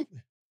Bajoran.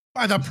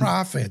 By the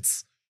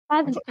prophets.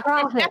 By the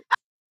prophet.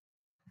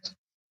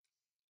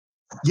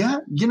 Yeah,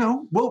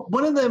 well,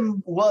 one of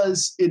them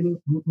was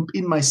in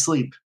my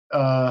sleep.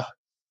 And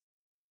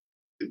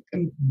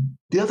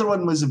the other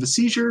one was of a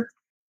seizure.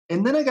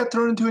 And then I got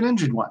thrown into an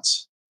engine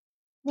once.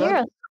 You're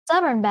a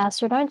stubborn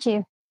bastard, aren't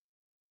you?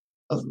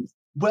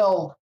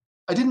 Well,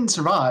 I didn't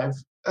survive.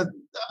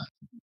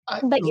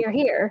 But you're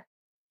here.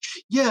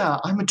 Yeah,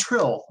 I'm a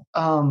Trill.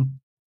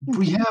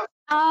 We have.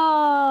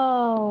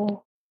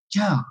 Oh.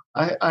 Yeah,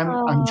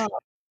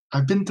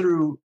 I've been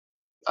through.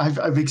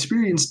 I've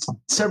experienced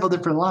several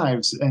different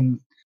lives, and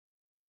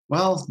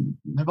well,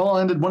 they've all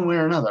ended one way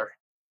or another.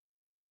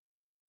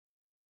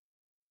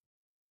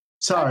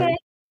 Sorry, okay.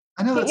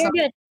 I know that's You're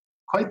not good.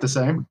 Quite the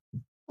same.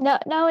 No,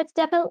 it's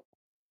definitely.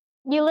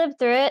 You lived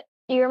through it.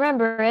 You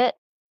remember it.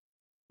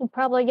 You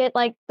probably get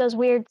like those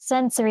weird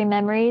sensory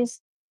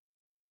memories.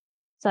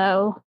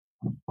 So.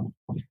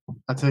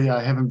 I'll tell you,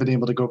 I haven't been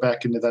able to go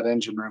back into that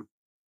engine room.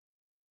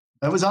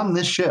 That was on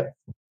this ship.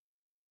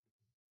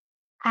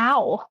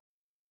 Ow.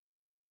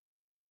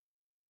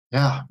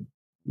 Yeah.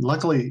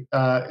 Luckily,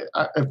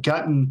 I've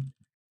gotten.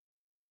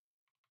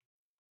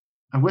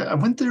 I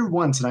went there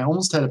once, and I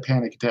almost had a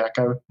panic attack.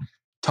 I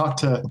talked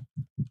to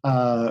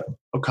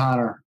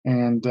O'Connor,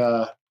 and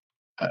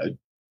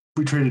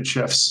we traded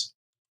shifts.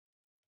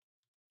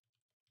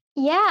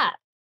 Yeah,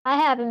 I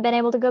haven't been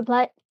able to go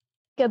back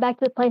to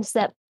the place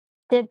that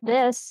did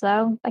this,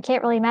 so I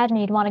can't really imagine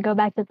you'd want to go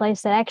back to the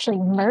place that actually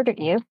murdered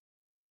you.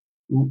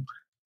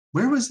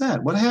 Where was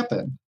that? What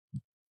happened?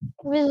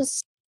 It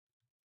was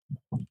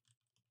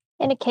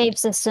in a cave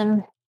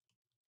system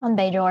on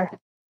Bajor.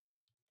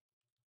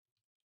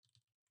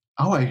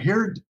 Oh, I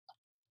heard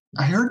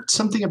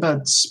something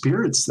about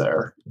spirits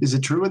there. Is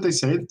it true what they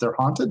say, that they're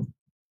haunted?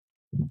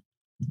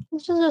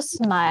 She'll just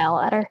smile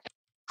at her.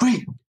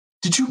 Wait,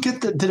 did you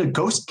get that? Did a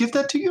ghost give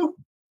that to you?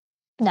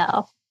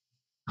 No.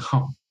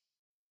 Oh.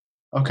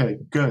 Okay,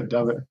 good.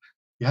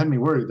 You had me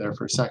worried there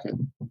for a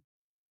second.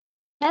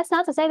 That's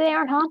not to say they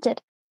aren't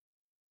haunted.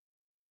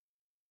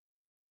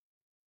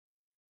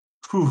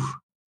 Whew,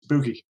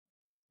 spooky.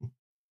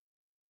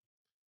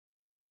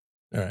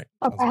 All right.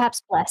 Or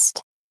perhaps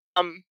blessed.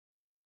 I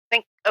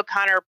think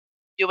O'Connor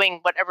doing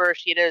whatever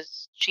she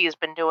has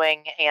been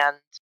doing and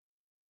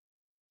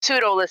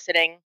pseudo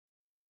listening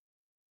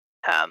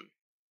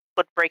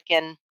would break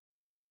in.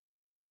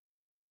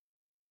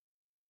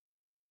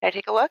 Can I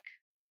take a look?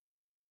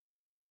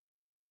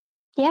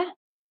 Yeah.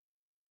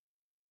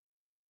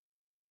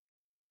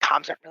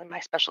 Comms aren't really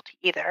my specialty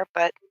either,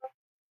 but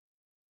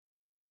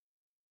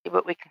see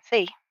what we can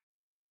see.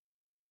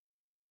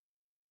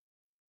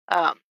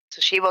 So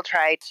she will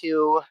try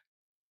to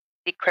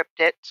decrypt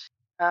it.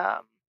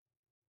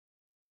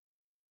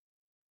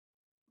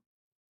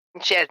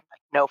 She has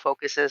no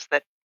focuses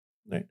that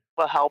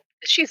will help.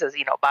 She's a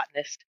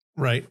xenobotanist.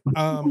 Right.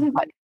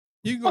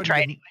 You can go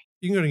try anyway.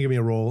 You can go ahead and give me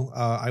a roll.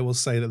 I will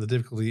say that the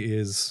difficulty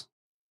is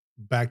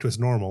back to its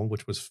normal,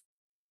 which was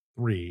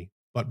 3.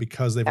 But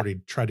because they've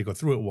already tried to go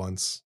through it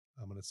once,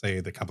 I'm going to say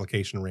the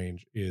complication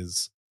range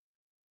is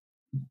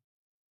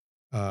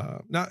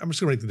Now I'm just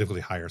gonna make the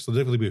difficulty higher. So the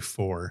difficulty will be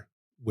 4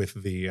 with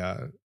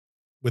the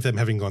with them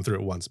having gone through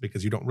it once,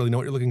 because you don't really know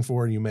what you're looking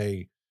for, and you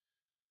may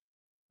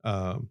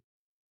I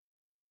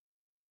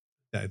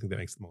think that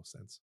makes the most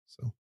sense.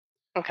 So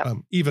Okay.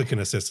 Eva can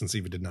assist, since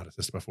Eva did not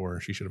assist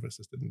before. She should have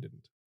assisted and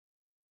didn't.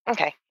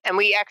 Okay. And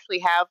we actually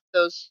have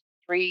those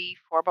 4 We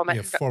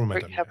momentum. have 4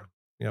 momentum. Have,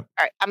 Yeah. Yep.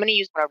 all right. I'm going to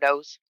use one of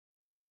those.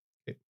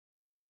 Okay.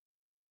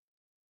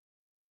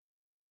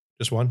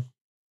 Just one?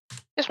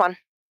 Just one.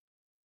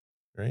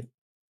 Right.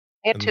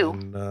 I have And 2.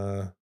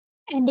 then,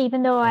 And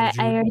even though I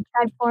already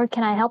tried 4,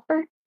 can I help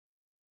her?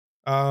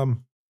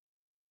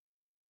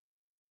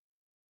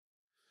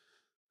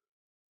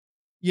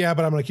 Yeah,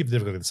 but I'm going to keep the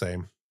difficulty the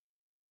same.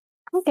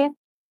 Okay.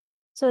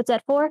 So it's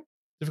at 4?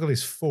 Difficulty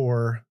is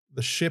 4.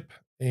 The ship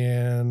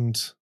and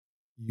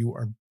you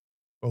are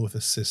both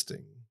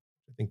assisting.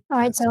 I think. All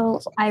right, so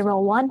I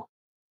roll 1.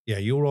 Yeah,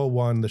 you roll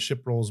 1. The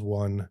ship rolls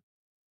 1.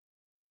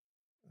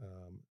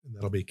 And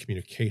that'll be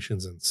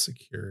communications and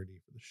security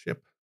for the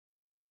ship.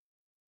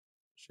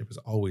 The ship is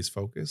always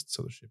focused,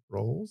 so the ship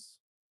rolls.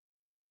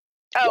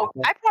 Oh,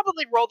 I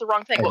probably rolled the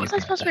wrong thing. What was I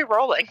supposed to be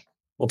rolling?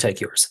 We'll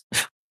take yours.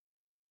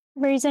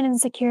 Reason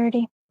and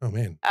security. Oh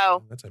man.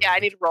 Oh, That's yeah, I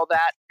need to roll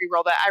that.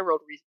 Re-roll that. I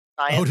rolled reason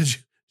science. Oh, did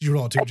you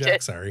roll it too, I Jack?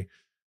 did. Sorry.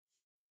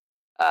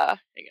 Hang on a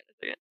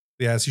second.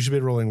 Yes, you should be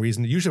rolling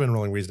reason. You should have been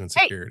rolling reason and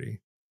security.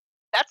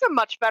 That's a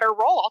much better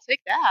roll. I'll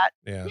take that.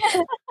 Yeah.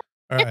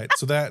 All right.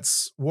 So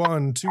that's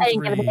 1, 2,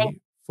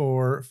 3,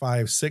 4,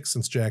 5, 6.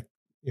 Since Jack,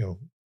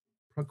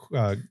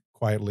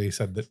 quietly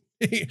said that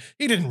he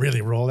didn't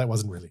really roll. That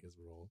wasn't really his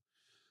roll.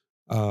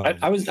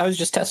 I was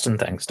just testing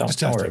things. Don't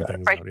worry about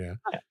things it. out.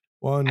 Yeah.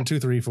 1, 2,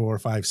 3, 4,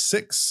 5,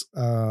 6.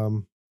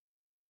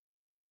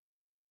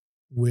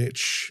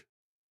 Which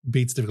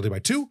beats difficulty by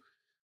 2.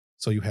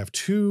 So you have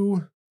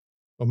 2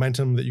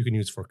 momentum that you can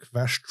use for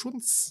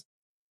questions,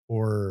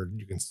 or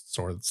you can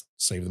sort of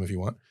save them if you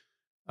want.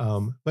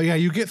 But yeah,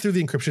 you get through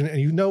the encryption, and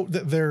you know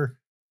that there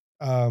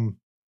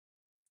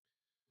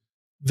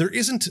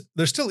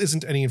still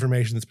isn't any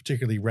information that's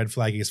particularly red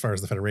flaggy as far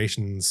as the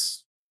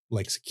Federation's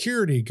like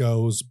security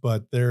goes,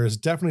 but there's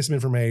definitely some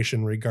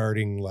information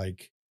regarding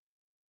like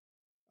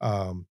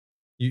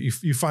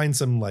you find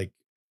some like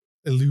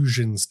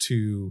allusions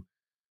to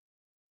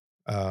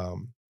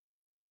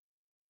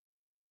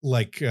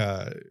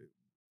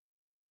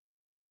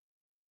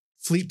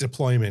fleet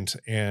deployment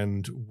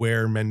and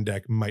where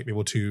Mendek might be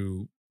able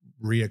to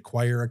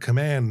reacquire a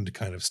command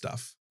kind of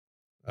stuff.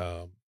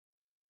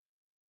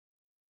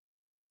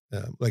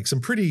 Like some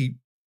pretty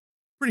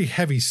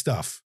heavy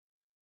stuff.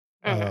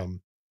 Mm-hmm.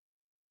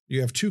 You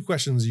have 2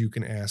 questions you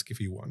can ask if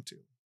you want to.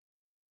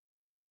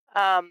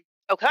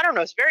 O'Connor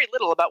knows very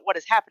little about what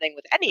is happening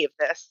with any of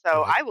this,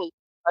 so I will leave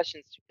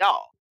questions to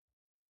y'all.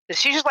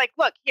 She's just like,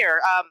 look here,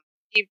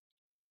 you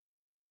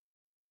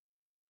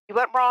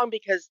went wrong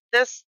because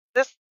this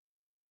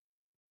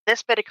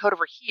bit of code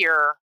over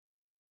here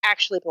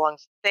actually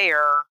belongs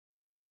there.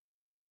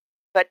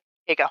 But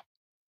here you go.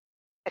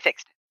 I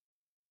fixed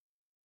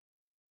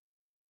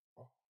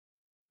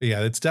it.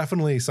 Yeah, it's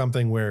definitely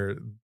something where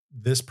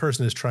this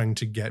person is trying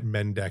to get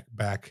Mendek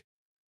back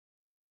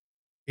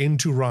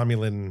into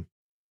Romulan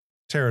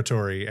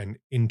territory and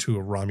into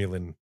a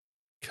Romulan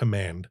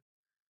command,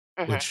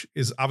 which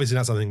is obviously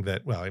not something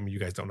that, well, I mean, you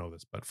guys don't know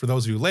this, but for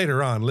those of you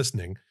later on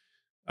listening,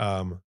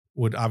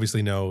 would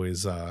obviously know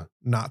is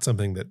not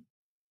something that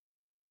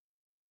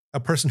a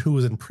person who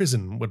was in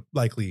prison would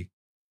likely,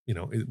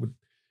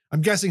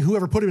 I'm guessing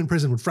whoever put him in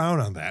prison would frown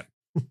on that.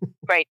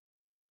 Right.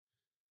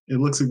 It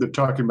looks like they're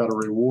talking about a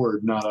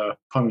reward, not a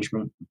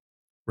punishment.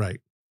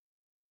 Right.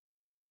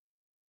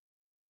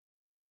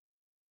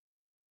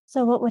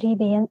 So what would he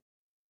be in?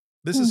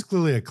 This is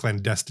clearly a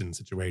clandestine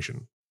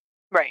situation.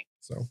 Right.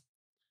 So.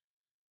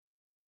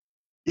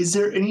 Is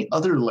there any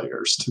other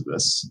layers to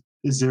this?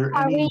 Is there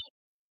any?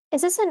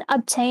 Is this an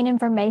obtain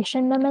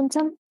information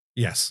momentum?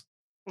 Yes.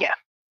 Yeah.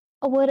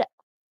 I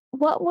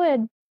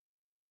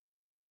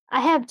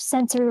have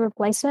sensory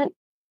replacement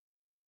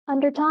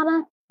under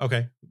Tana.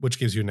 Okay. Which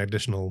gives you an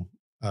additional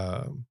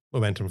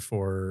momentum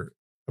for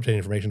obtaining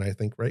information, I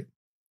think, right?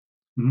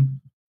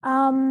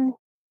 Mm-hmm.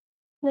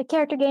 The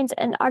character gains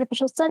an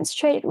artificial sense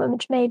trait,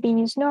 which may be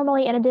used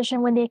normally. In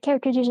addition, when the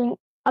character is using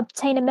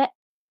obtain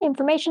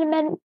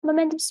information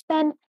momentum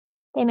spend,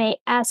 they may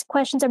ask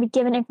questions or be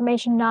given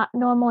information not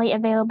normally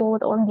available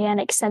with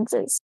organic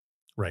senses.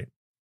 Right.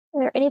 Is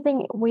there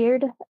anything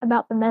weird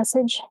about the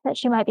message that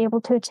she might be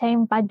able to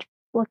attain by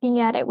looking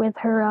at it with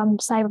her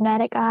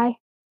cybernetic eye?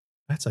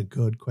 That's a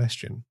good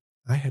question.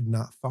 I had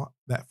not thought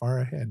that far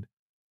ahead.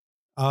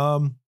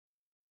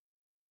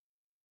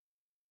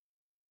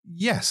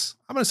 Yes,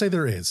 I'm going to say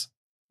there is.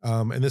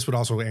 And this would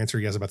also answer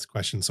Yezabet's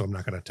question, so I'm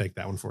not going to take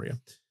that one for you.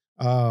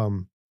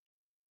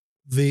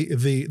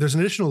 There's an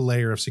additional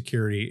layer of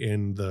security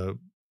in the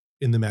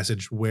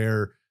message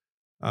where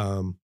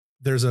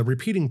there's a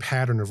repeating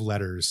pattern of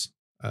letters.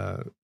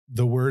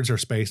 The words are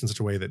spaced in such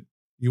a way that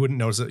you wouldn't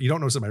notice it. You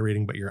don't notice it by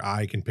reading, but your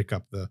eye can pick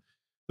up the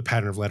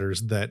pattern of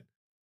letters that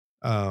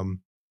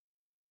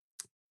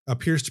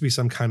appears to be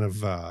some kind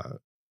of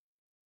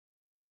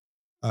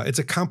it's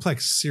a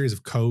complex series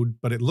of code,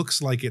 but it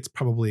looks like it's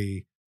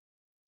probably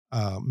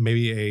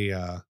maybe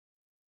a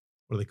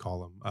what do they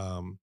call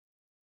them?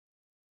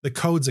 The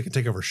codes that can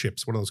take over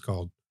ships. What are those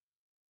called?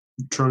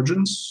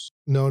 Trojans?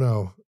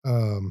 No.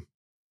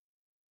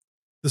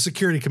 The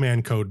security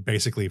command code,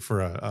 basically,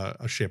 for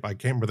a ship. I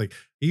can't remember.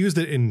 He used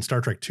it in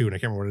Star Trek 2, and I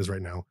can't remember what it is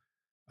right now.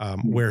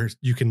 Where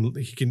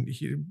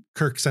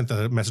Kirk sent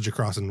the message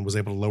across and was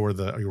able to lower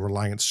your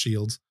Reliance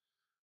shields.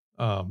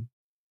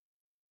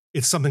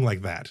 It's something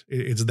like that.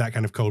 It's that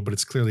kind of code, but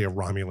it's clearly a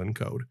Romulan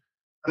code.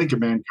 I think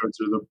command codes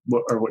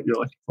are what you're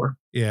looking for.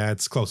 Yeah,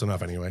 it's close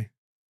enough anyway.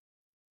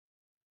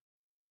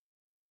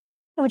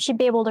 Would she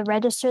be able to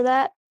register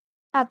that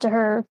after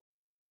her,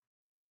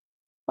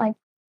 like,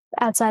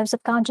 outside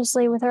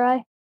subconsciously with her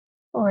eye?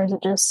 Or is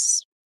it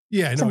just...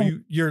 Yeah, no,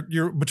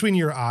 you're between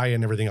your eye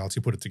and everything else,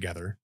 you put it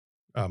together.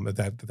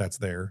 That's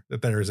there.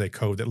 That there is a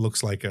code that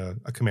looks like a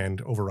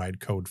command override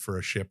code for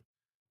a ship,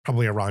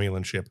 probably a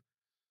Romulan ship.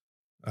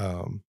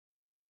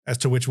 As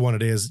to which one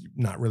it is,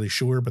 not really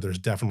sure, but there's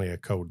definitely a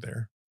code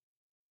there.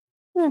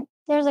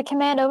 There's a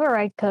command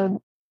override code.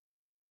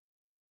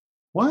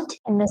 What?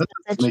 In this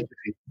message.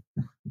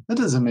 That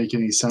doesn't make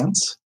any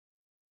sense.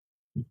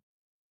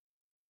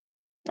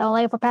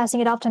 Only if we're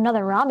passing it off to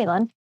another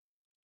Romulan.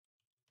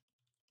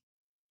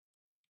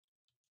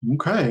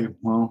 Okay,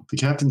 well, the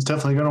captain's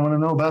definitely going to want to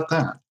know about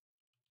that.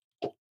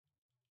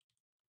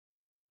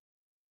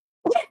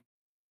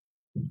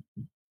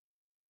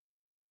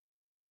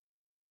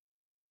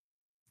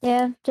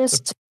 Yeah,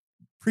 just... The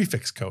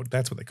prefix code,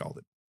 that's what they called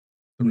it.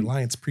 The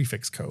Reliance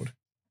prefix code.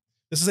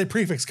 This is a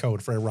prefix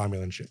code for a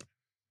Romulan ship.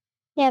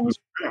 Yeah,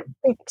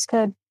 prefix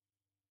code.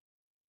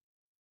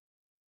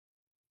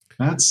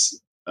 That's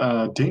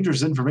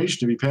dangerous information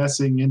to be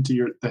passing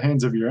into the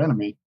hands of your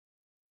enemy.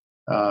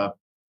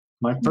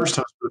 My first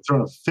host would have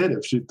thrown a fit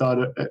if she thought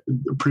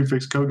the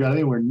prefix code got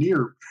anywhere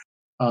near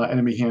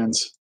enemy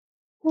hands.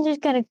 I'm just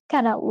going to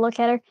kind of look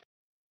at her.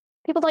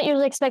 People don't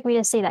usually expect me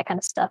to see that kind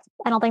of stuff.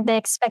 I don't think they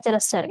expected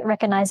us to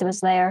recognize it was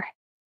there.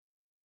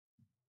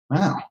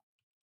 Wow.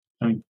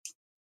 I mean,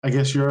 I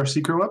guess you're our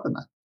secret weapon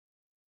then.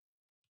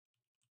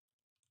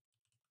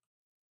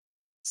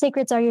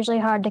 Secrets are usually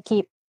hard to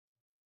keep.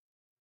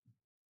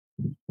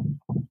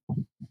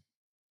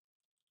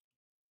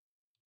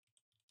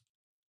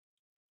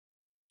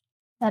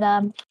 But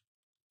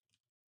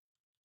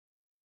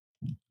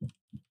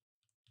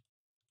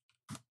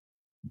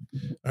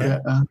yeah,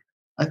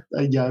 I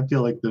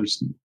feel like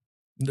there's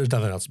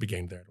nothing else to be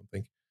gained there, I don't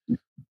think.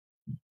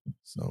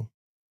 So,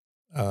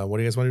 what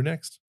do you guys want to do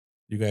next?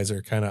 You guys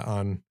are kind of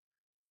on.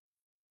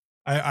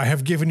 I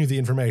have given you the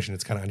information.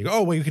 It's kind of on you.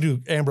 Oh, well, you can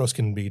do. Ambrose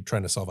can be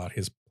trying to solve out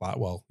his plot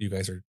while you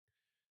guys are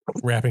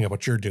wrapping up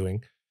what you're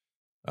doing.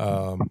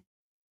 So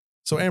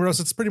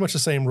Ambrose, it's pretty much the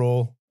same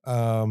role.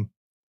 So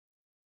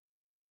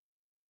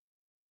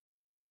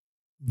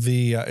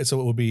it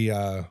will be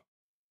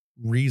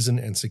reason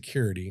and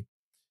security.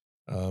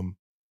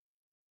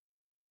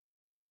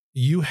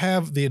 You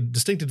have the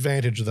distinct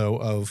advantage, though,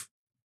 of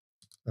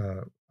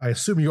I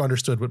assume you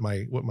understood what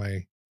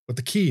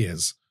the key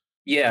is.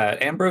 Yeah,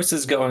 Ambrose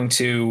is going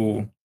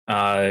to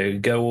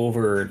go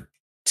over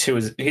to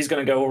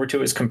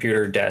his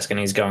computer desk, and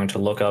he's going to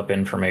look up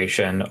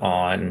information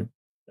on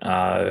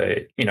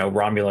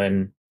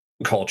Romulan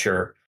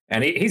culture.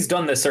 And he's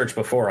done this search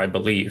before, I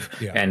believe,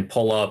 and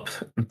pull up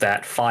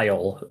that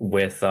file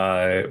with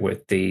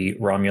the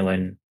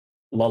Romulan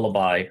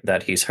lullaby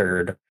that he's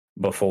heard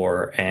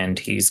before, and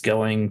he's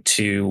going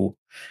to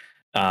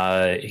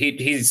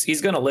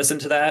he's going to listen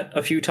to that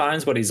a few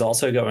times, but he's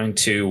also going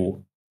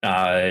to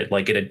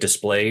get it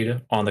displayed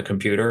on the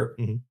computer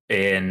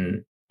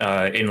in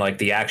like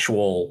the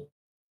actual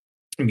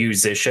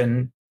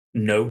musician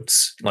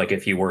notes, like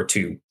if you were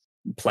to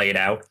play it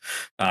out.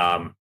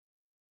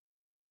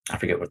 I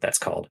forget what that's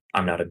called.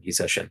 I'm not a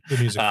musician. The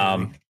music.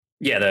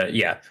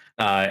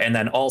 And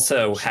then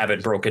also have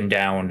it broken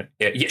down.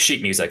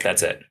 Sheet music.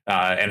 That's it.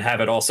 And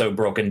have it also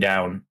broken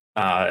down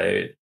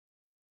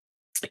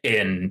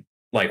in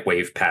like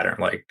wave pattern,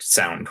 like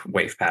sound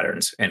wave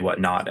patterns and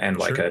whatnot, and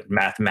like a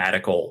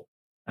mathematical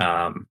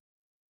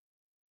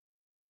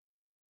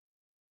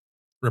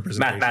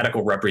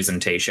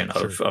representation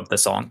of the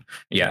song.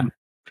 Yeah.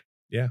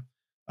 Yeah.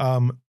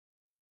 Yeah,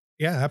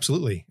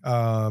 absolutely.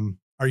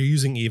 Are you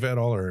using Eva at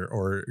all, or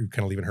are you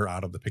kind of leaving her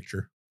out of the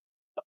picture?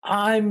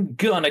 I'm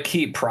gonna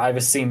keep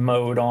privacy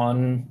mode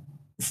on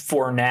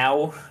for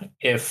now.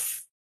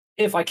 If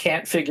I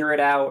can't figure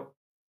it out,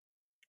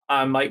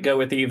 I might go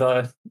with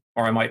Eva,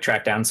 or I might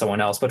track down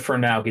someone else. But for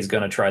now, he's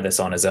gonna try this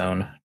on his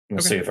own. We'll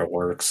see if it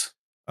works.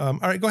 All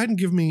right, go ahead and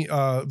give me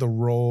the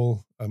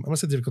roll. I'm gonna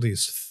say the difficulty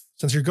is,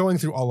 since you're going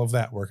through all of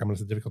that work, I'm gonna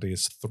say the difficulty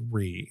is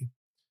 3,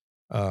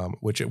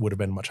 which it would have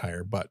been much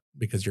higher, but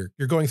because you're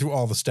going through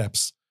all the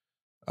steps.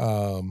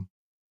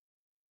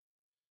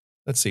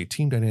 Let's see,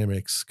 team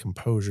dynamics,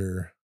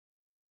 composure,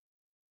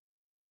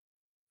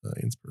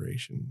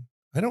 inspiration.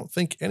 I don't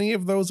think any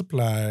of those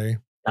apply.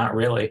 Not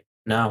really.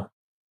 No.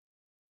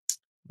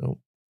 Nope.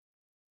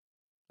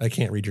 I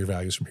can't read your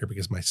values from here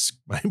because my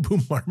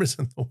boom arm is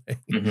in the way.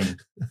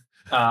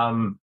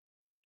 Mm-hmm.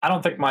 I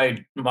don't think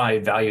my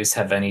values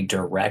have any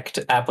direct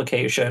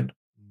application.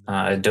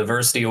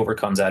 Diversity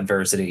overcomes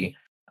adversity.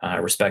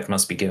 Respect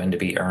must be given to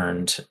be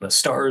earned. The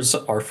stars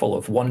are full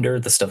of wonder,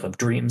 the stuff of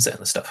dreams and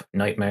the stuff of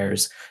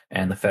nightmares,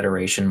 and the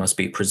Federation must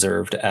be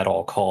preserved at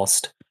all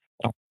cost.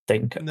 I don't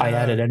think I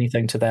added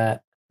anything to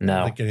that. No. I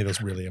don't think any of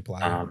those really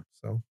apply.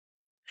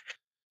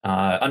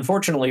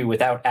 Unfortunately,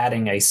 without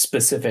adding a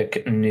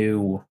specific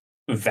new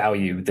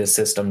value, this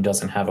system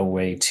doesn't have a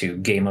way to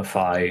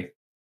gamify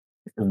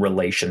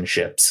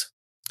relationships.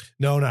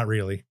 No, not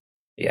really.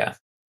 Yeah.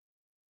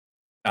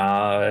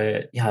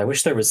 I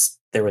wish there was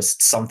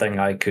something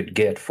I could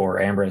get for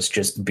Ambrose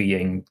just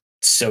being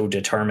so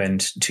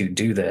determined to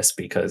do this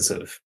because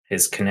of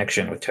his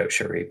connection with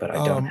Toshiri, but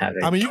I don't have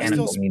it. I mean, you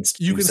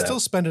can still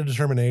spend a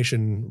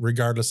determination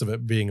regardless of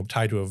it being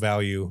tied to a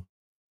value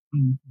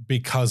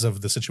because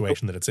of the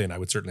situation that it's in. I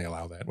would certainly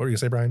allow that. What were you gonna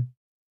say, Brian?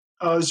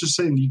 I was just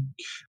saying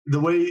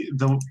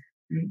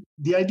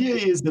the idea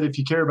is that if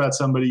you care about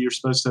somebody, you're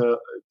supposed to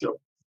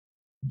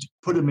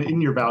put them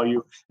in your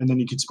value, and then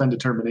you could spend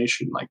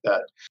determination like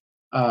that.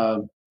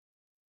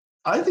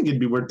 I think it'd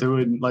be worth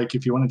doing. Like,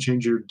 if you want to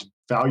change your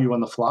value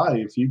on the fly,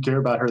 if you care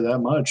about her that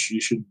much, you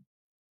should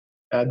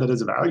add that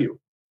as a value.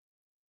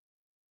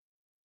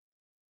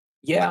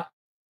 Yeah,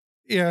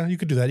 you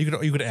could do that.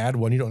 You could add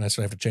one. You don't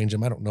necessarily have to change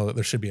them. I don't know that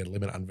there should be a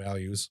limit on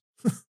values,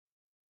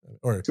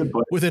 or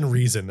within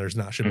reason. There's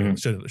not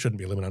shouldn't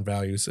be a limit on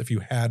values. If you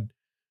had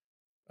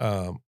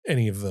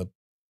any of the,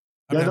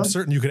 I'm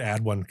certain you could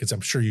add one because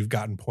I'm sure you've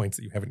gotten points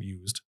that you haven't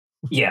used.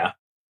 Yeah.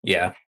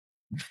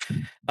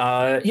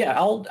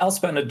 I'll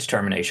spend a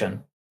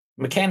determination.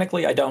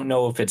 Mechanically, I don't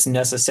know if it's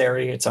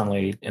necessary. It's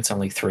only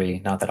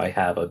 3. Not that I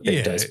have a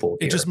big dice pool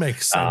here. It just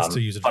makes sense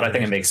to use it, but I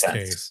think it makes sense.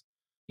 Case.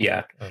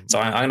 Yeah. So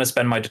I'm going to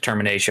spend my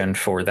determination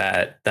for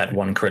that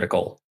one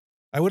critical.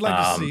 I would like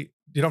to see.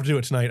 You don't have to do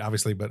it tonight,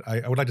 obviously, but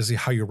I would like to see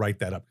how you write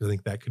that up, because I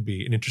think that could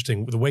be an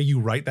interesting. The way you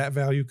write that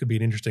value could be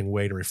an interesting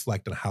way to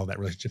reflect on how that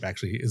relationship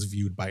actually is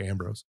viewed by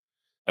Ambrose.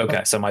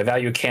 Okay, so my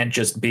value can't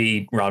just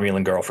be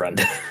Romulan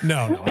girlfriend.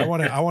 No. I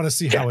want to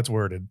see how it's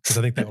worded, because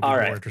I think that would be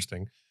more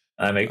interesting.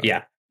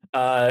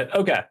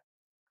 Okay,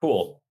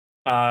 cool.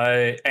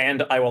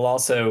 And I will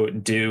also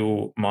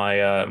do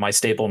my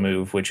staple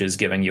move, which is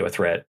giving you a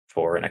threat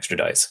for an extra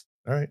dice.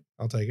 All right,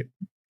 I'll take it.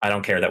 I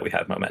don't care that we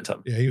have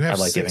momentum. Yeah, you have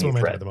 6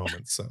 momentum at the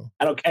moment, so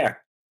I don't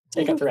care.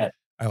 Take a threat.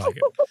 I like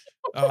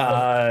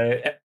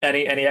it.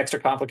 Any extra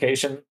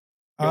complication?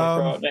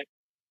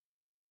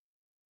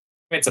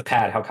 It's a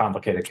pad. How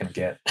complicated can it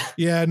get?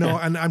 Yeah, no,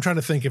 and I'm trying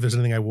to think if there's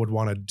anything I would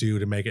want to do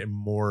to make it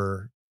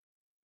more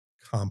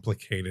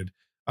complicated.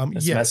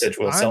 This message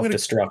will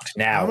self-destruct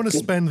now. I'm going to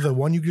spend the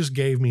one you just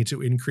gave me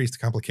to increase the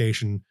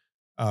complication,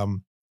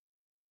 and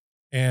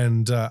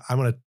I'm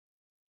going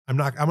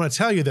to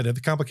tell you that if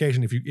the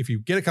complication, if you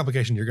get a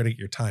complication, you're going to get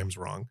your times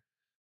wrong.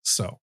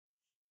 So,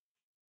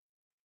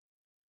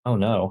 oh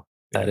no,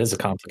 that is a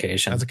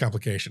complication. That's a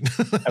complication.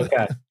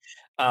 Okay,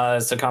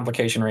 so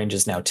complication range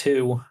is now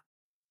 2.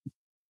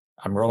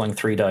 I'm rolling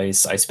 3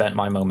 dice. I spent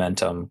my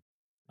momentum.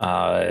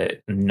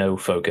 No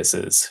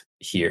focuses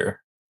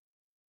here.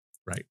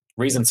 Right.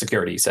 Reason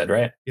security, you said,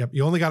 right? Yep.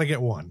 You only got to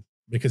get 1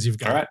 because you've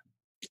got. All right.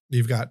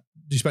 You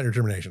spent your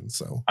determination.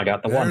 So I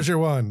got the 1. There's your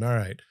 1. All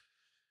right.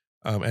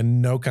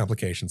 And no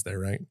complications there,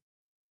 right?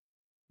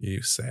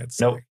 You sad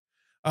sack. Nope.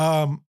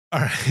 All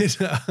right.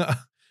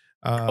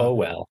 Oh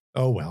well.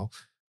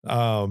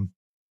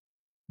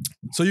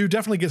 So you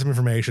definitely get some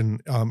information.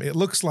 It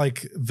looks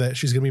like that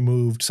she's going to be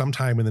moved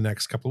sometime in the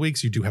next couple of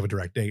weeks. You do have a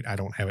direct date. I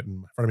don't have it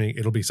in front of me.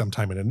 It'll be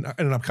sometime in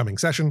an upcoming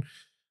session.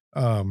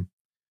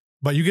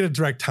 But you get a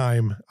direct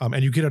time,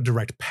 and you get a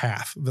direct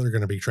path that they're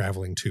going to be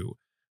traveling to.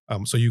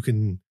 So you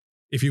can,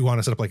 if you want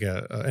to set up like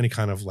any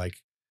kind of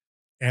like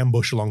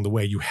ambush along the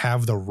way, you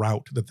have the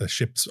route that the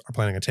ships are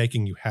planning on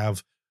taking. You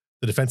have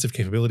the defensive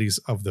capabilities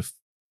of the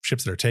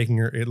ships that are taking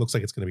her. It looks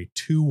like it's going to be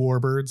 2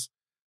 warbirds,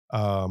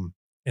 and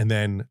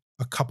then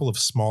a couple of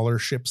smaller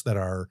ships that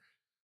are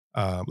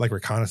like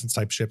reconnaissance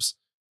type ships.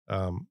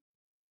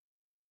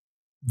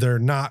 They're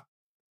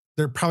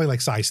probably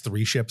like size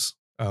 3 ships.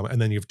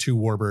 And then you have 2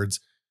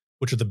 warbirds,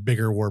 which are the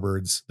bigger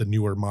warbirds, the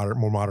newer, more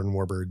modern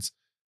warbirds.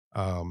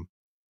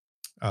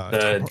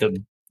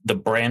 The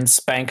brand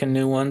spanking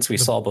new ones we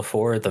saw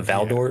before, the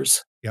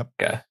Valdors. Yeah.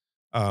 Yep.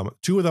 Okay.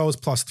 2 of those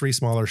plus 3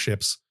 smaller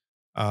ships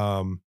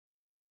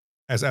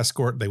as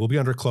escort. They will be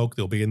under cloak.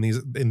 They'll be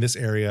in this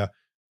area,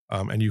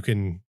 and you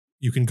can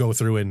go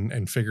through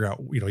and figure out.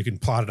 You can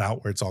plot it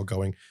out where it's all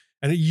going,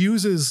 and it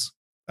uses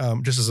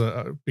just as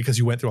because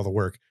you went through all the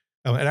work.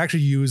 It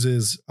actually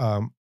uses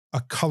a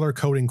color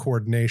coding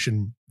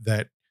coordination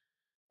that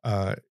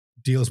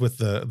deals with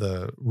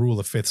the rule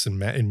of fifths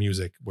in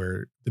music,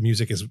 where the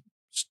music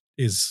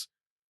is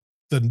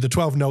the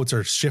 12 notes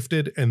are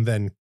shifted and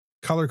then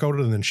color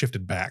coded and then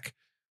shifted back,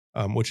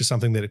 which is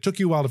something that it took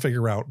you a while to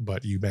figure out,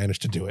 but you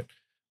managed to do it.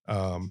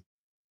 And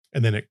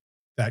then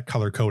that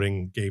color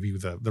coding gave you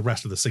the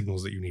rest of the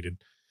signals that you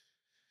needed.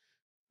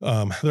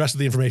 The rest of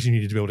the information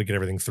you need to be able to get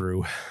everything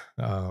through.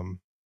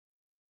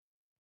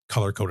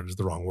 Color coded is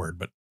the wrong word,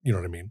 but you know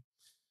what I mean.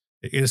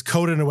 It is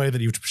coded in a way that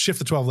you shift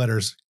the 12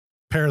 letters,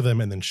 pair them,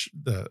 and then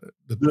and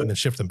then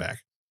shift them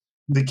back.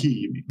 The key,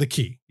 you mean. The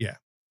key, yeah.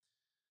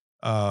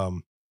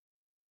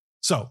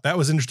 So that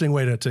was an interesting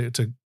way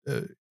to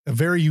a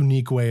very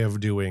unique way of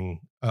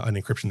doing an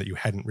encryption that you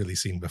hadn't really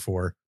seen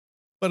before,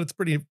 but it's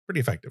pretty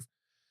effective.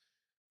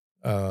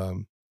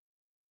 And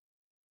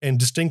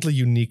distinctly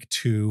unique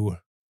to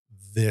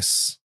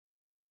this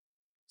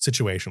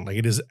situation. Like,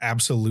 it is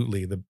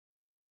absolutely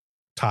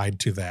tied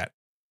to that.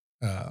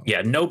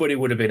 Yeah, nobody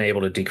would have been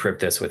able to decrypt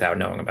this without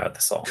knowing about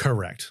this all.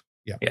 Correct.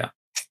 Yeah.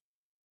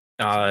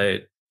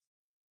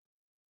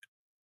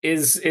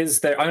 Is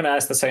there, I'm going to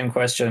ask the same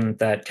question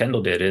that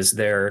Kendall did. Is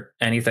there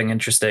anything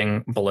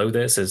interesting below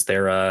this? Is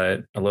there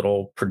a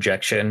little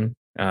projection?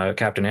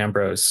 Captain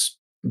Ambrose,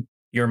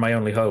 you're my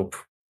only hope.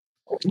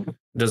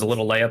 Does a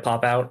little Leia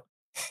pop out?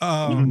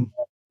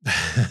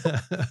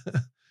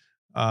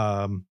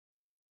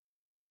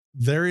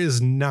 There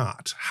is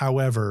not.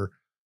 However,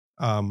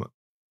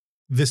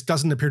 this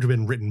doesn't appear to have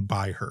been written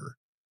by her.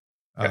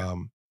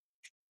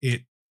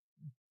 Okay.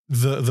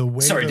 The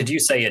way. Sorry, did you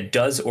say it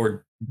does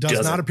or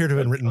does not appear to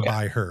have been written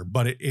by her?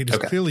 But it is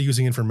clearly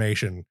using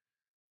information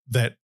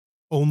that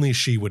only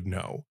she would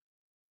know.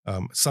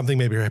 Something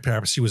maybe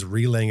perhaps she was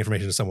relaying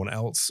information to someone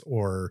else,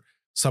 or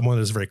someone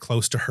that is very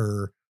close to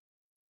her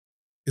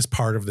is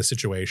part of the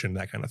situation,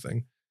 that kind of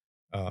thing.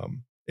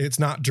 It's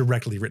not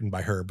directly written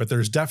by her, but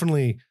there's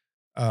definitely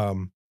a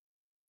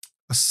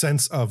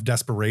sense of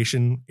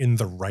desperation in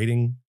the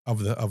writing of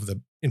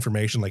the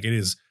information. Like, it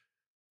is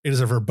a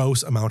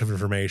verbose amount of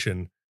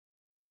information,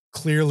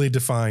 clearly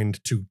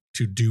defined to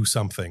do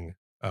something,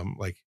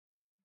 like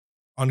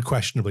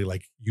unquestionably,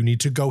 like, you need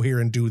to go here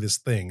and do this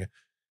thing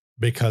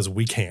because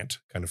we can't,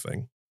 kind of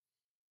thing.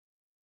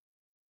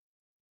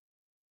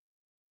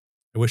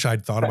 I wish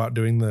I'd thought about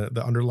doing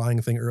the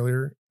underlying thing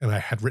earlier, and I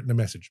had written a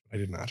message, but I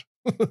did not.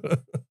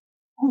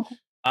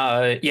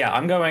 Yeah,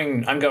 I'm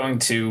going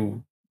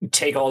to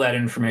take all that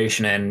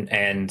information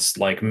and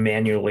like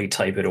manually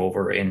type it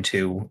over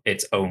into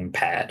its own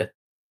pad.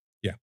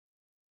 Yeah.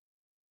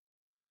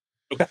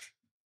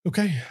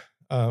 Okay.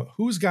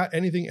 Who's got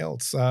anything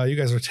else? You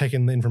guys are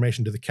taking the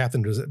information to the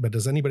captain, but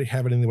does anybody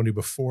have anything they want to do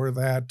before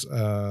that?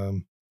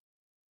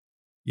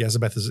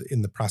 Yazabeth is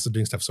in the process of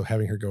doing stuff, so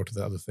having her go to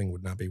the other thing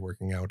would not be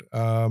working out.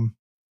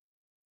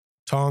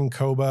 Tong,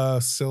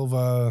 Koba,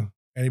 Silva,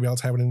 anybody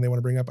else have anything they want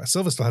to bring up?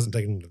 Silva still hasn't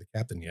taken them to the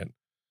captain yet.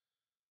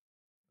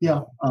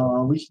 Yeah,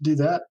 we can do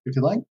that if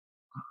you like.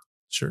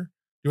 Sure.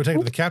 You want to take it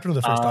to the captain or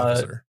the first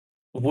officer?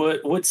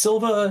 Would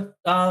Silva,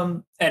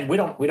 and we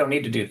don't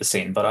need to do the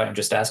scene, but I'm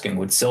just asking,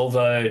 would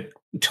Silva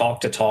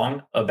talk to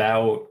Tong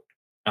about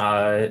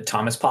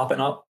Thomas popping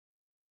up?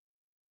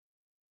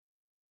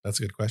 That's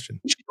a good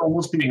question. She'd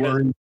almost be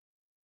worried.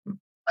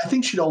 I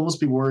think she'd almost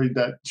be worried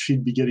that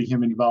she'd be getting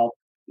him involved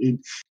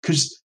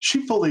because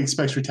she fully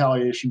expects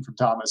retaliation from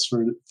Thomas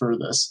for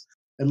this.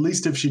 At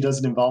least if she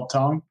doesn't involve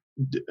Tong,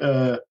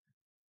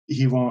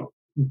 he won't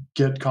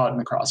get caught in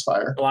the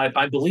crossfire. Well,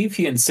 I believe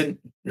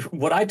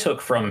what I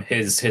took from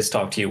his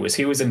talk to you was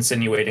he was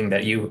insinuating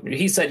that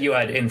he said you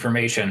had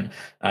information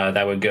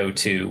that would go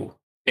to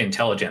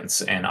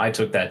intelligence, and I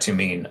took that to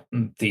mean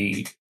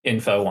the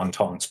info on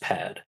Tong's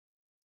pad,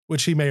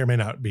 which he may or may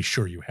not be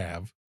sure you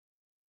have.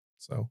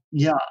 So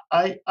yeah,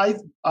 I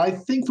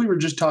think we were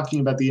just talking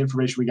about the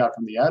information we got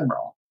from the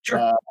Admiral.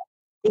 Sure.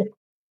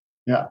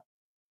 Yeah,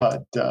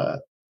 but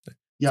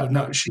yeah, so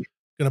no, she's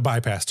going to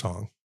bypass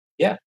Tong.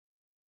 Yeah.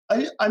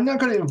 I'm not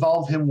going to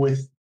involve him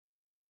with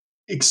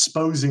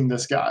exposing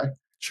this guy.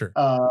 Sure.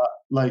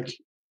 Like,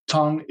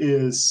 Tong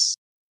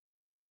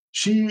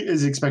she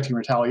is expecting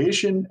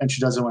retaliation, and she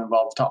doesn't want to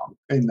involve Tong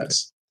in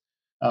this.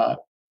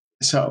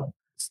 So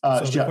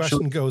the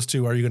question goes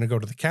to, are you going to go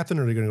to the captain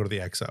or are you going to go to the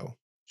XO?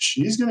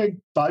 She's going to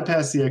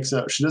bypass the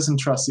XO. She doesn't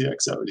trust the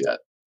XO yet.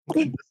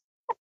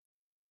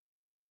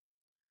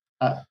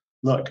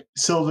 Look,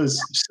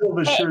 Silva's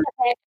sure.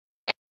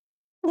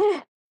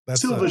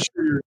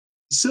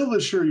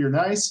 Silva's sure you're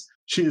nice.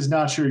 She is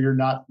not sure you're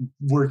not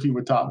working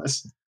with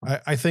Thomas.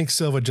 I think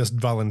Silva just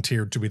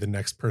volunteered to be the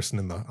next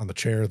person on the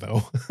chair,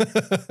 though,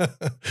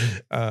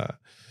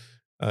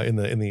 in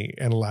the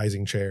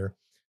analyzing chair.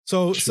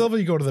 So sure. Silva,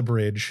 you go to the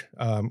bridge.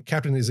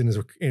 Captain is in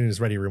his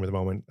ready room at the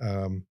moment.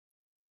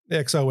 The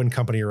XO and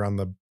company are on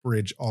the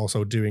bridge,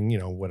 also doing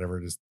whatever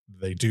it is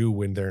they do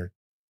when they're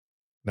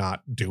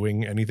not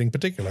doing anything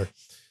particular.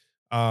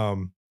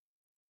 And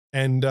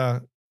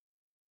head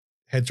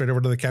straight over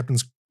to the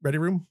captain's ready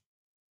room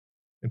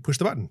and push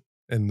the button,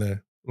 and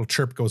the little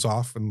chirp goes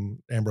off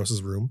in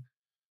Ambrose's room.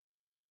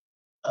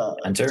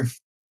 Enter.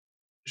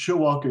 She'll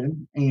walk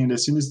in, and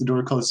as soon as the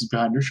door closes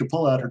behind her, she'll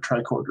pull out her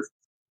tricorder,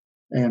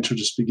 and she'll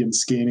just begin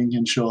scanning.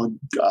 And she'll,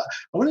 I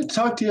wanted to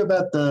talk to you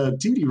about the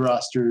duty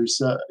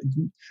rosters.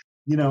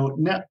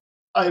 Now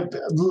I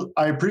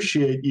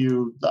appreciate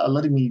you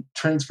letting me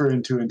transfer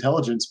into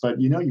intelligence, but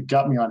you've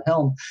got me on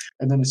helm.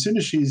 And then as soon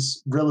as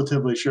she's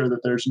relatively sure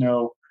that there's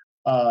no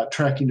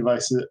tracking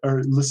devices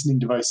or listening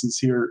devices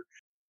here,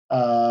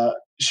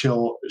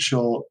 she'll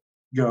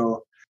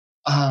go,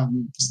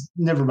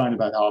 never mind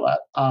about all that.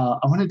 I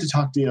wanted to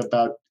talk to you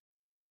about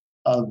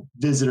a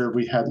visitor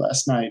we had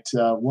last night.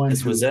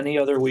 This was any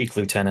other week,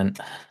 Lieutenant.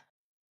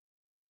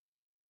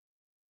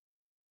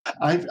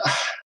 I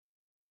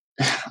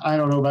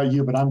don't know about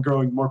you, but I'm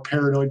growing more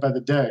paranoid by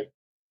the day.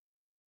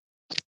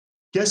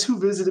 Guess who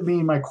visited me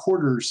in my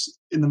quarters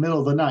in the middle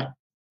of the night?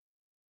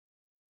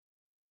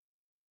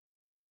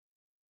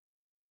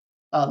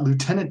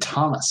 Lieutenant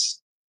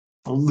Thomas.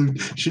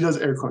 She does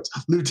air quotes.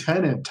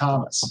 Lieutenant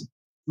Thomas.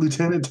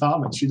 Lieutenant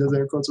Thomas. She does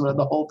air quotes around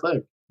the whole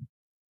thing.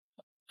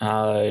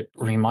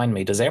 Remind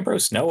me, does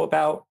Ambrose know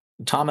about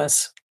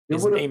Thomas?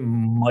 His name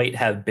might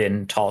have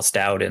been tossed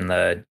out in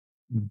the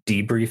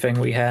debriefing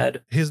we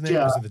had. His name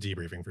was in the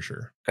debriefing for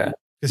sure. Okay.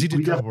 Because he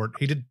did come aboard.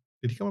 Did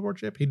he come aboard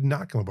ship? He did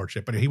not come aboard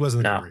ship, but he was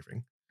in the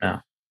debriefing.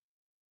 No.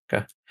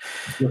 Okay.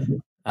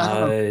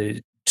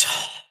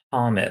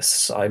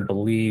 Thomas, I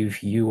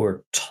believe you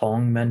or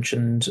Tong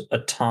mentioned a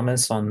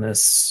Thomas on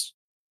this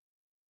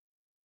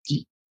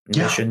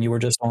mission you were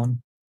just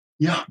on.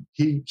 Yeah,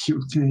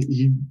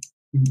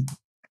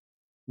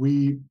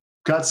 we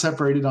got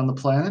separated on the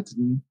planet,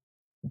 and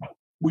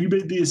we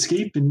made the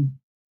escape, and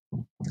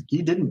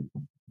he didn't.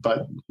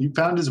 But he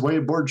found his way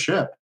aboard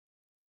ship.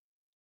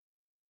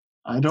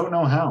 I don't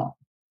know how.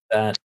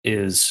 That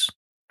is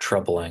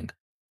troubling.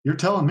 You're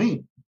telling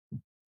me.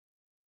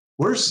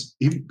 Worse,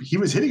 he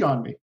was hitting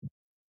on me.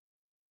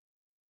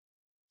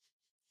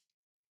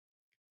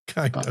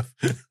 Kind of.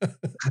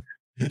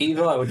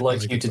 Eva, I would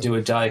like you to do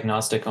a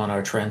diagnostic on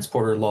our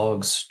transporter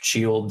logs,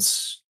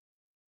 shields,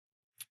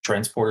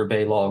 transporter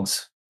bay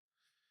logs,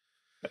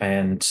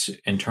 and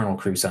internal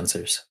crew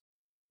sensors.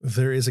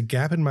 There is a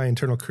gap in my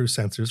internal crew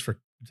sensors for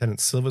Lieutenant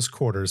Silva's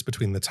quarters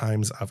between the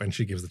times of, and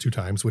she gives the 2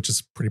 times, which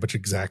is pretty much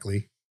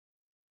exactly.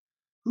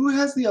 Who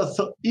has the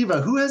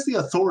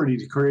authority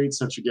to create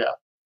such a gap?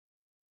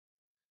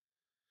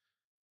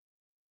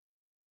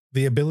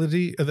 The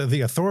ability,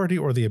 the authority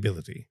or the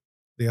ability.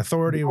 The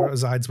authority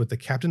resides with the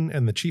captain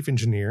and the chief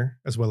engineer,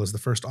 as well as the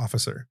first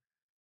officer.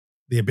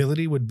 The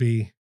ability would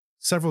be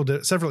several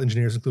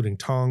engineers, including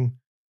Tong,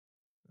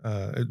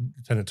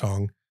 Lieutenant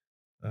Tong,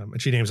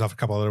 and she names off a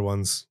couple other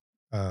ones.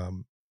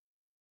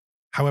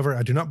 However,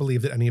 I do not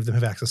believe that any of them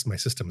have accessed my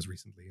systems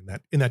recently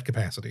in that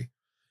capacity.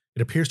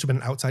 It appears to have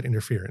been outside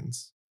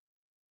interference.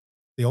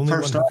 The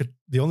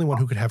only one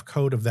who could have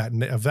code of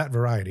that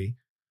variety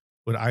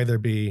would either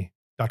be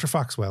Dr.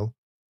 Foxwell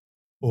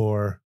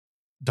or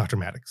Dr.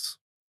 Maddox.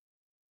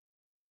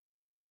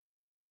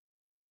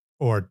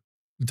 Or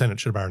Lieutenant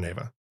Shidabar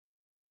Neva.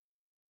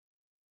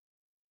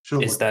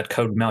 Is that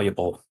code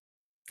malleable?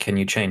 Can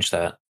you change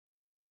that?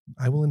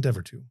 I will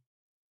endeavor to.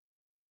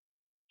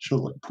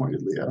 She'll look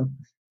pointedly at him.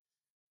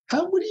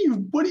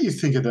 What do you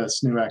think of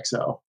this new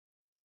XO?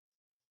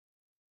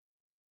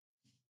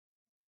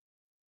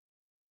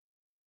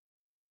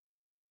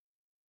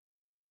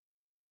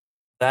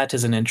 That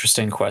is an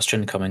interesting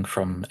question coming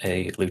from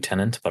a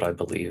lieutenant, but I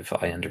believe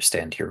I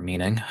understand your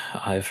meaning.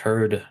 I've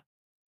heard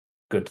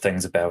good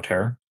things about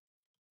her.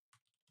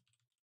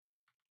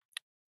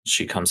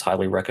 She comes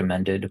highly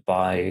recommended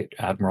by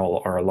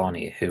Admiral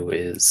Aralani, who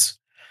is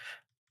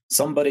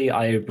somebody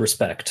I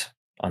respect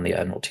on the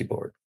Admiralty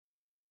board.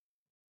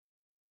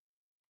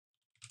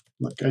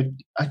 Look, I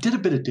did a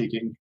bit of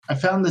digging. I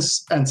found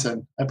this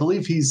ensign. I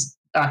believe he's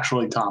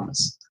actually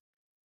Thomas.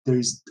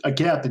 There's a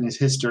gap in his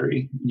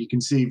history. You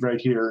can see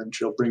right here, and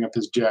she'll bring up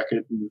his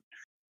jacket and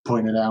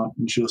point it out,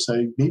 and she'll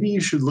say, maybe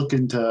you should look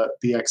into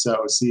the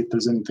XO, see if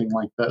there's anything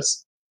like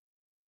this.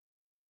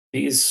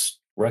 These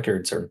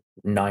records are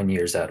 9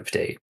 years out of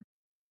date.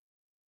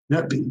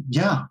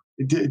 Yeah.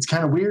 It's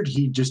kind of weird.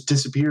 He just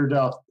disappeared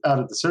out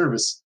of the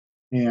service,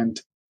 and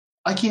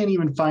I can't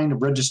even find a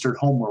registered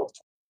homeworld.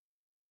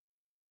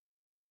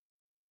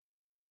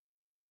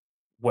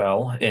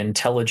 Well,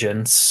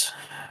 intelligence,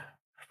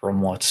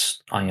 from what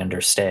I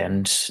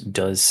understand,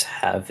 does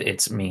have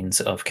its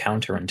means of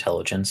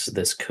counterintelligence.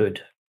 This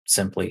could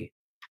simply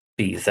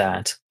be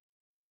that.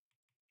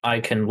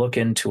 I can look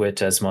into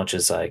it as much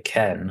as I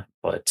can,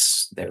 but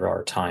there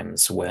are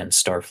times when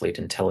Starfleet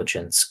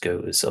intelligence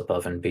goes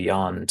above and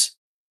beyond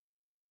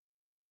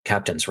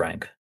captain's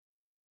rank.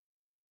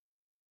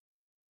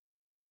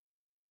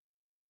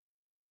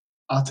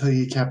 I'll tell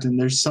you, Captain,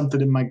 there's something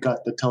in my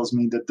gut that tells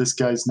me that this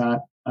guy's not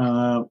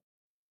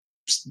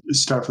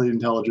Starfleet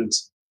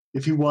intelligence.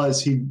 If he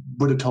was, he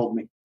would have told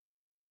me.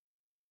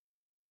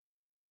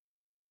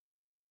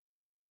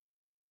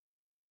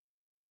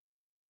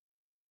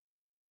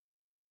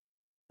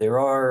 There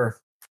are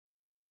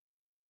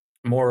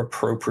more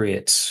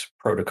appropriate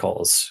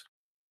protocols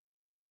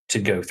to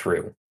go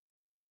through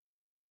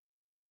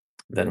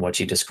than what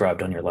you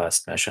described on your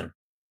last mission.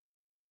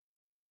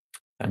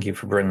 Thank you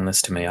for bringing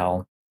this to me.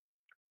 I'll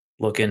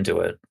look into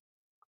it.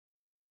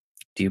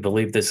 Do you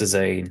believe this is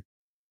a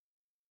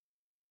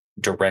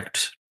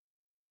direct,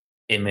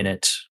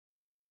 imminent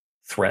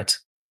threat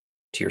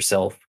to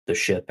yourself, the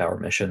ship, our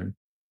mission,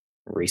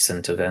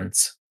 recent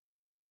events?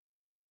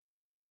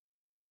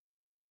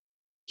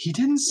 He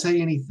didn't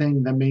say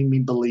anything that made me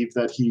believe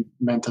that he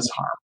meant us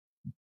harm.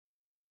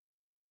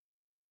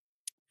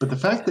 But the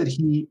fact that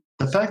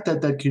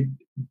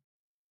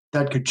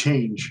that could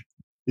change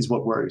is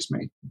what worries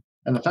me.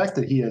 And the fact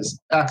that he has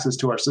access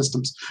to our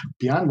systems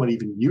beyond what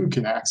even you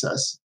can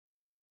access,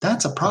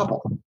 that's a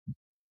problem.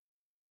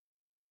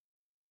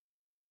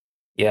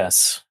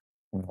 Yes,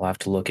 we'll have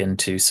to look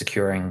into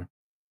securing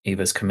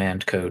Eva's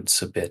command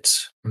codes a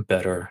bit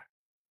better.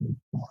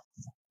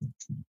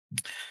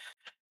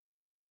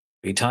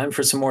 Be time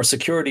for some more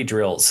security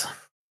drills.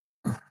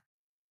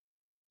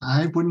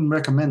 I wouldn't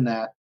recommend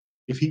that.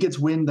 If he gets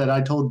wind that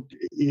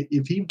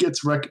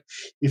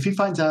if he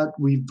finds out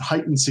we've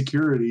heightened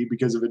security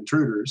because of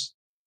intruders,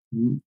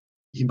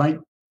 he might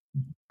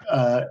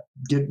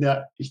get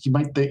that. He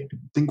might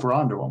think we're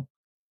onto him.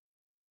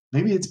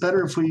 Maybe it's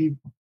better if we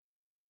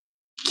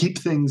keep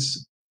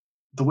things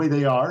the way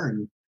they are,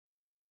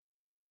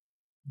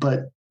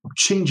 but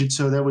change it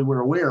so that we were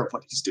aware of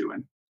what he's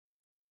doing.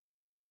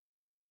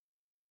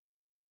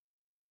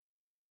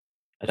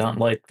 I don't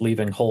like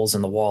leaving holes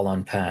in the wall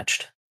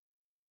unpatched.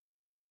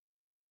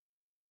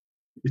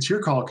 It's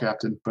your call,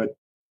 Captain, but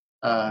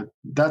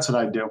that's what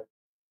I'd do.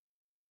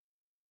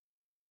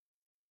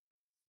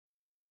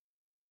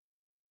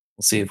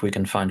 We'll see if we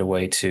can find a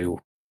way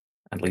to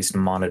at least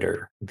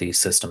monitor these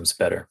systems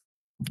better.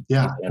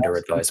 Yeah. Keep it under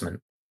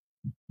advisement.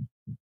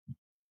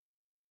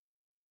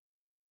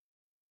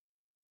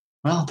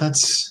 Well,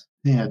 that's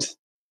it.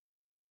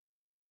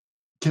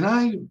 Can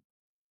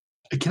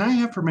I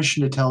have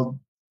permission to tell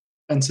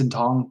Ensign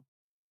Tong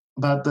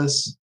about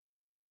this?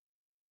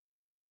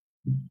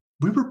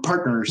 We were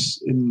partners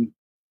in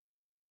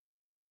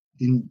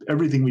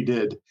everything we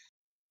did,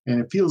 and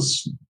it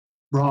feels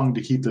wrong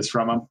to keep this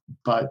from him,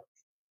 but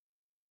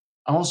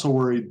I'm also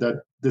worried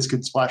that this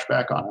could splash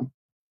back on him.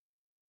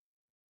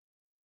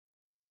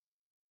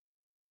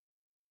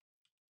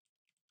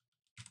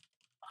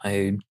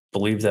 I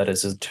believe that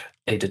is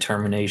a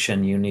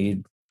determination you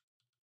need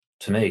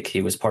to make.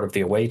 He was part of the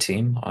away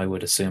team. I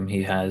would assume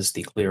he has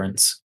the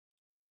clearance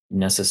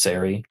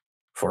necessary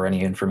for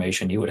any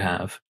information you would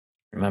have.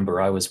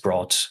 Remember, I was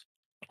brought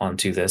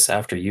onto this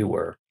after you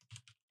were.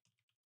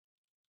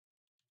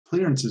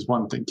 Clearance is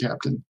one thing,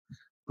 Captain,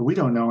 but we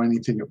don't know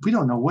anything. We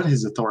don't know what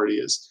his authority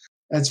is.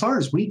 As far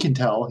as we can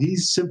tell, he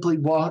simply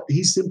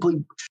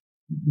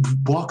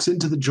walks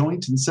into the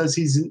joint and says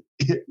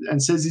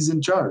he's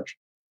in charge.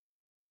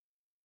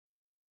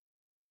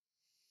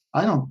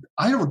 I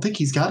don't think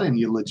he's got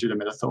any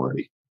legitimate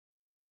authority.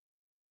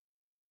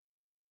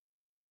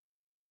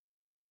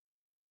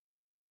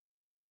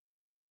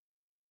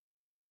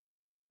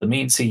 The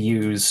means he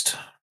used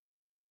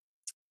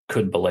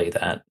could belay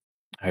that.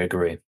 I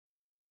agree.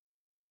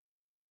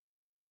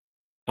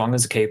 Tong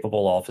is a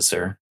capable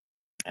officer,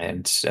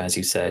 and as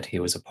you said, he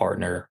was a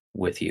partner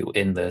with you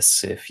in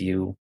this. If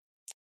you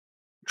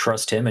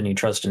trust him and you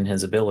trust in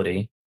his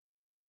ability,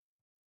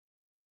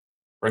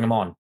 bring him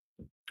on.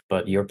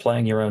 But you're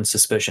playing your own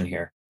suspicion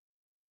here.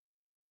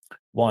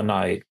 One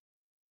I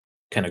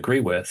can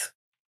agree with,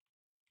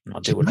 and I'll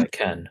do what I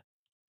can.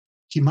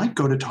 He might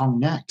go to Tong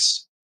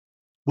next.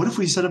 What if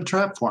we set up a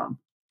trap for him?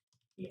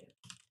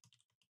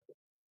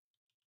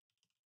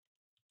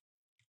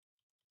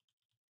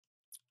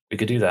 We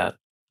could do that.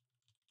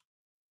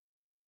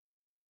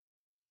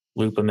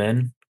 Loop him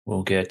in.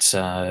 We'll get.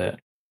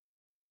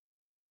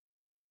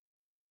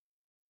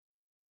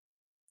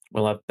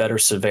 We'll have better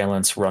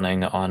surveillance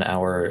running on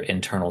our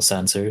internal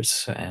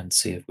sensors and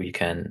see if we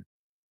can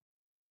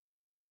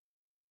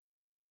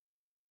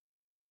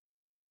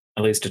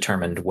at least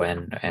determine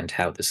when and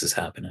how this is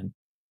happening.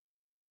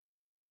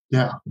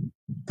 Yeah,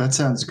 that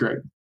sounds great.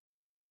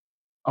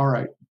 All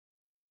right.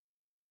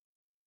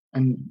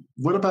 And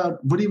what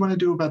do you want to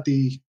do about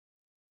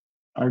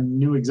our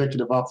new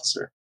executive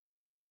officer?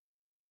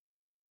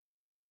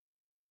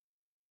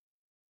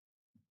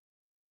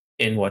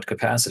 In what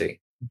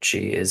capacity?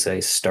 She is a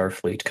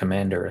Starfleet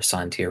commander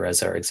assigned here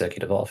as our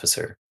executive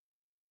officer.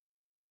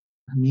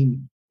 I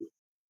mean,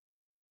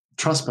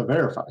 trust but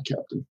verify,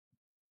 Captain.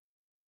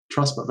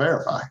 Trust but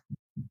verify.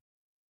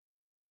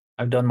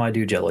 I've done my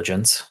due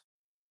diligence.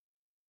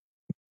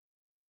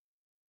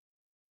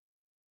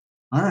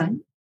 All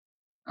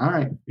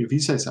right, if you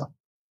say so.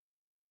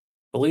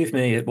 Believe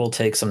me, it will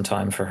take some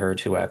time for her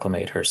to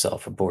acclimate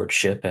herself aboard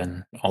ship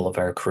and all of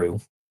our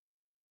crew.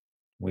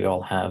 We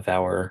all have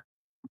our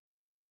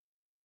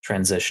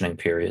transitioning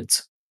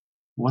periods.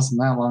 It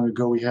wasn't that long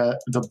ago we had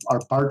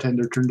our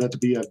bartender turned out to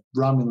be a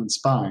Romulan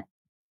spy.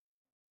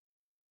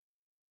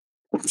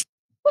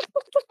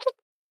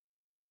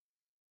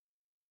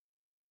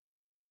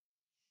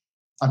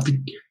 I'm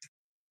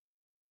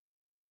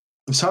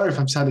sorry if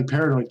I'm sounding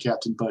paranoid,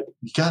 Captain, but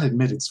you gotta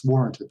admit it's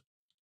warranted.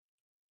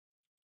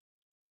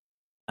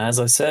 As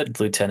I said,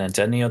 Lieutenant,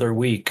 any other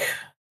week,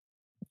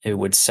 it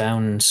would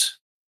sound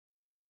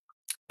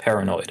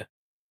paranoid.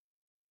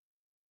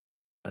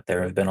 But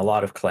there have been a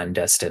lot of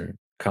clandestine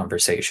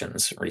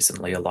conversations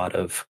recently, a lot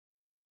of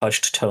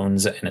hushed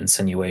tones and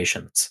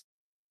insinuations.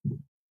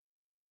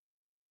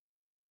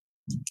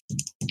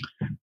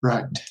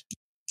 Right.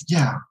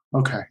 Yeah.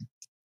 Okay.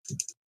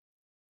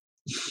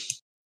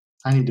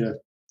 I need to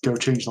go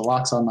change the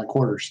locks on my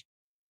quarters.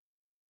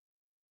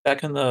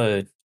 Back in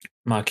the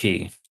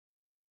Maquis,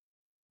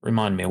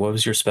 remind me, what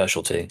was your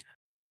specialty?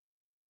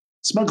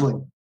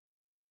 Smuggling.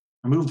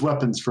 I moved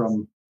weapons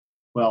from,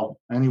 well,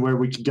 anywhere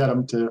we could get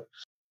them to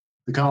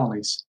the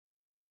colonies.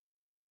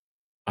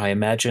 I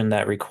imagine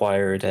that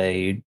required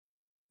a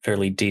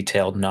fairly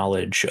detailed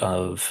knowledge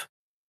of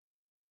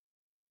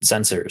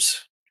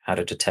sensors, how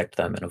to detect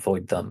them and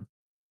avoid them.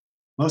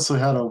 Mostly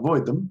how to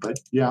avoid them, but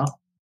yeah.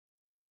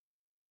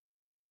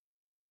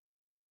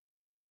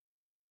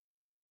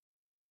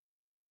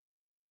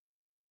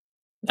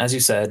 As you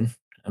said,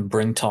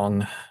 bring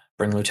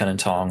Lieutenant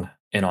Tong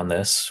in on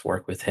this,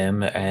 work with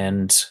him,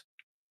 and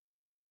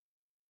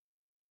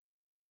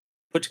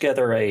put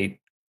together a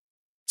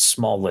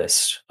small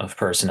list of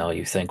personnel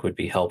you think would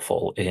be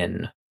helpful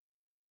in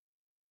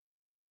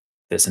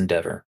this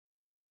endeavor.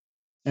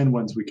 And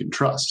ones we can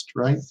trust,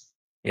 right?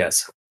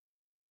 Yes.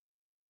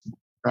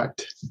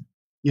 Right.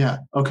 Yeah.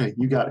 Okay.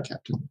 You got it,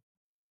 Captain.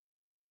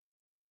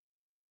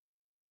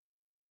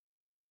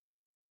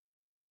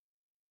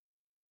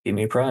 Keep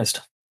me apprised.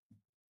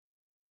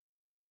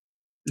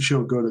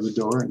 She'll go to the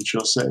door and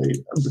she'll say,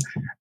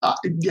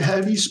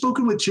 have you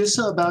spoken with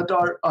Jissa about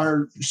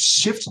our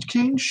shift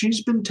change?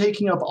 She's been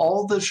taking up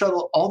all the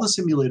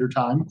simulator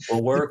time.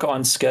 We'll work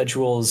on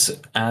schedules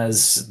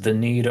as the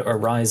need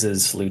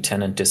arises,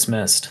 Lieutenant.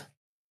 Dismissed.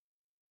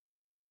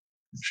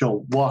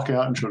 She'll walk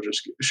out and she'll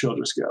just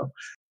go,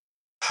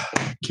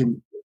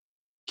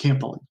 can't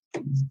believe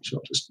it.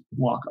 She'll just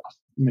walk off,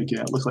 making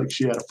it look like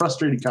she had a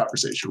frustrating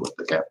conversation with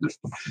the captain.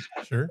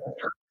 Sure.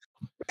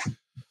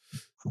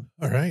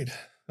 All right.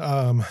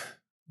 About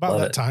Love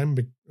that it. time,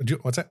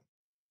 what's that?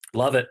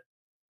 Love it.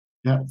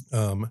 Yeah.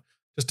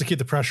 Just to keep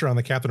the pressure on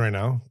the captain right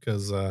now,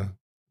 because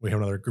we have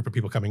another group of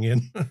people coming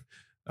in.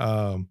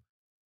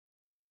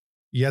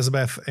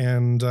 Yezabeth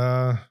and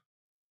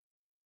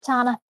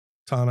Tana.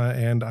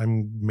 and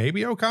I'm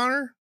maybe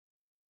O'Connor.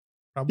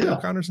 Probably Yeah.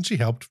 O'Connor, since she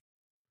helped.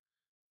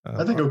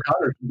 I think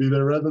O'Connor should be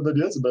there rather than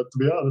Yezabeth, to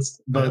be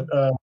honest. But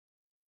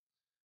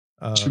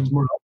she was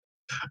more.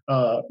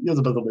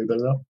 Yezabeth will be there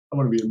though. I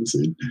want to be in the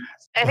scene.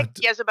 I think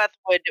Yezabeth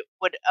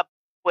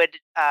would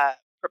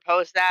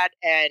propose that,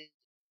 and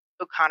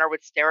O'Connor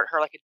would stare at her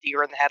like a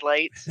deer in the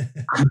headlights.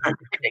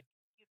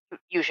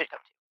 You should come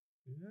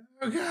too.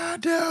 Oh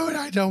God, dude!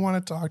 I don't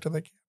want to talk to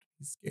the captain.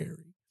 He's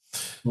scary.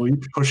 Well, you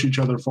push each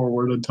other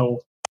forward until.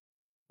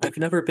 I've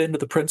never been to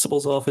the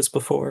principal's office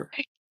before.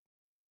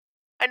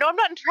 I know I'm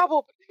not in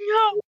trouble, but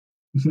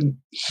no.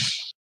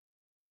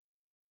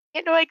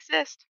 Can't know I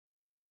exist.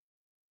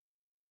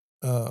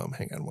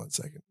 Hang on one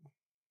second.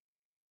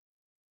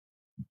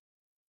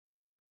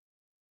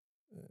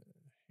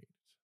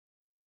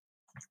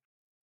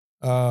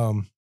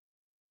 Go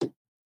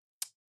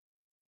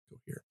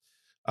here.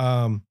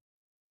 So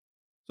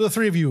the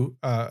three of you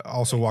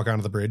also walk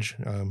onto the bridge.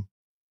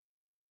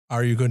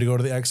 Are you going to go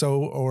to the XO,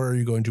 or are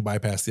you going to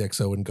bypass the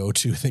XO and go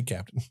to the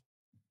captain?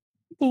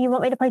 Do you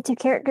want me to play two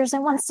characters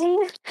in one scene?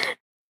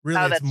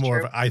 Really, it's more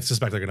of I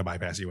suspect they're going to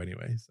bypass you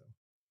anyway. So.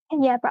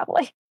 Yeah,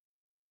 probably.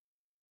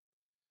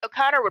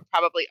 O'Connor would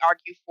probably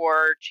argue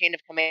for chain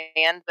of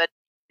command, but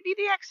maybe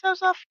the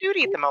XO's off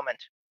duty at the moment.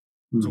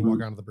 So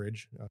walk onto the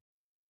bridge.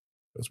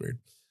 That's weird.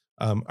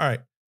 All right.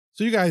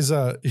 So you guys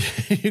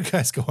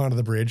go onto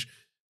the bridge.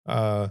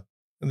 And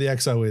the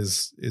XO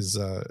is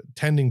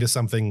tending to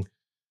something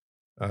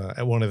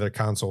at one of their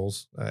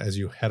consoles as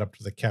you head up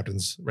to the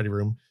captain's ready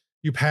room.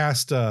 You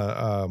passed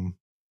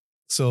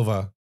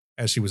Silva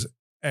as she was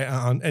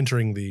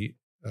entering the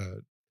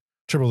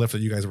turbo lift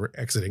that you guys were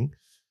exiting.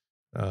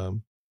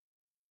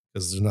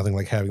 Because there's nothing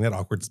like having that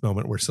awkward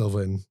moment where Silva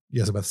and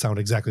Yezabeth sound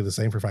exactly the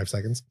same for 5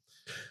 seconds.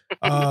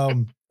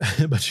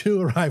 But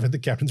you arrive at the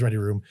captain's ready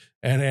room,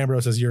 and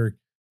Ambrose, as you're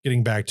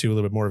getting back to a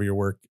little bit more of your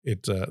work,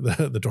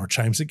 the door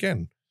chimes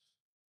again.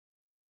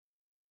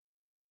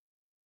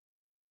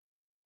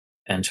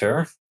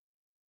 Enter.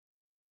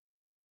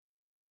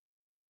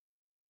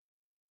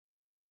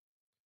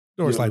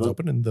 Door slides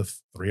open, and the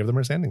three of them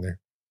are standing there.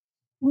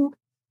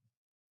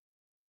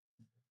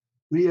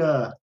 We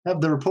have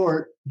the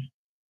report.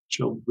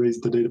 She'll raise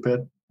the data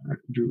pad.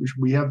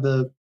 We have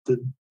the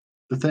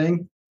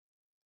thing.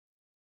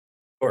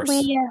 Of course.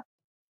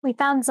 We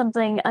found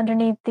something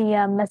underneath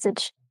the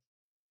message.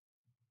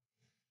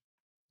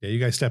 Yeah, you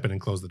guys step in and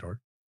close the door.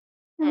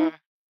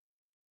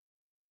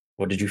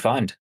 What did you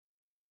find?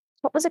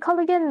 What was it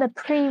called again?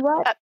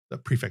 The The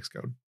prefix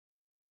code.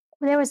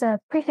 There was a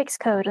prefix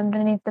code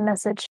underneath the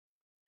message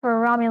for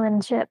a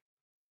Romulan ship.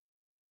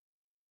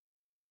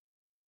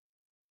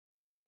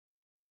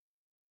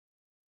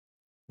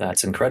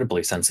 That's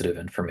incredibly sensitive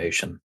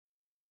information.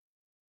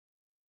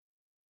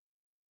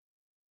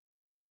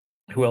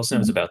 Who else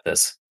knows about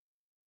this?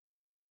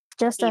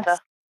 Just Eva. us.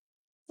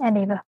 And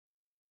Eva.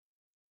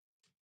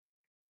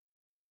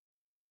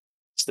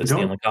 Is this the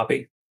only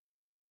copy?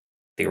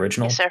 The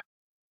original? Yes, sir.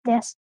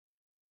 Yes.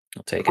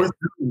 I'll take it.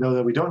 Know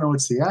that we don't know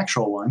it's the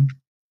actual one.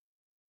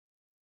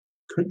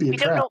 Could be a We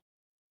don't trap. know.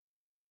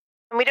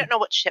 And we don't know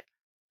what ship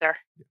they're.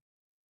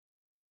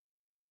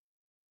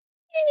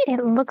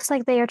 It looks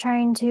like they are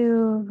trying to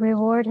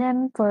reward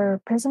him for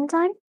prison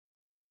time.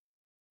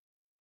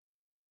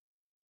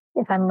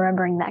 If I'm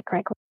remembering that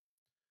correctly.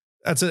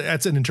 That's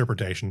an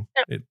interpretation.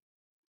 Yeah.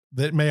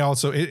 That may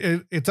also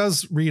it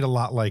does read a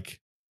lot like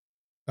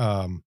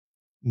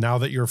now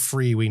that you're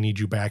free, we need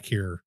you back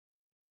here.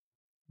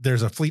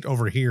 There's a fleet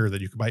over here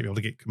that you might be able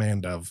to get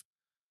command of,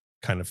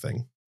 kind of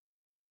thing.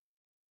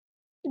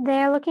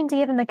 They're looking to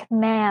give him the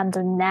command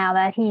now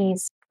that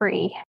he's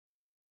free.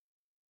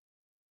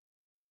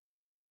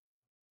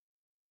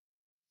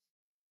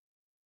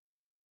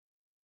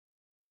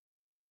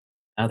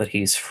 Now that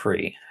he's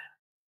free.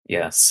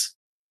 Yes.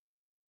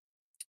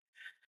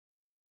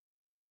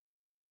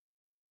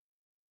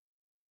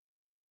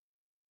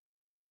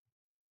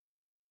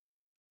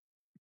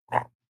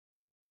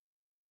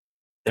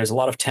 There's a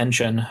lot of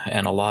tension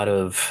and a lot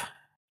of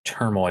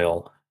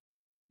turmoil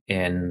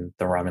in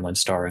the Romulan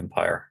Star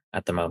Empire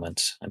at the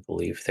moment. I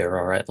believe there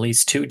are at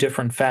least 2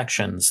 different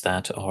factions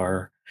that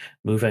are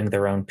moving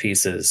their own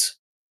pieces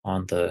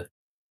on the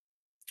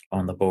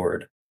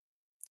board.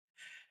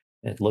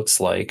 It looks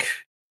like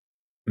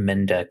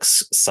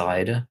Mendek's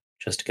side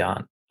just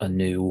got a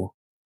new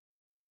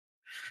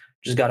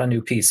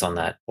piece on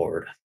that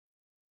board.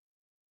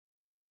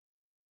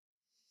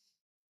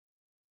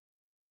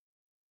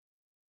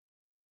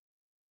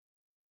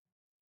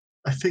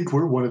 I think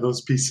we're one of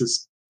those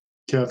pieces,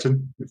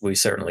 Captain. We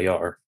certainly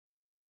are.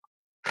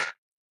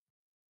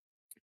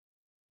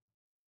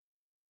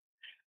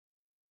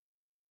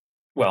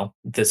 Well,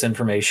 this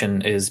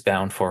information is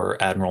bound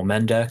for Admiral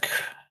Mendek.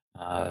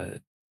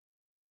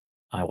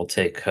 I will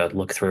take a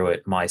look through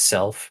it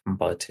myself,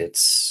 but it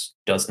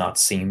does not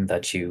seem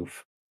that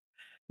you've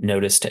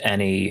noticed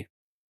any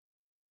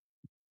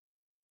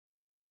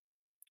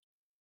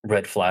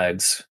red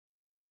flags,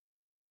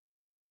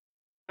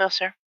 No,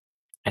 sir.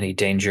 any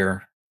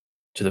danger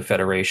to the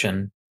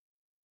Federation.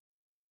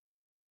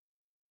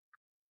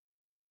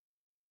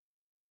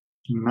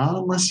 Not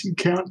unless you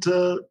count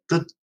the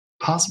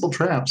possible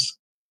traps.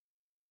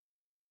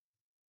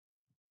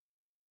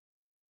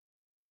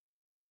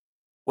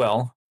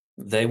 Well,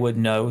 they would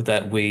know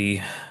that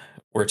we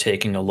were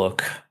taking a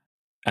look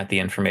at the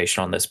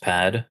information on this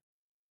pad.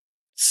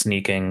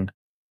 Sneaking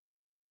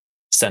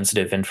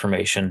sensitive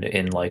information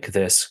in like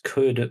this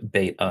could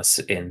bait us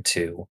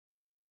into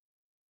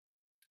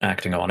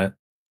acting on it.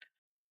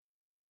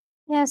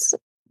 Yes,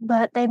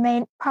 but they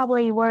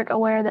probably weren't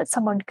aware that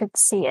someone could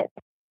see it.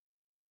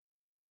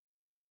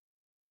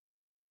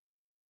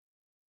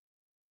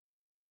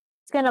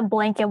 It's going to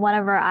blink and one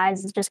of her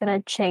eyes is just going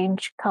to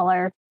change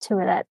color to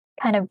that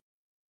kind of,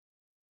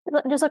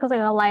 it just looks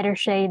like a lighter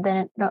shade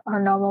than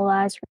her normal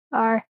eyes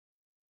are.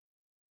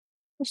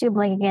 She'll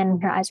blink again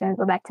and her eyes are going to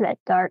go back to that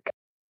dark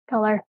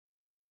color.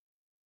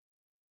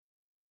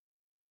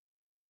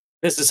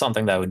 This is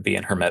something that would be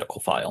in her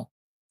medical file.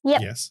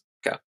 Yep. Yes.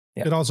 Okay.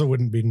 Yeah. It also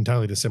wouldn't be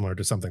entirely dissimilar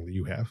to something that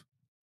you have.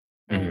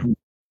 Mhm.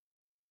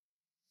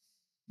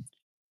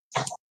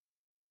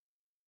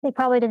 They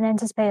probably didn't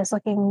anticipate us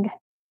looking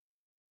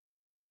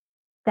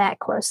that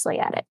closely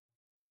at it.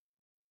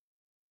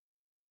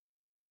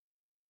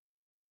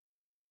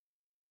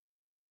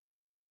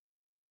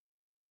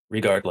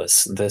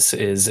 Regardless, this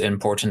is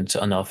important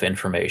enough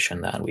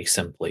information that we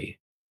simply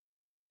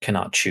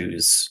cannot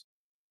choose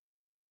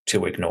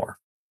to ignore.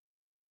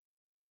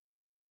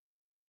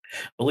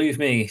 Believe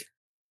me,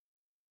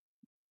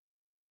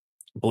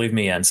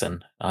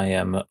 Ensign, I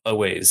am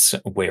always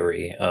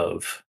wary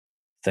of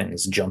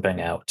things jumping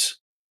out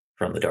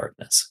from the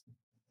darkness.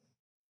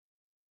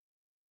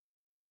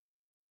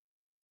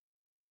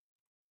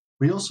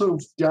 We also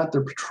got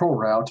their patrol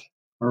route,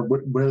 or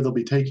where they'll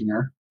be taking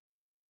her.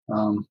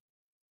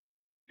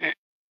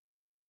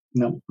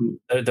 No,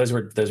 Those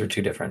were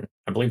 2 different.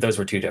 I believe those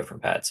were 2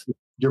 different pads.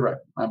 you're right.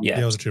 Yeah.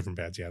 Those are 2 different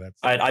pads. Yeah, that's.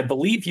 I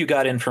believe you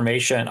got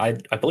information. I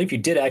believe you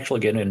did actually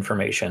get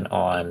information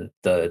on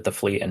the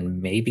fleet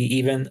and maybe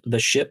even the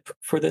ship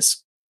for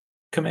this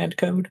command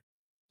code.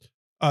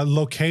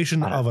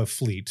 Location of a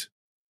fleet.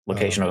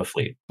 Location of a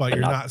fleet, but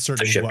you're not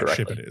certain what directly.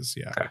 ship it is.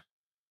 Yeah, Okay.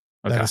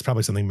 That is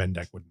probably something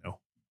Mendek would know.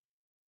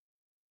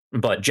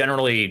 But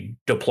generally,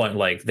 deploying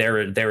like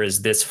there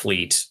is this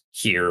fleet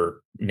here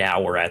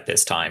now or at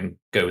this time.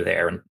 Go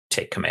there and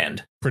take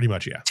command. Pretty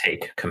much, yeah.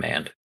 Take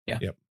command. Yeah.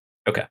 Yep.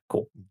 Okay.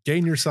 Cool.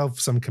 Gain yourself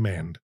some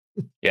command.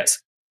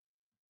 Yes.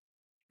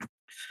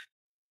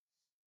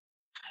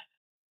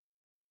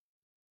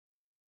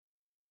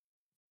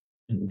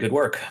 Good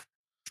work.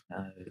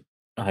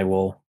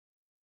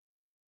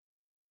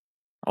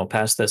 I'll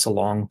pass this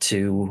along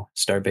to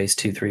Starbase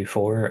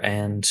 234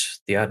 and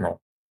the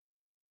Admiral.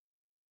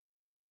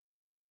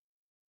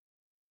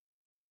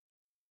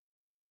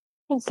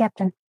 Thanks,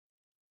 Captain.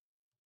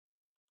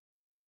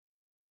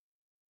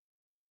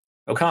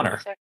 O'Connor,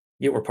 Sir.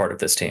 you were part of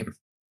this team.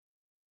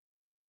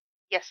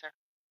 Yes, sir.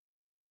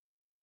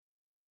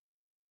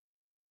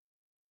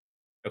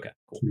 Okay,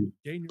 cool.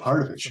 Gain yourself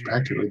Part of it. some She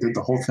practically did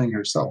the whole thing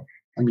herself.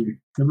 I mean,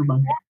 never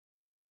mind.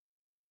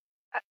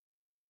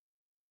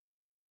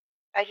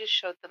 I just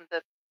showed them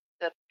the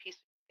piece.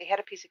 They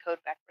had a piece of code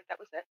backward. That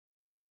was it.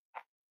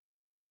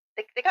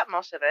 They got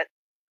most of it.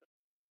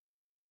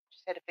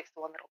 Just had to fix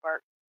the one little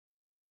part.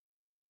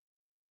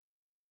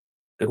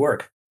 Good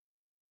work.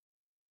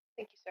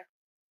 Thank you, sir.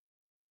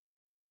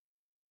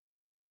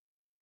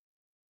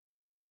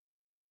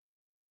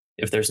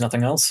 If there's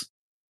nothing else,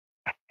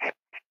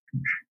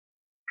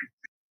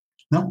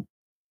 No.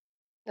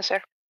 No,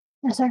 sir.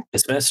 Yes, sir.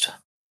 dismissed.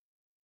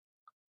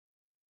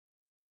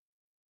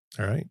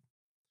 All right.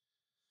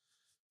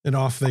 And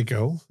off they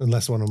go,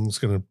 unless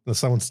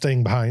someone's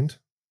staying behind.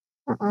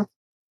 Uh-uh.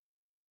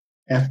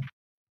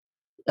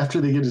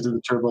 After they get into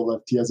the turbo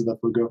lift, Yezebeth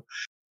will go,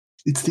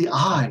 "It's the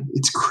eye.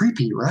 It's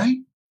creepy, right?"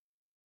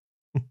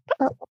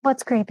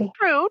 What's creepy?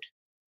 Rude.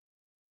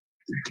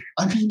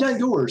 I mean, not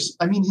yours.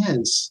 I mean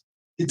his.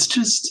 It's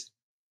just,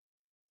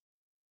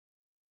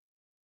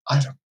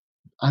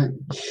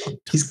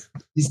 he's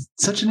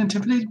such an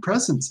intimidating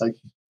presence. Like,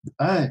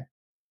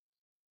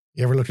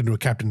 You ever looked into a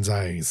captain's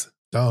eyes?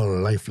 Dull,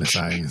 lifeless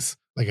eyes,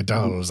 like a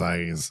doll's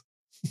eyes.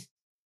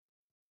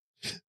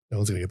 No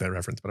one's gonna get that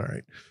reference, but all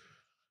right.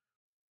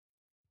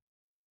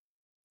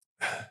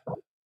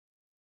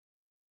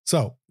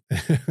 So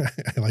I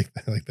like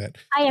that.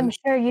 I am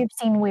sure you've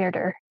seen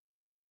weirder.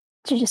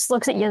 She just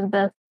looks at you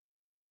both.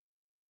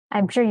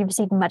 I'm sure you've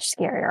seen much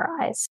scarier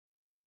eyes.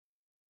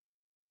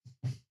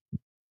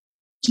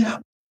 yeah,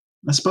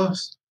 I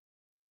suppose.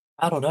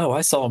 I don't know.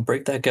 I saw him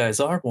break that guy's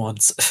arm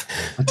once.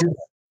 I do.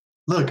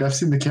 Look, I've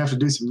seen the captain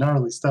do some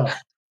gnarly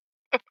stuff.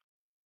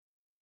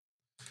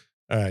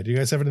 All right. Do you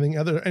guys have any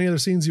other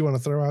scenes you want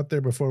to throw out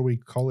there before we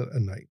call it a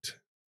night?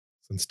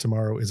 Since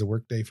tomorrow is a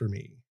work day for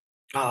me.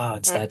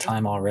 It's that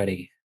time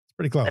already. It's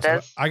pretty close. It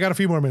is. I got a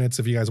few more minutes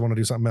if you guys want to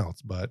do something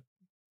else, but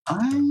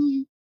Not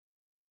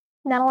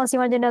unless you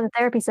want to do another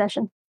therapy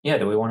session. Yeah,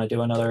 do we want to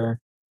do another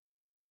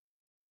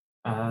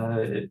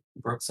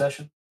Brooke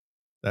session?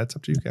 that's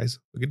up to you guys.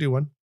 We could do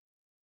one.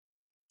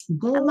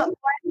 Well,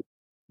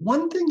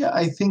 one thing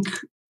I think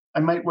I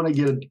might want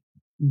to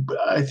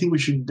I think we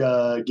should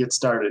get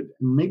started.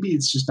 Maybe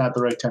it's just not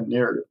the right time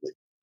narratively,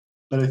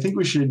 but I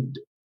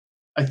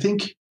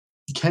think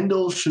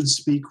Kendall should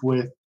speak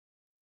with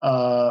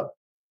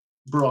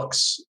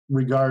Brooks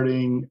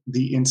regarding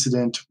the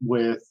incident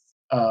with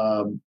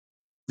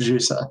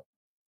Jisa.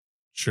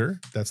 Sure.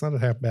 That's not a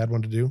half bad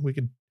one to do. We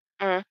could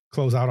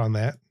close out on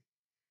that.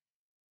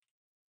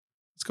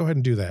 Let's go ahead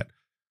and do that.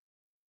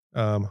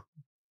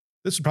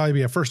 This would probably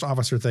be a first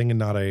officer thing and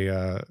not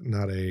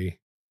a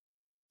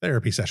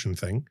therapy session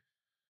thing.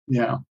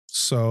 Yeah.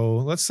 So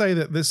let's say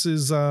that this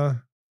is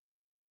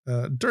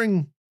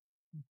during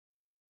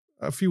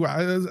a few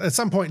at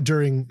some point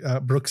during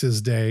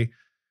Brooks's day,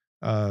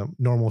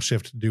 normal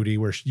shift duty,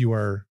 where you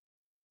are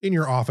in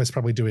your office,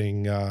 probably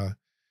doing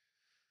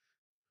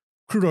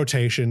crew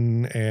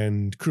rotation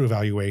and crew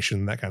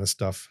evaluation, that kind of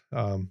stuff.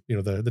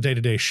 The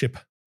day-to-day ship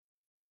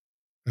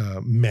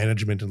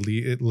management and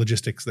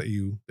logistics that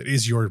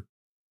is your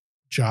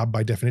job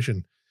by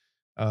definition.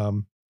 Not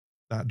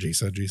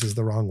Jisa. Jisa's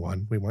the wrong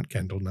one. We want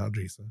Kendall, not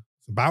Jisa.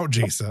 It's about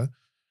Jisa.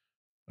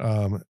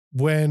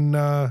 When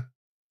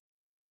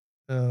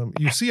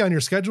you see on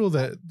your schedule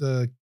that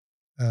the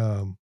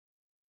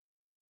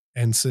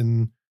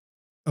Ensign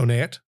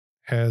Onayet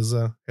has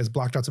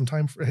blocked out some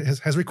time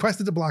has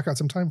requested to block out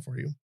some time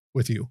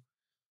with you.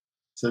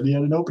 Said he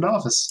had an open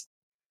office.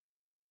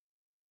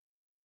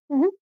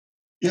 Mm-hmm.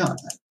 Yeah.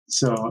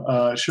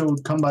 So she'll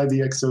come by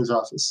the XO's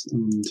office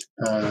and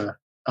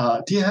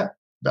do you have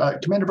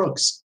Commander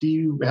Brooks, do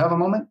you have a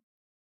moment?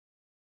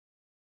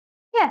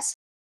 Yes,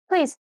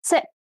 please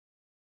sit.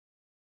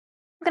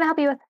 What can I help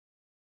you with?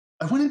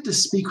 I wanted to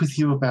speak with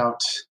you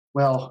about,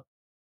 well,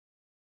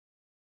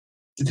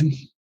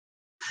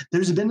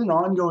 there's been an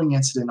ongoing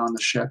incident on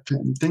the ship,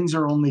 and things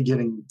are only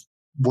getting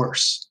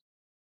worse.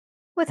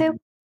 With who?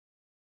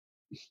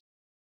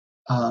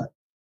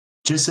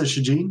 Jisa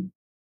Shajin,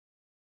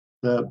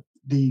 the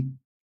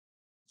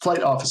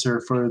flight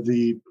officer for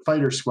the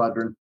fighter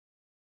squadron.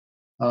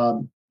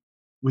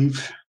 We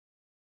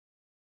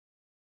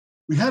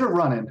had a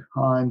run-in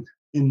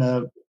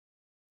when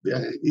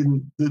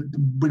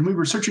we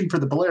were searching for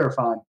the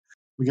Bellerophon.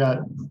 We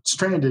got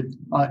stranded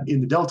in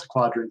the Delta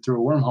Quadrant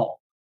through a wormhole.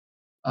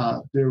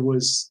 There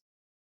was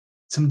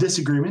some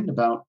disagreement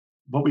about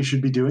what we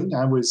should be doing.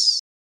 I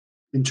was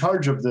in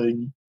charge of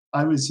the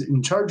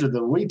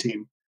away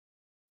team.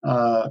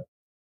 Jisa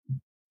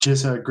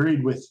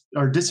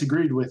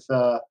disagreed with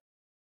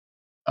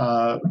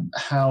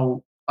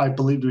how I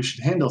believed we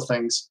should handle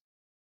things.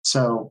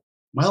 So,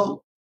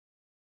 well,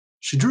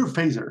 she drew a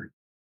phaser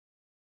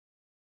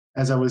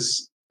as I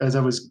was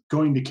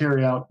going to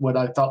carry out what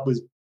I thought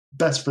was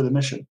best for the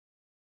mission.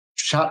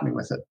 Shot me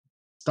with it,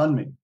 stunned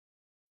me,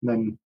 and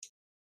then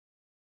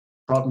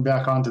brought me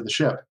back onto the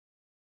ship.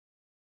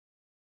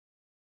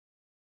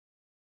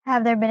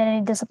 Have there been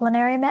any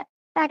disciplinary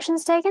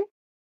actions taken?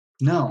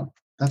 No,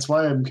 that's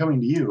why I'm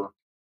coming to you.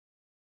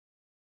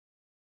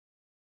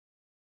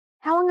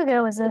 How long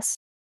ago was this?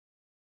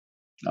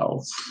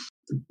 Oh,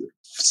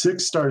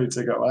 6 started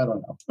ago. I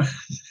don't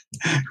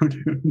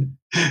know.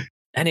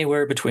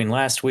 Anywhere between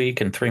last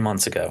week and 3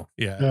 months ago.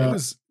 Yeah, it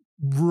was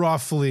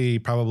roughly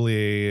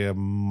probably a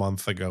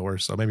month ago or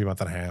so, maybe a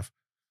month and a half.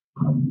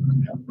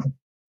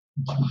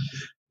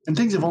 And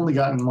things have only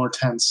gotten more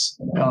tense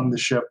on the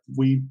ship.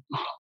 We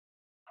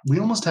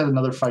almost had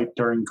another fight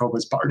during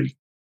Kova's party.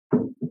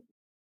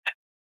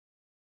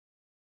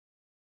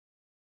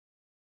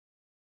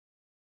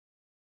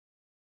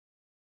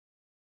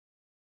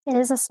 It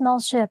is a small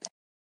ship.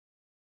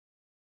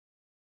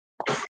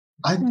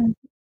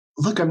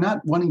 Look, I'm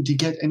not wanting to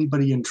get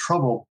anybody in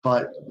trouble,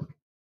 but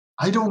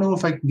I don't know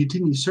if I can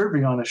continue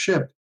serving on a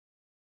ship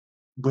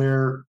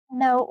where...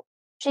 No,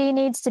 she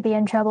needs to be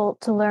in trouble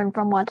to learn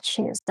from what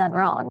she has done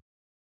wrong.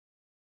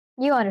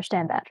 You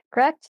understand that,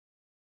 correct?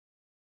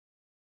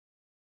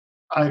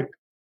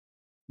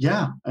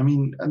 Yeah, I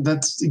mean,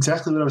 that's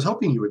exactly what I was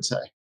hoping you would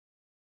say.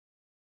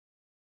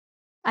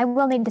 I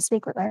will need to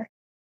speak with her.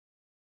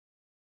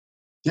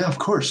 Yeah, of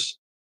course.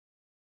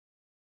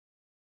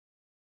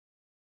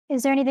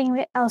 Is there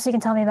anything else you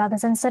can tell me about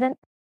this incident?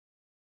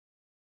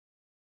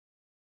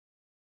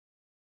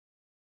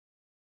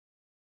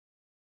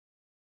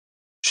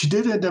 She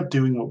did end up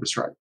doing what was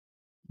right.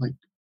 Like,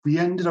 we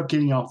ended up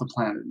getting off the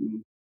planet.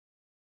 And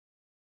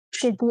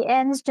did the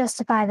ends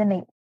justify the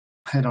means?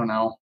 I don't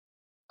know.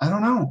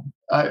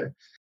 I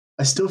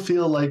still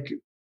feel like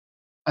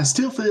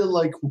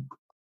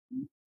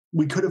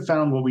we could have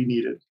found what we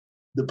needed.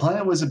 The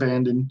planet was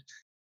abandoned,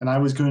 and I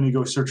was going to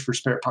go search for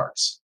spare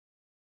parts.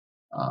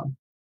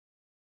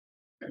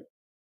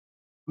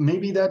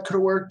 Maybe that could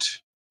have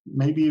worked.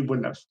 Maybe it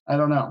wouldn't have. I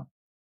don't know.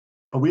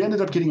 But we ended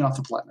up getting off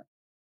the planet.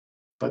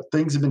 But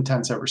things have been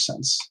tense ever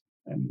since,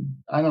 and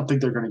I don't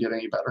think they're going to get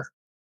any better.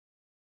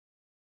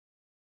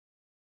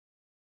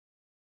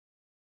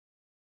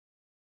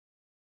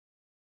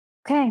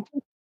 Okay.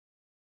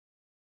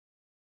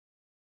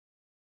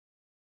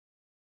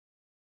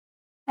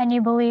 And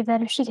you believe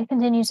that if she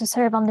continues to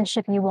serve on this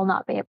ship, you will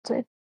not be able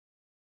to?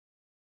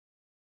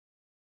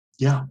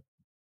 Yeah.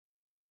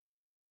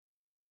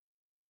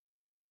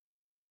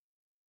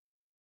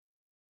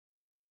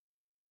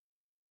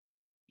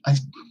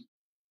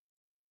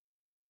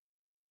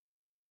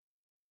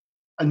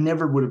 I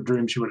never would have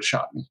dreamed she would have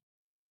shot me.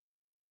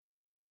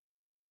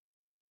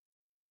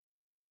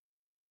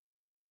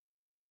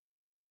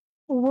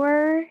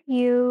 Were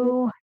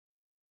you...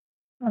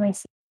 Let me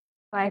see.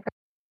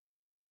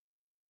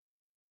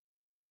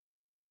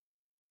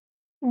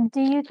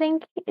 Do you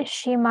think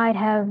she might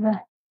have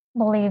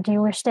believed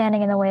you were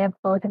standing in the way of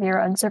both of your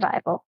own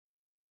survival?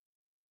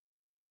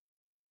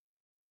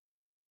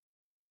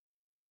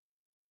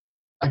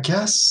 I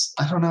guess,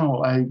 I don't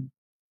know. I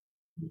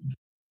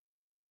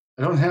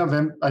don't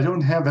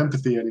have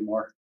empathy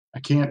anymore. I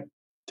can't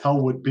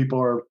tell what people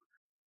are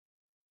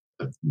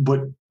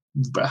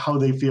how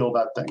they feel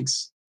about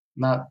things.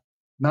 Not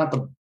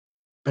the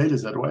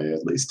betas that way,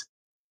 at least.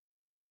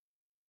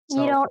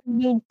 You don't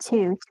need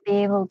to be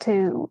able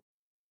to.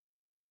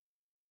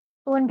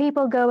 When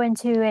people go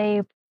into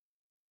a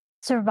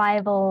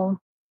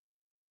survival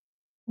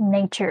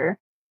nature,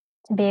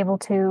 to be able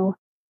to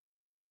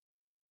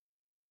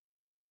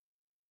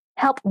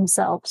help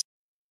themselves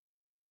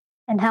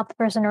and help the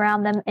person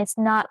around them, it's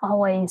not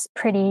always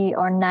pretty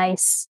or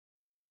nice.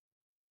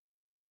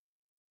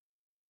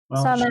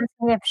 Well, so I'm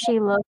asking if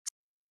she looked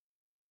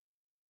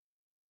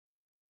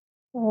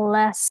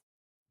less...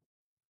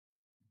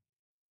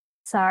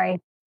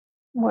 Sorry,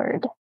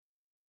 word.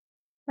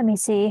 Let me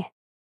see.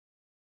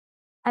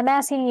 I'm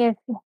asking if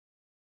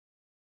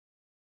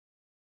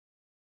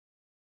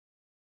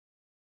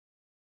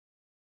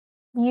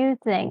you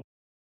think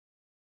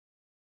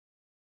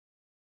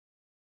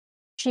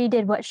she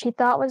did what she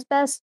thought was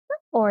best,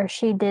 or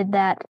she did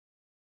that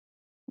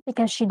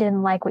because she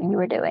didn't like what you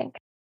were doing.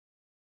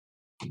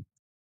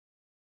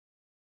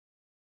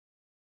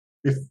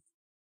 If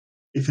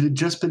it had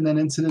just been that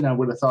incident, I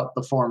would have thought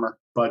the former,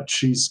 but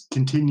she's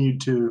continued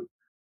to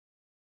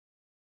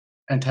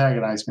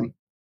antagonize me.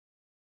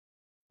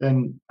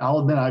 And I'll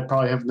admit, I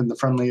probably haven't been the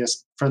friendly.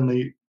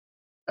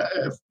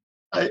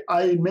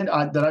 I admit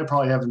that I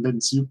probably haven't been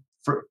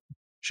super.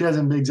 She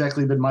hasn't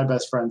exactly been my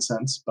best friend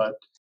since, but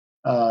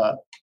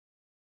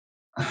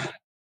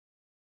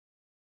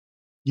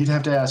you'd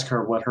have to ask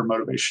her what her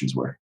motivations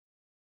were.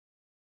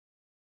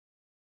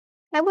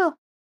 I will.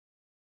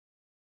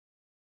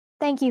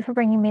 Thank you for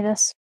bringing me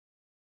this.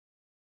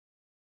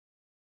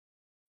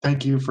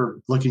 Thank you for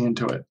looking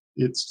into it.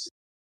 It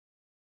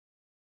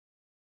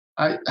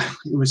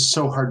was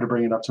so hard to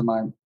bring it up to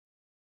mom.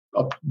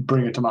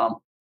 Bring it to mom.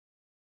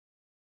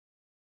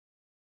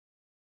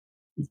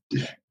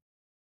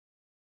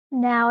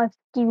 Now, if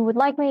you would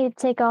like me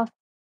to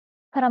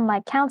put on my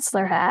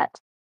counselor hat,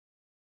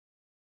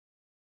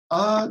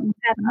 I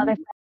have other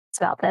thoughts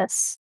about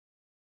this.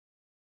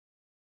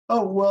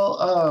 Oh,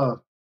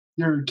 well,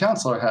 your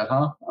counselor hat,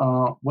 huh?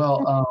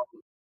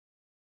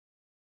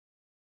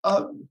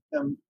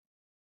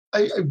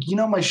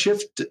 My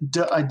shift,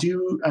 I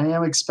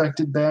am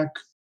expected back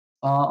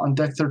on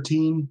deck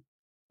 13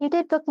 You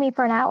did book me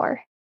for an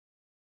hour.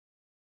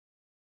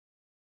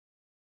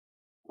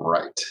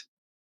 Right.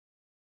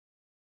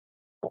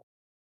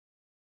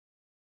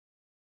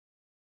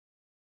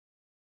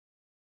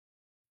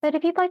 But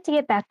if you'd like to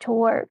get back to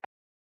work,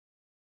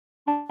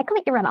 I can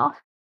let you run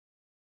off.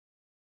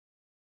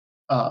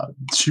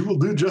 She will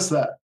do just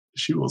that.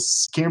 She will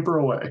scamper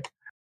away.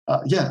 I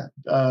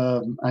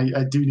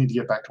do need to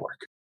get back to work.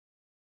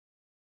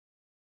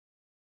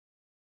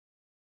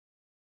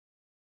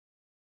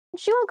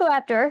 She won't go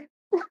after her.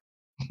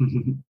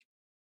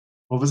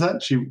 What was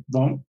that? She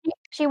won't?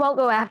 She won't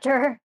go after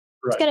her.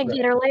 Right, It's going to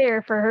get her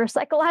later for her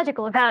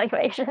psychological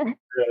evaluation.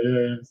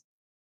 Yeah.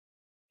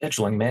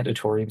 Scheduling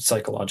mandatory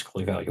psychological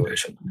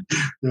evaluation.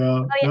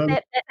 Yeah. Oh, yeah,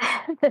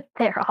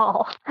 they're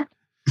all.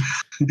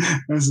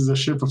 This is a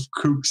ship of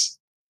kooks.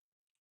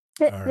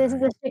 This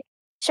is a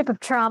ship of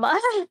trauma.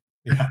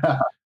 Yeah.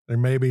 There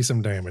may be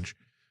some damage.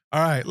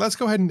 All right, let's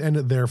go ahead and end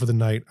it there for the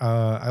night.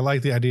 I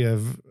like the idea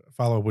of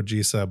follow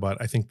Wajisa,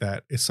 but I think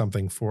that is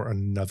something for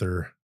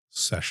another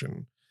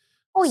session.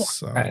 Oh, yeah.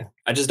 So, Right.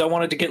 I just don't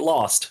want it to get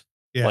lost.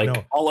 yeah, like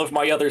no. all of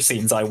my other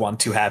scenes I want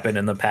to happen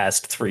in the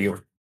past 3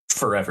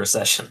 forever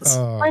sessions.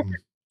 I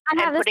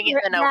have this putting it in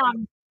written the note.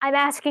 down. I'm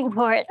asking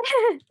for it.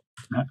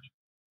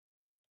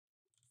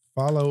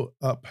 Follow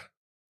up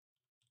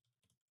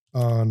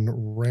on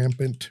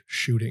rampant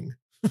shooting.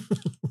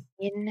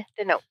 In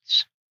the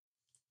notes.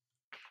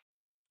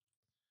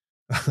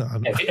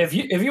 If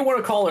you want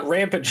to call it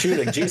rampant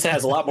shooting, Jisa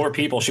has a lot more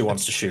people she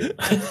wants to shoot.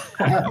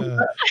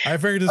 I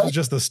figured this was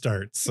just the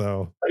start,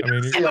 so I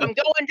mean, If I'm going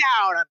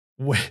down,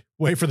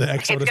 wait for the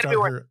XO to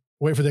start her.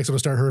 Wait for the XO to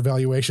start her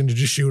evaluation to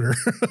just shoot her.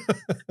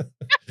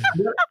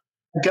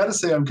 I gotta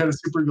say, I'm kind of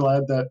super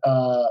glad that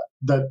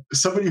that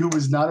somebody who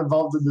was not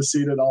involved in the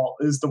scene at all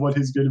is the one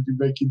who's going to be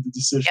making the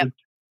decision.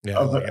 Yeah,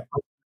 I like it.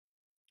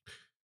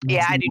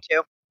 yeah, I do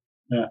too.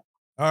 Yeah.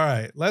 All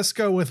right, let's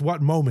go with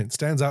what moment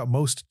stands out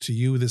most to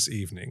you this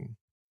evening.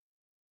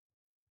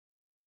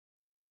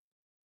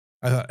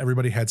 I thought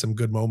everybody had some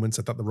good moments.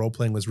 I thought the role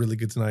playing was really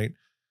good tonight.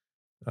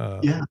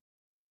 Yeah.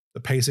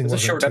 The pacing It was a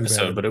wasn't short too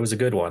episode, bad. but it was a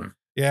good one.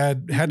 Yeah,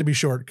 it had to be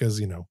short because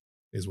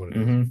is what it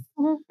is.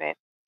 Mm-hmm.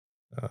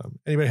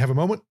 Anybody have a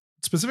moment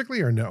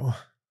specifically or no?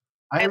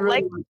 I I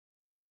really,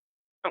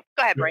 Oh,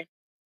 go ahead, Brian.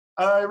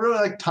 I really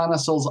like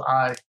Tanasol's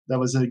eye. That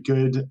was a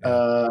good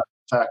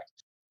fact.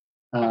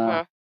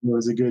 Mhm. It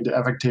was a good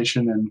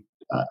affectation, and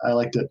I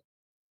liked it.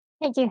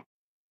 Thank you.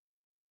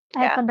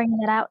 I Yeah. had fun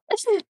bringing it out.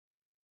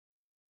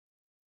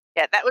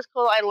 Yeah, that was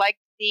cool. I liked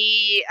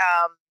the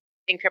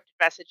encrypted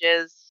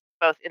messages,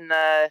 both in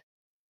the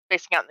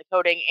spacing out in the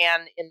coding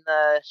and in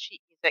the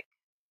sheet music.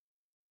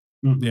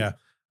 Mhm. Yeah.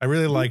 I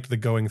really liked the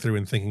going through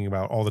and thinking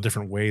about all the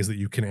different ways that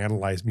you can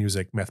analyze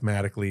music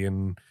mathematically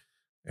and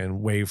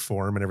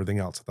waveform and everything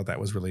else. I thought that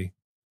was really,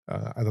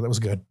 I thought that was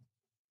good.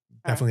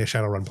 Definitely a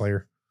Shadowrun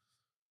player.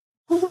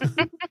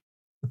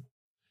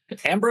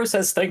 Ambrose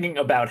says thinking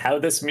about how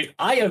this.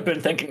 I have been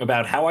thinking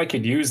about how I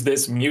could use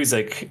this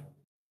music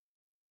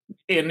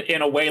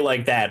in a way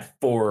like that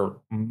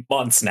for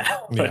months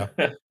now. Yeah.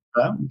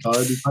 Thought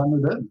it'd be fun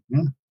to do.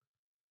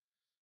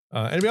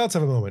 Yeah. Anybody else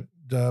have a moment?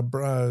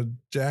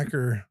 Jack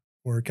or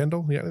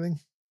Kendall, you got anything?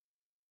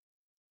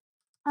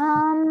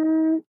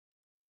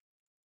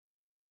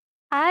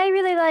 I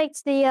really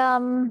liked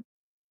the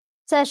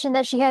session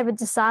that she had with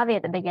Dasavi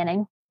at the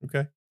beginning.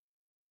 Okay.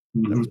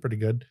 That was pretty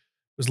good.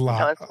 There's a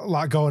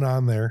lot going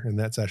on there in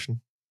that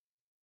session.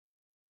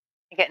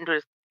 I get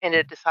into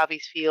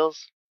Dasavi's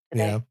feels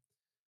today.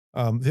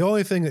 Yeah. The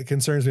only thing that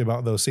concerns me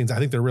about those scenes, I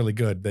think they're really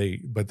good.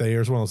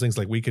 There's one of those things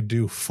like we could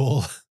do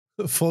full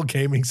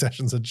gaming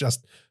sessions of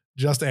just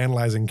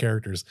analyzing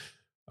characters.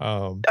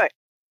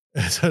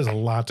 There's a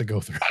lot to go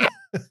through.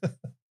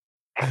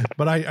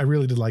 But I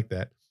really did like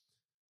that.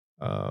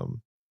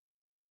 I'm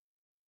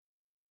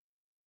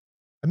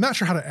not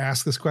sure how to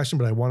ask this question,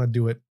 but I want to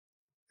do it.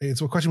 It's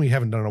a question we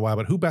haven't done in a while,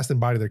 but who best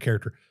embodied their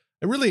character?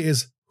 It really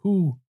is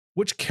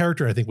which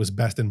character I think was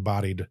best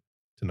embodied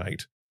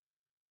tonight.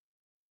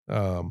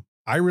 I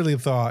really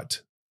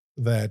thought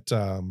that,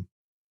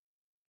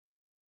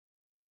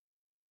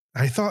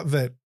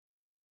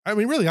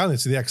 really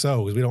honestly, the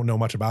XO, because we don't know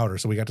much about her.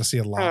 So we got to see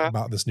a lot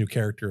about this new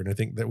character. And I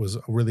think that was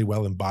a really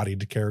well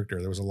embodied character.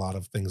 There was a lot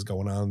of things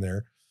going on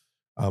there.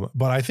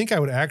 But I think I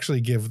would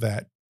actually give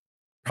that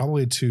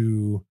probably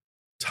to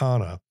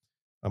Tana.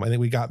 I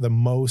think we got the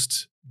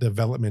most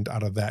development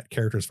out of that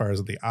character as far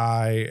as the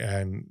eye,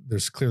 and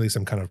there's clearly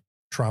some kind of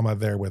trauma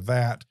there with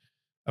that,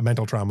 a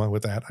mental trauma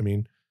with that. I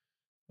mean,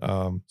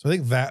 so I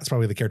think that's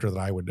probably the character that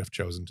I would have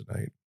chosen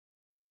tonight.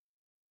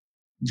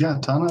 Yeah,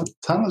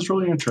 Tana's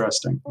really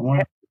interesting.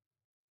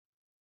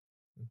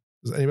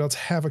 Does anybody else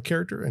have a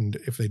character, and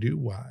if they do,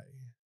 why?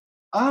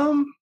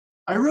 I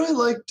really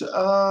liked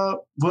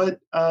what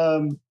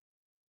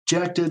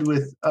Jack did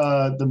with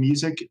the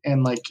music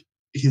and like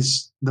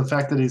the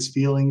fact that his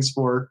feelings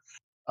for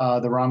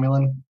the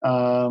Romulan,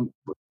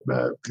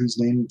 whose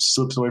name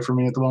slips away from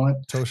me at the moment.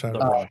 Tosha. The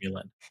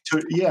Romulan.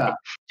 Yeah.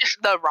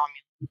 Just the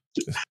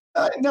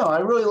Romulan. No, I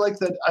really like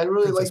that. I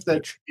really like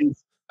that.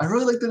 I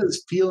really like that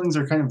his feelings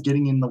are kind of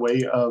getting in the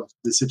way of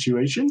the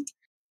situation.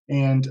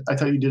 And I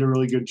thought you did a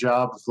really good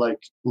job of like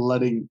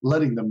letting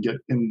them get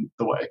in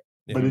the way,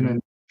 but in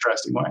an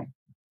interesting way.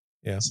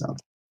 Yeah. So,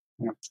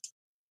 yeah.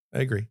 I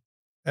agree.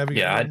 I've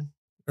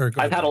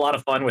had a lot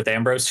of fun with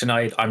Ambrose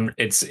tonight. I'm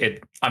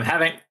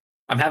having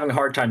a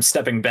hard time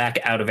stepping back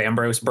out of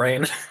Ambrose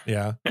brain.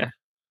 Yeah.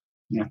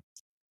 Yeah.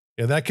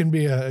 Yeah, that can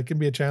be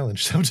a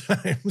challenge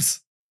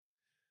sometimes.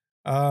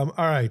 All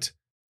right.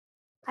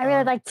 I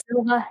really like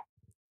Silva.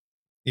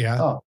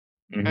 Yeah. Oh.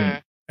 Mm-hmm.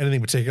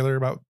 Anything particular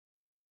about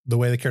the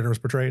way the character was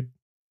portrayed?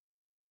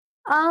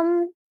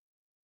 I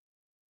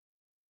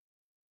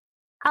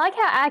like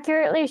how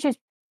accurately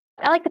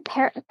I like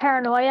the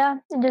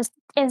paranoia and just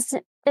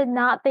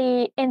not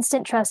the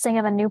instant trusting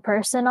of a new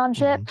person on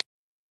ship,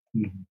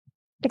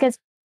 because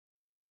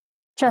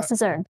trust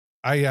is earned.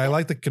 I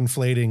like the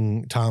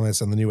conflating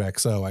Thomas and the new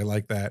XO. I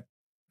like that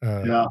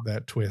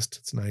that twist.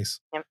 It's nice.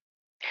 Yep.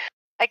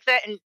 Like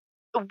that, and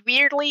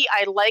weirdly,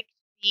 I like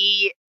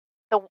the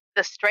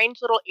strange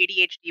little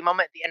ADHD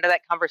moment at the end of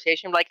that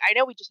conversation. Like, I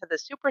know we just had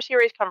this super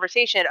serious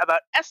conversation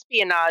about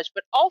espionage,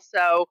 but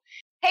also,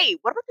 hey,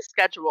 what about the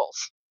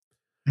schedules?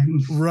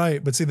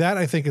 Right, but see, that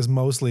I think is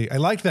mostly. I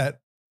liked that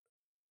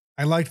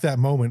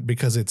moment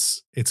because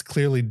it's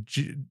clearly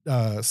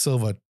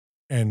Silva,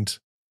 and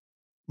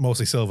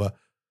mostly Silva,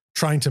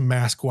 trying to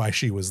mask why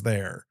she was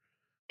there.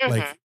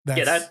 Like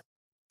that's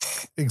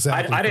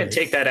exactly. I didn't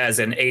take that as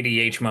an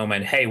ADH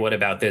moment. Hey, what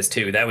about this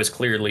too? That was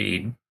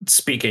clearly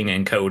speaking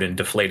in code and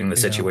deflating the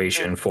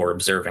situation for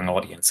observing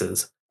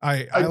audiences.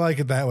 I like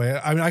it that way.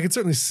 I mean, I can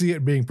certainly see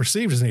it being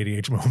perceived as an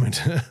ADH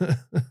moment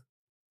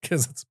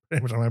because that's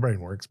pretty much how my brain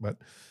works. But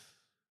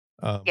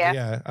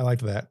yeah, I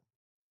liked that.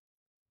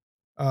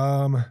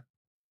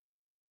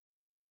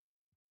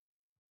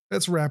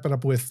 Let's wrap it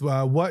up with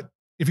what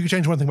if you could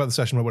change one thing about the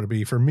session, what would it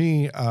be? For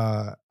me,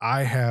 I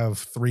have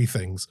 3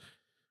 things.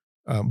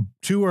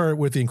 2 are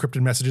with the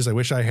encrypted messages. I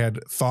wish I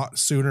had thought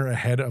sooner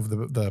ahead of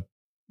the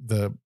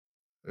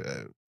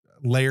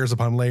layers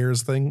upon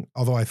layers thing.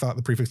 Although I thought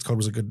the prefix code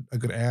was a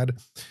good add.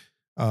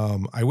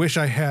 I wish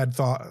I had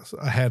thought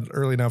ahead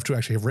early enough to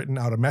actually have written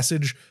out a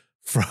message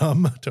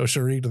from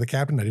Toshiri to the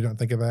captain. I did not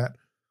think of that.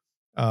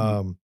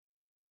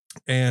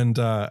 And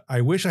I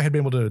wish I had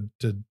been able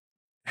to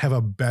have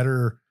a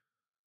better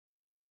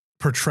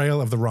portrayal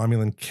of the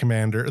Romulan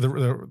commander, the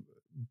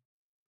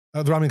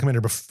Romulan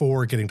commander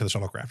before getting to the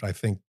shuttlecraft. I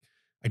think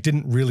I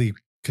didn't really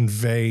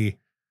convey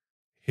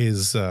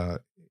his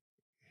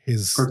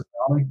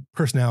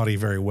personality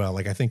very well.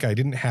 Like, I think I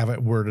didn't have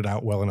it worded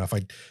out well enough.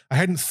 I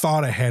hadn't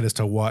thought ahead as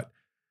to what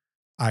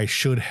I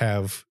should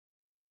have,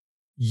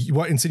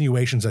 what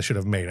insinuations I should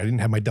have made. I didn't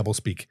have my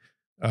doublespeak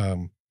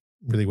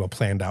really well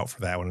planned out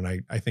for that one.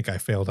 And I think I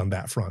failed on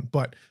that front,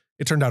 but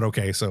it turned out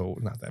okay. So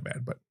not that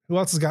bad. But who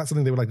else has got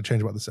something they would like to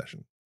change about the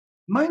session?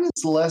 Mine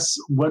is less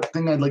what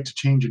thing I'd like to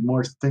change and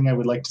more thing I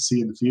would like to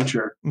see in the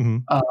future.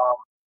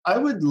 I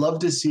would love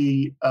to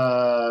see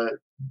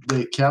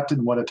the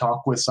captain want to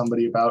talk with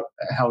somebody about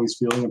how he's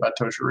feeling about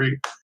Toshiri.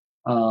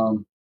 I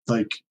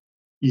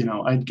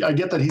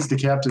get that he's the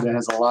captain and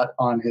has a lot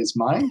on his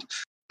mind,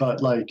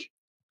 but like,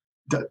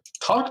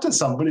 talk to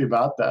somebody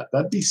about that.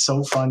 That'd be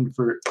so fun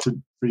for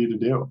you to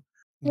do.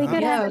 We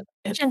could have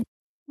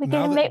we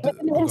can make a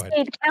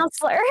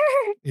counselor.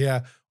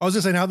 Yeah. I was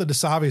just saying, now that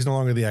Dasavi is no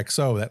longer the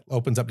XO, that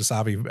opens up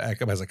Dasavi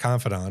back up as a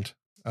confidant.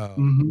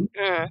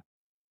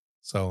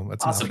 So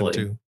that's possibly an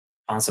option too.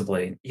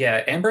 Possibly.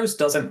 Yeah. Ambrose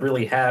doesn't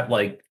really have,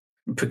 like,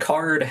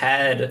 Picard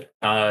had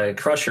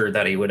Crusher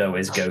that he would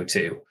always go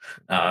to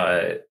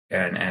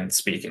and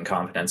speak in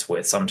confidence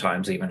with,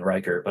 sometimes even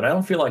Riker. But I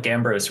don't feel like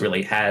Ambrose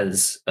really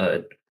has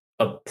a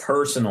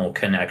personal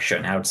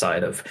connection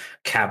outside of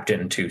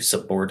captain to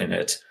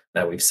subordinate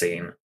that we've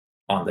seen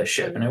on this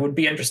ship, and it would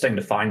be interesting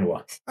to find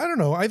one. I don't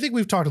know. I think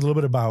we've explored a little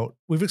bit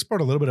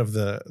of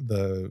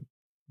the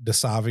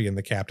Dasavi and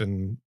the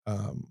captain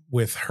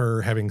with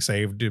her having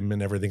saved him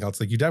and everything else.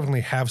 Like, you definitely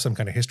have some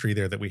kind of history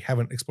there that we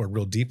haven't explored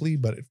real deeply,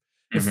 but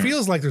it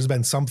feels like there's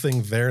been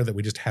something there that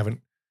we just haven't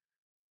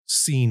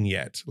seen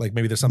yet. Like,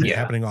 maybe there's something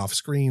happening off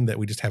screen that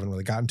we just haven't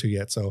really gotten to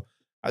yet. So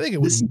I think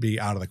it wouldn't be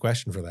out of the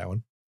question for that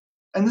one.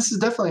 And this is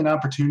definitely an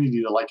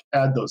opportunity to like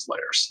add those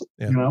layers.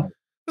 Yeah. You know,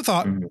 the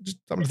thought, just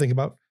something to think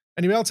about.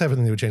 Anybody else have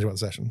anything they would change about the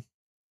session?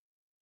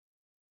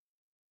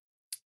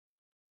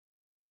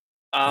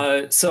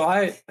 So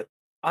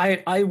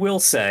I will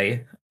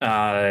say,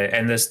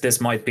 and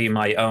this might be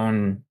my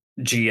own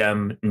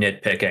GM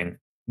nitpicking.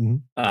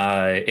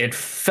 It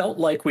felt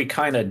like we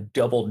kind of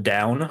doubled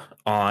down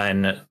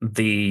on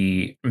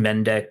the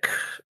Mendek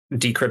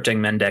decrypting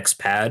Mendek's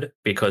pad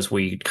because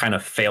we kind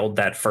of failed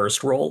that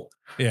first roll.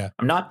 Yeah,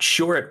 I'm not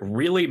sure it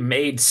really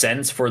made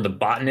sense for the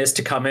botanist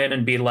to come in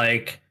and be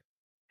like,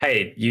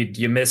 hey,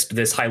 you missed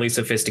this highly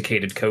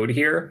sophisticated code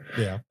here.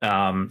 Yeah.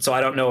 So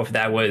I don't know if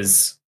that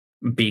was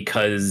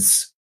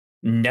because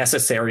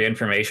necessary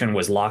information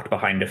was locked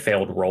behind a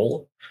failed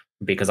roll,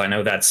 because I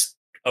know that's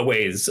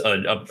always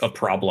a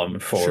problem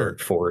for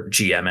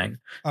GMing.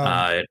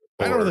 I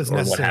don't know if that's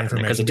necessary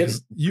information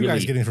because you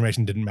guys getting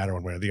information didn't matter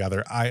one way or the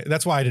other.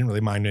 That's why I didn't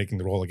really mind making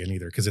the roll again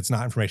either, because it's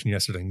not information you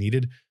necessarily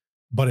needed,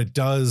 but it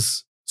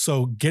does.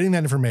 So getting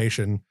that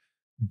information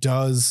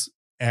does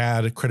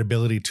add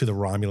credibility to the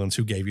Romulans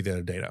who gave you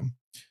the data.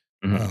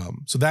 Mm-hmm.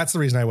 So that's the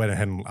reason I went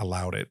ahead and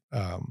allowed it.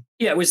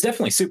 Yeah, it was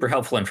definitely super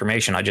helpful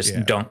information. I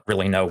just don't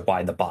really know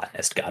why the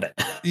botanist got it.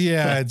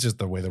 Yeah, it's just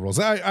the way the rules.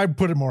 I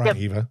put it more on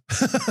Eva.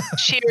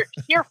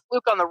 sheer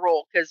fluke on the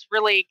roll, because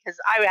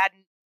I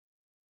hadn't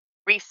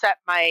reset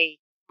my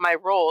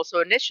roll. So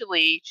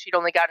initially she'd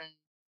only gotten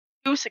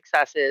 2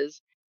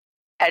 successes,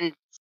 and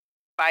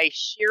by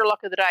sheer luck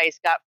of the dice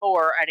got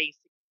 4 at a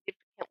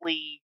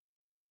significantly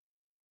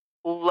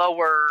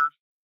lower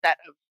set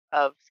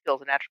of skills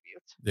and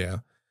attributes. Yeah.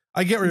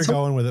 I get where you're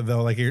going with it,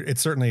 though. Like, it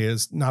certainly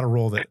is not a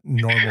role that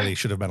normally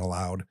should have been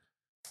allowed.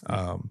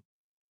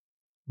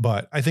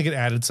 But I think it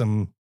added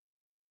some.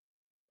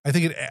 I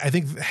think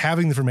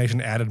having the information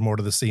added more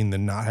to the scene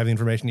than not having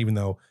information, even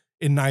though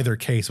in neither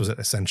case was it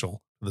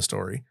essential to the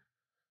story.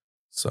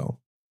 So,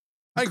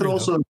 it could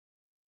also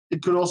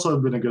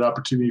have been a good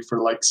opportunity for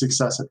like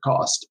success at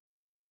cost.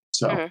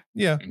 So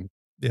yeah,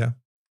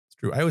 it's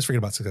true. I always forget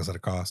about success at a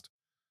cost.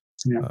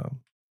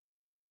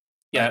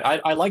 Yeah,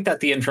 I like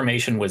that the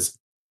information was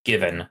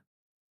given.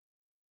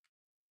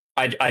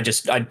 I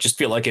just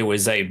feel like it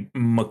was a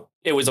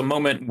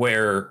moment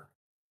where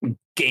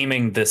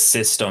gaming the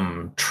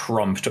system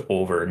trumped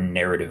over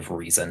narrative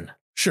reason.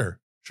 Sure.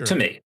 To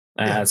me,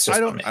 I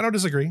don't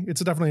disagree.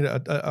 It's definitely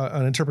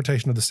an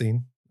interpretation of the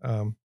scene.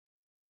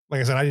 Like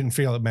I said, I didn't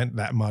feel it meant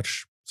that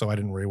much, so I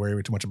didn't really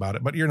worry too much about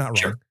it. But you're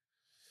not wrong.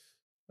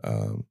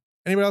 Sure.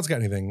 Anybody else got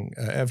anything?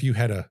 If you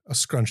had a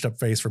scrunched up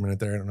face for a minute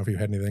there, I don't know if you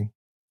had anything.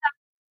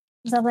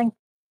 Something.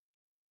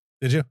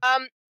 Did you?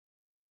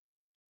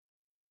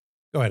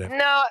 Go ahead. Ed.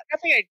 No,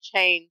 nothing I'd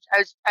change.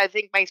 I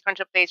think my scrunch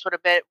up face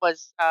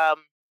was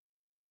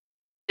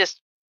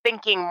just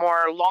thinking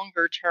more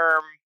longer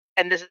term,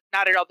 and this is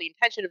not at all the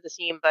intention of the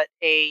scene, but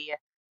a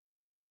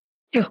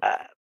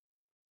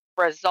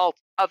result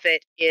of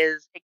it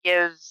is it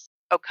gives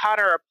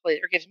O'Connor a place,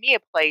 or gives me a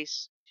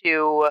place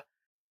to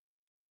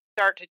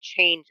start to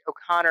change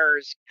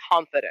O'Connor's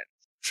confidence.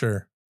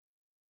 Sure.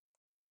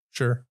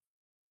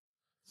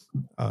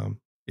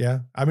 Yeah.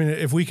 I mean,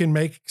 if we can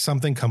make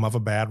something come of a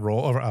bad roll,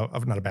 or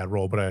not a bad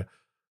roll, but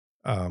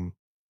a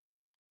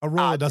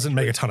roll that doesn't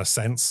make a ton of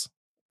sense,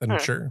 then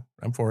sure,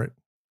 I'm for it.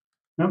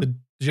 Yep.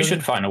 You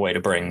should find a way to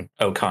bring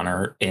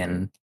O'Connor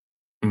in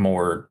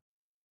more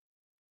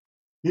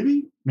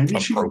maybe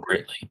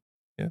appropriately.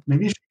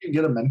 Maybe she could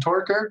get a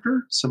mentor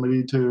character,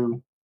 somebody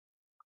to.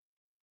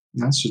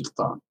 That's just a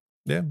thought.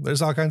 Yeah,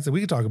 there's all kinds of.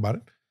 We could talk about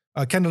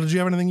it. Kendall, did you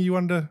have anything you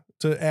wanted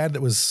to add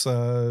that was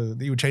that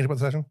you would change about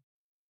the session?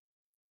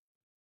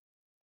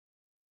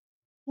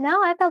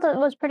 No, I felt it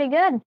was pretty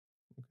good.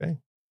 Okay.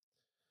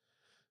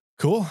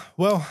 Cool.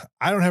 Well,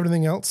 I don't have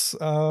anything else.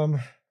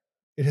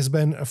 It has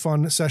been a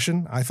fun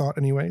session, I thought,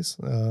 anyways.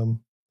 It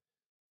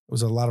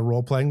was a lot of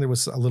role playing. There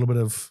was a little bit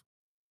of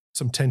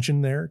some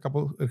tension there,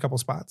 a couple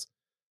spots.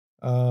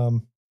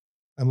 I'm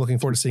looking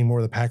forward to seeing more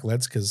of the pack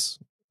leads because,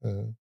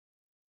 they're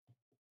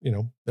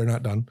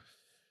not done.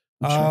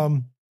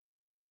 Sure.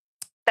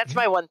 That's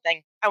my one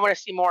thing. I want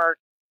to see more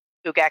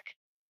Ugek,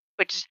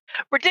 which is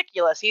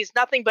ridiculous. He's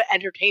nothing but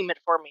entertainment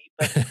for me.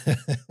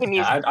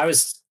 But I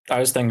was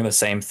thinking the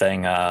same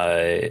thing.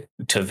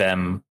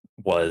 Tevem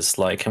was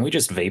like, "Can we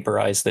just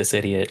vaporize this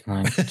idiot?"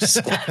 Like,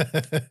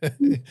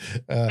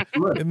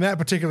 in that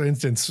particular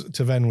instance,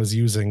 Tevem was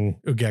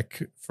using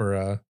Ugek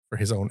for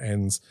his own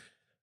ends.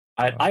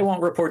 I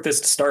won't report this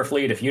to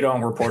Starfleet if you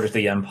don't report it to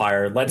the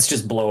Empire. Let's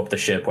just blow up the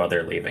ship while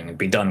they're leaving and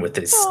be done with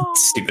this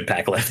stupid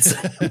pack lifts.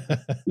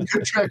 You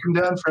could track him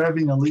down for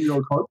having a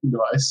legal cloaking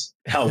device.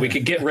 Hell, we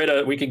could get rid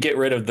of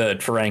the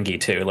Ferengi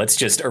too. Let's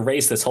just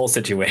erase this whole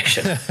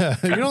situation.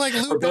 You're like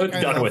Lupeck. We're both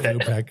done with it.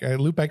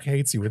 Lupeck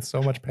hates you with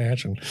so much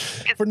passion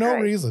for no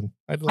reason.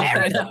 I'd love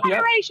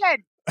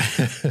Federation.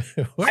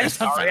 I'm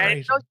sorry,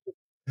 I know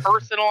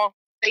personal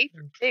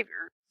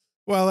savior.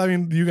 Well, I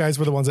mean, you guys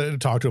were the ones that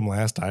talked to him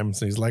last time,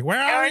 so he's like, "Where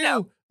are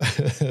you?"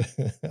 I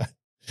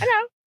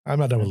know. I'm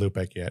not done with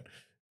Lupeck yet.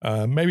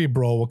 Maybe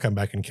Brol will come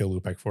back and kill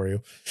Lupeck for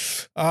you.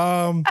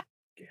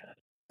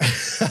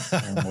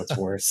 What's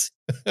worse?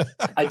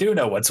 I do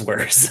know what's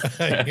worse.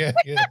 yeah,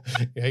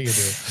 you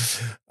do.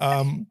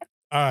 All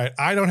right,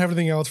 I don't have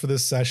anything else for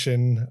this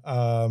session.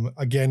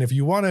 Again, if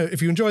you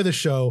enjoy this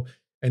show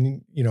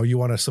and you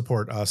want to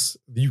support us,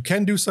 you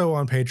can do so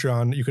on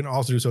Patreon. You can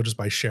also do so just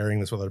by sharing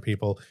this with other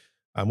people.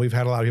 We've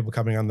had a lot of people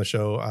coming on the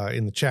show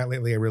in the chat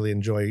lately. I really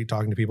enjoy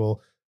talking to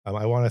people.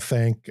 I want to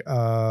thank,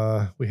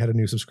 we had a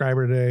new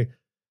subscriber today.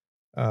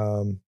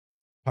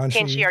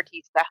 Kenshi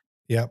Artista.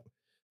 Yep.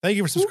 Thank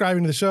you for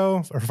subscribing to the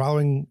show or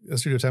following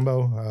Studio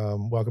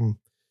Tembo. Welcome.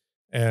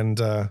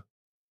 And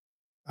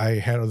I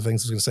had other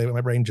things I was going to say, but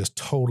my brain just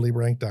totally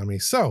blanked on me.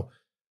 So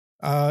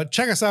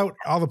check us out,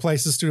 all the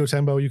places, Studio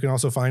Tembo. You can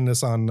also find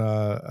us on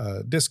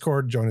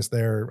Discord. Join us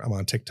there. I'm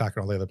on TikTok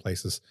and all the other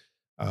places.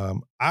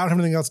 I don't have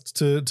anything else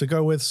to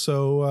go with,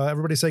 so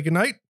everybody say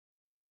goodnight,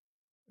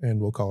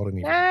 and we'll call it an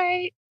evening.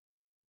 Night.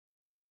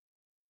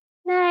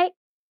 Night.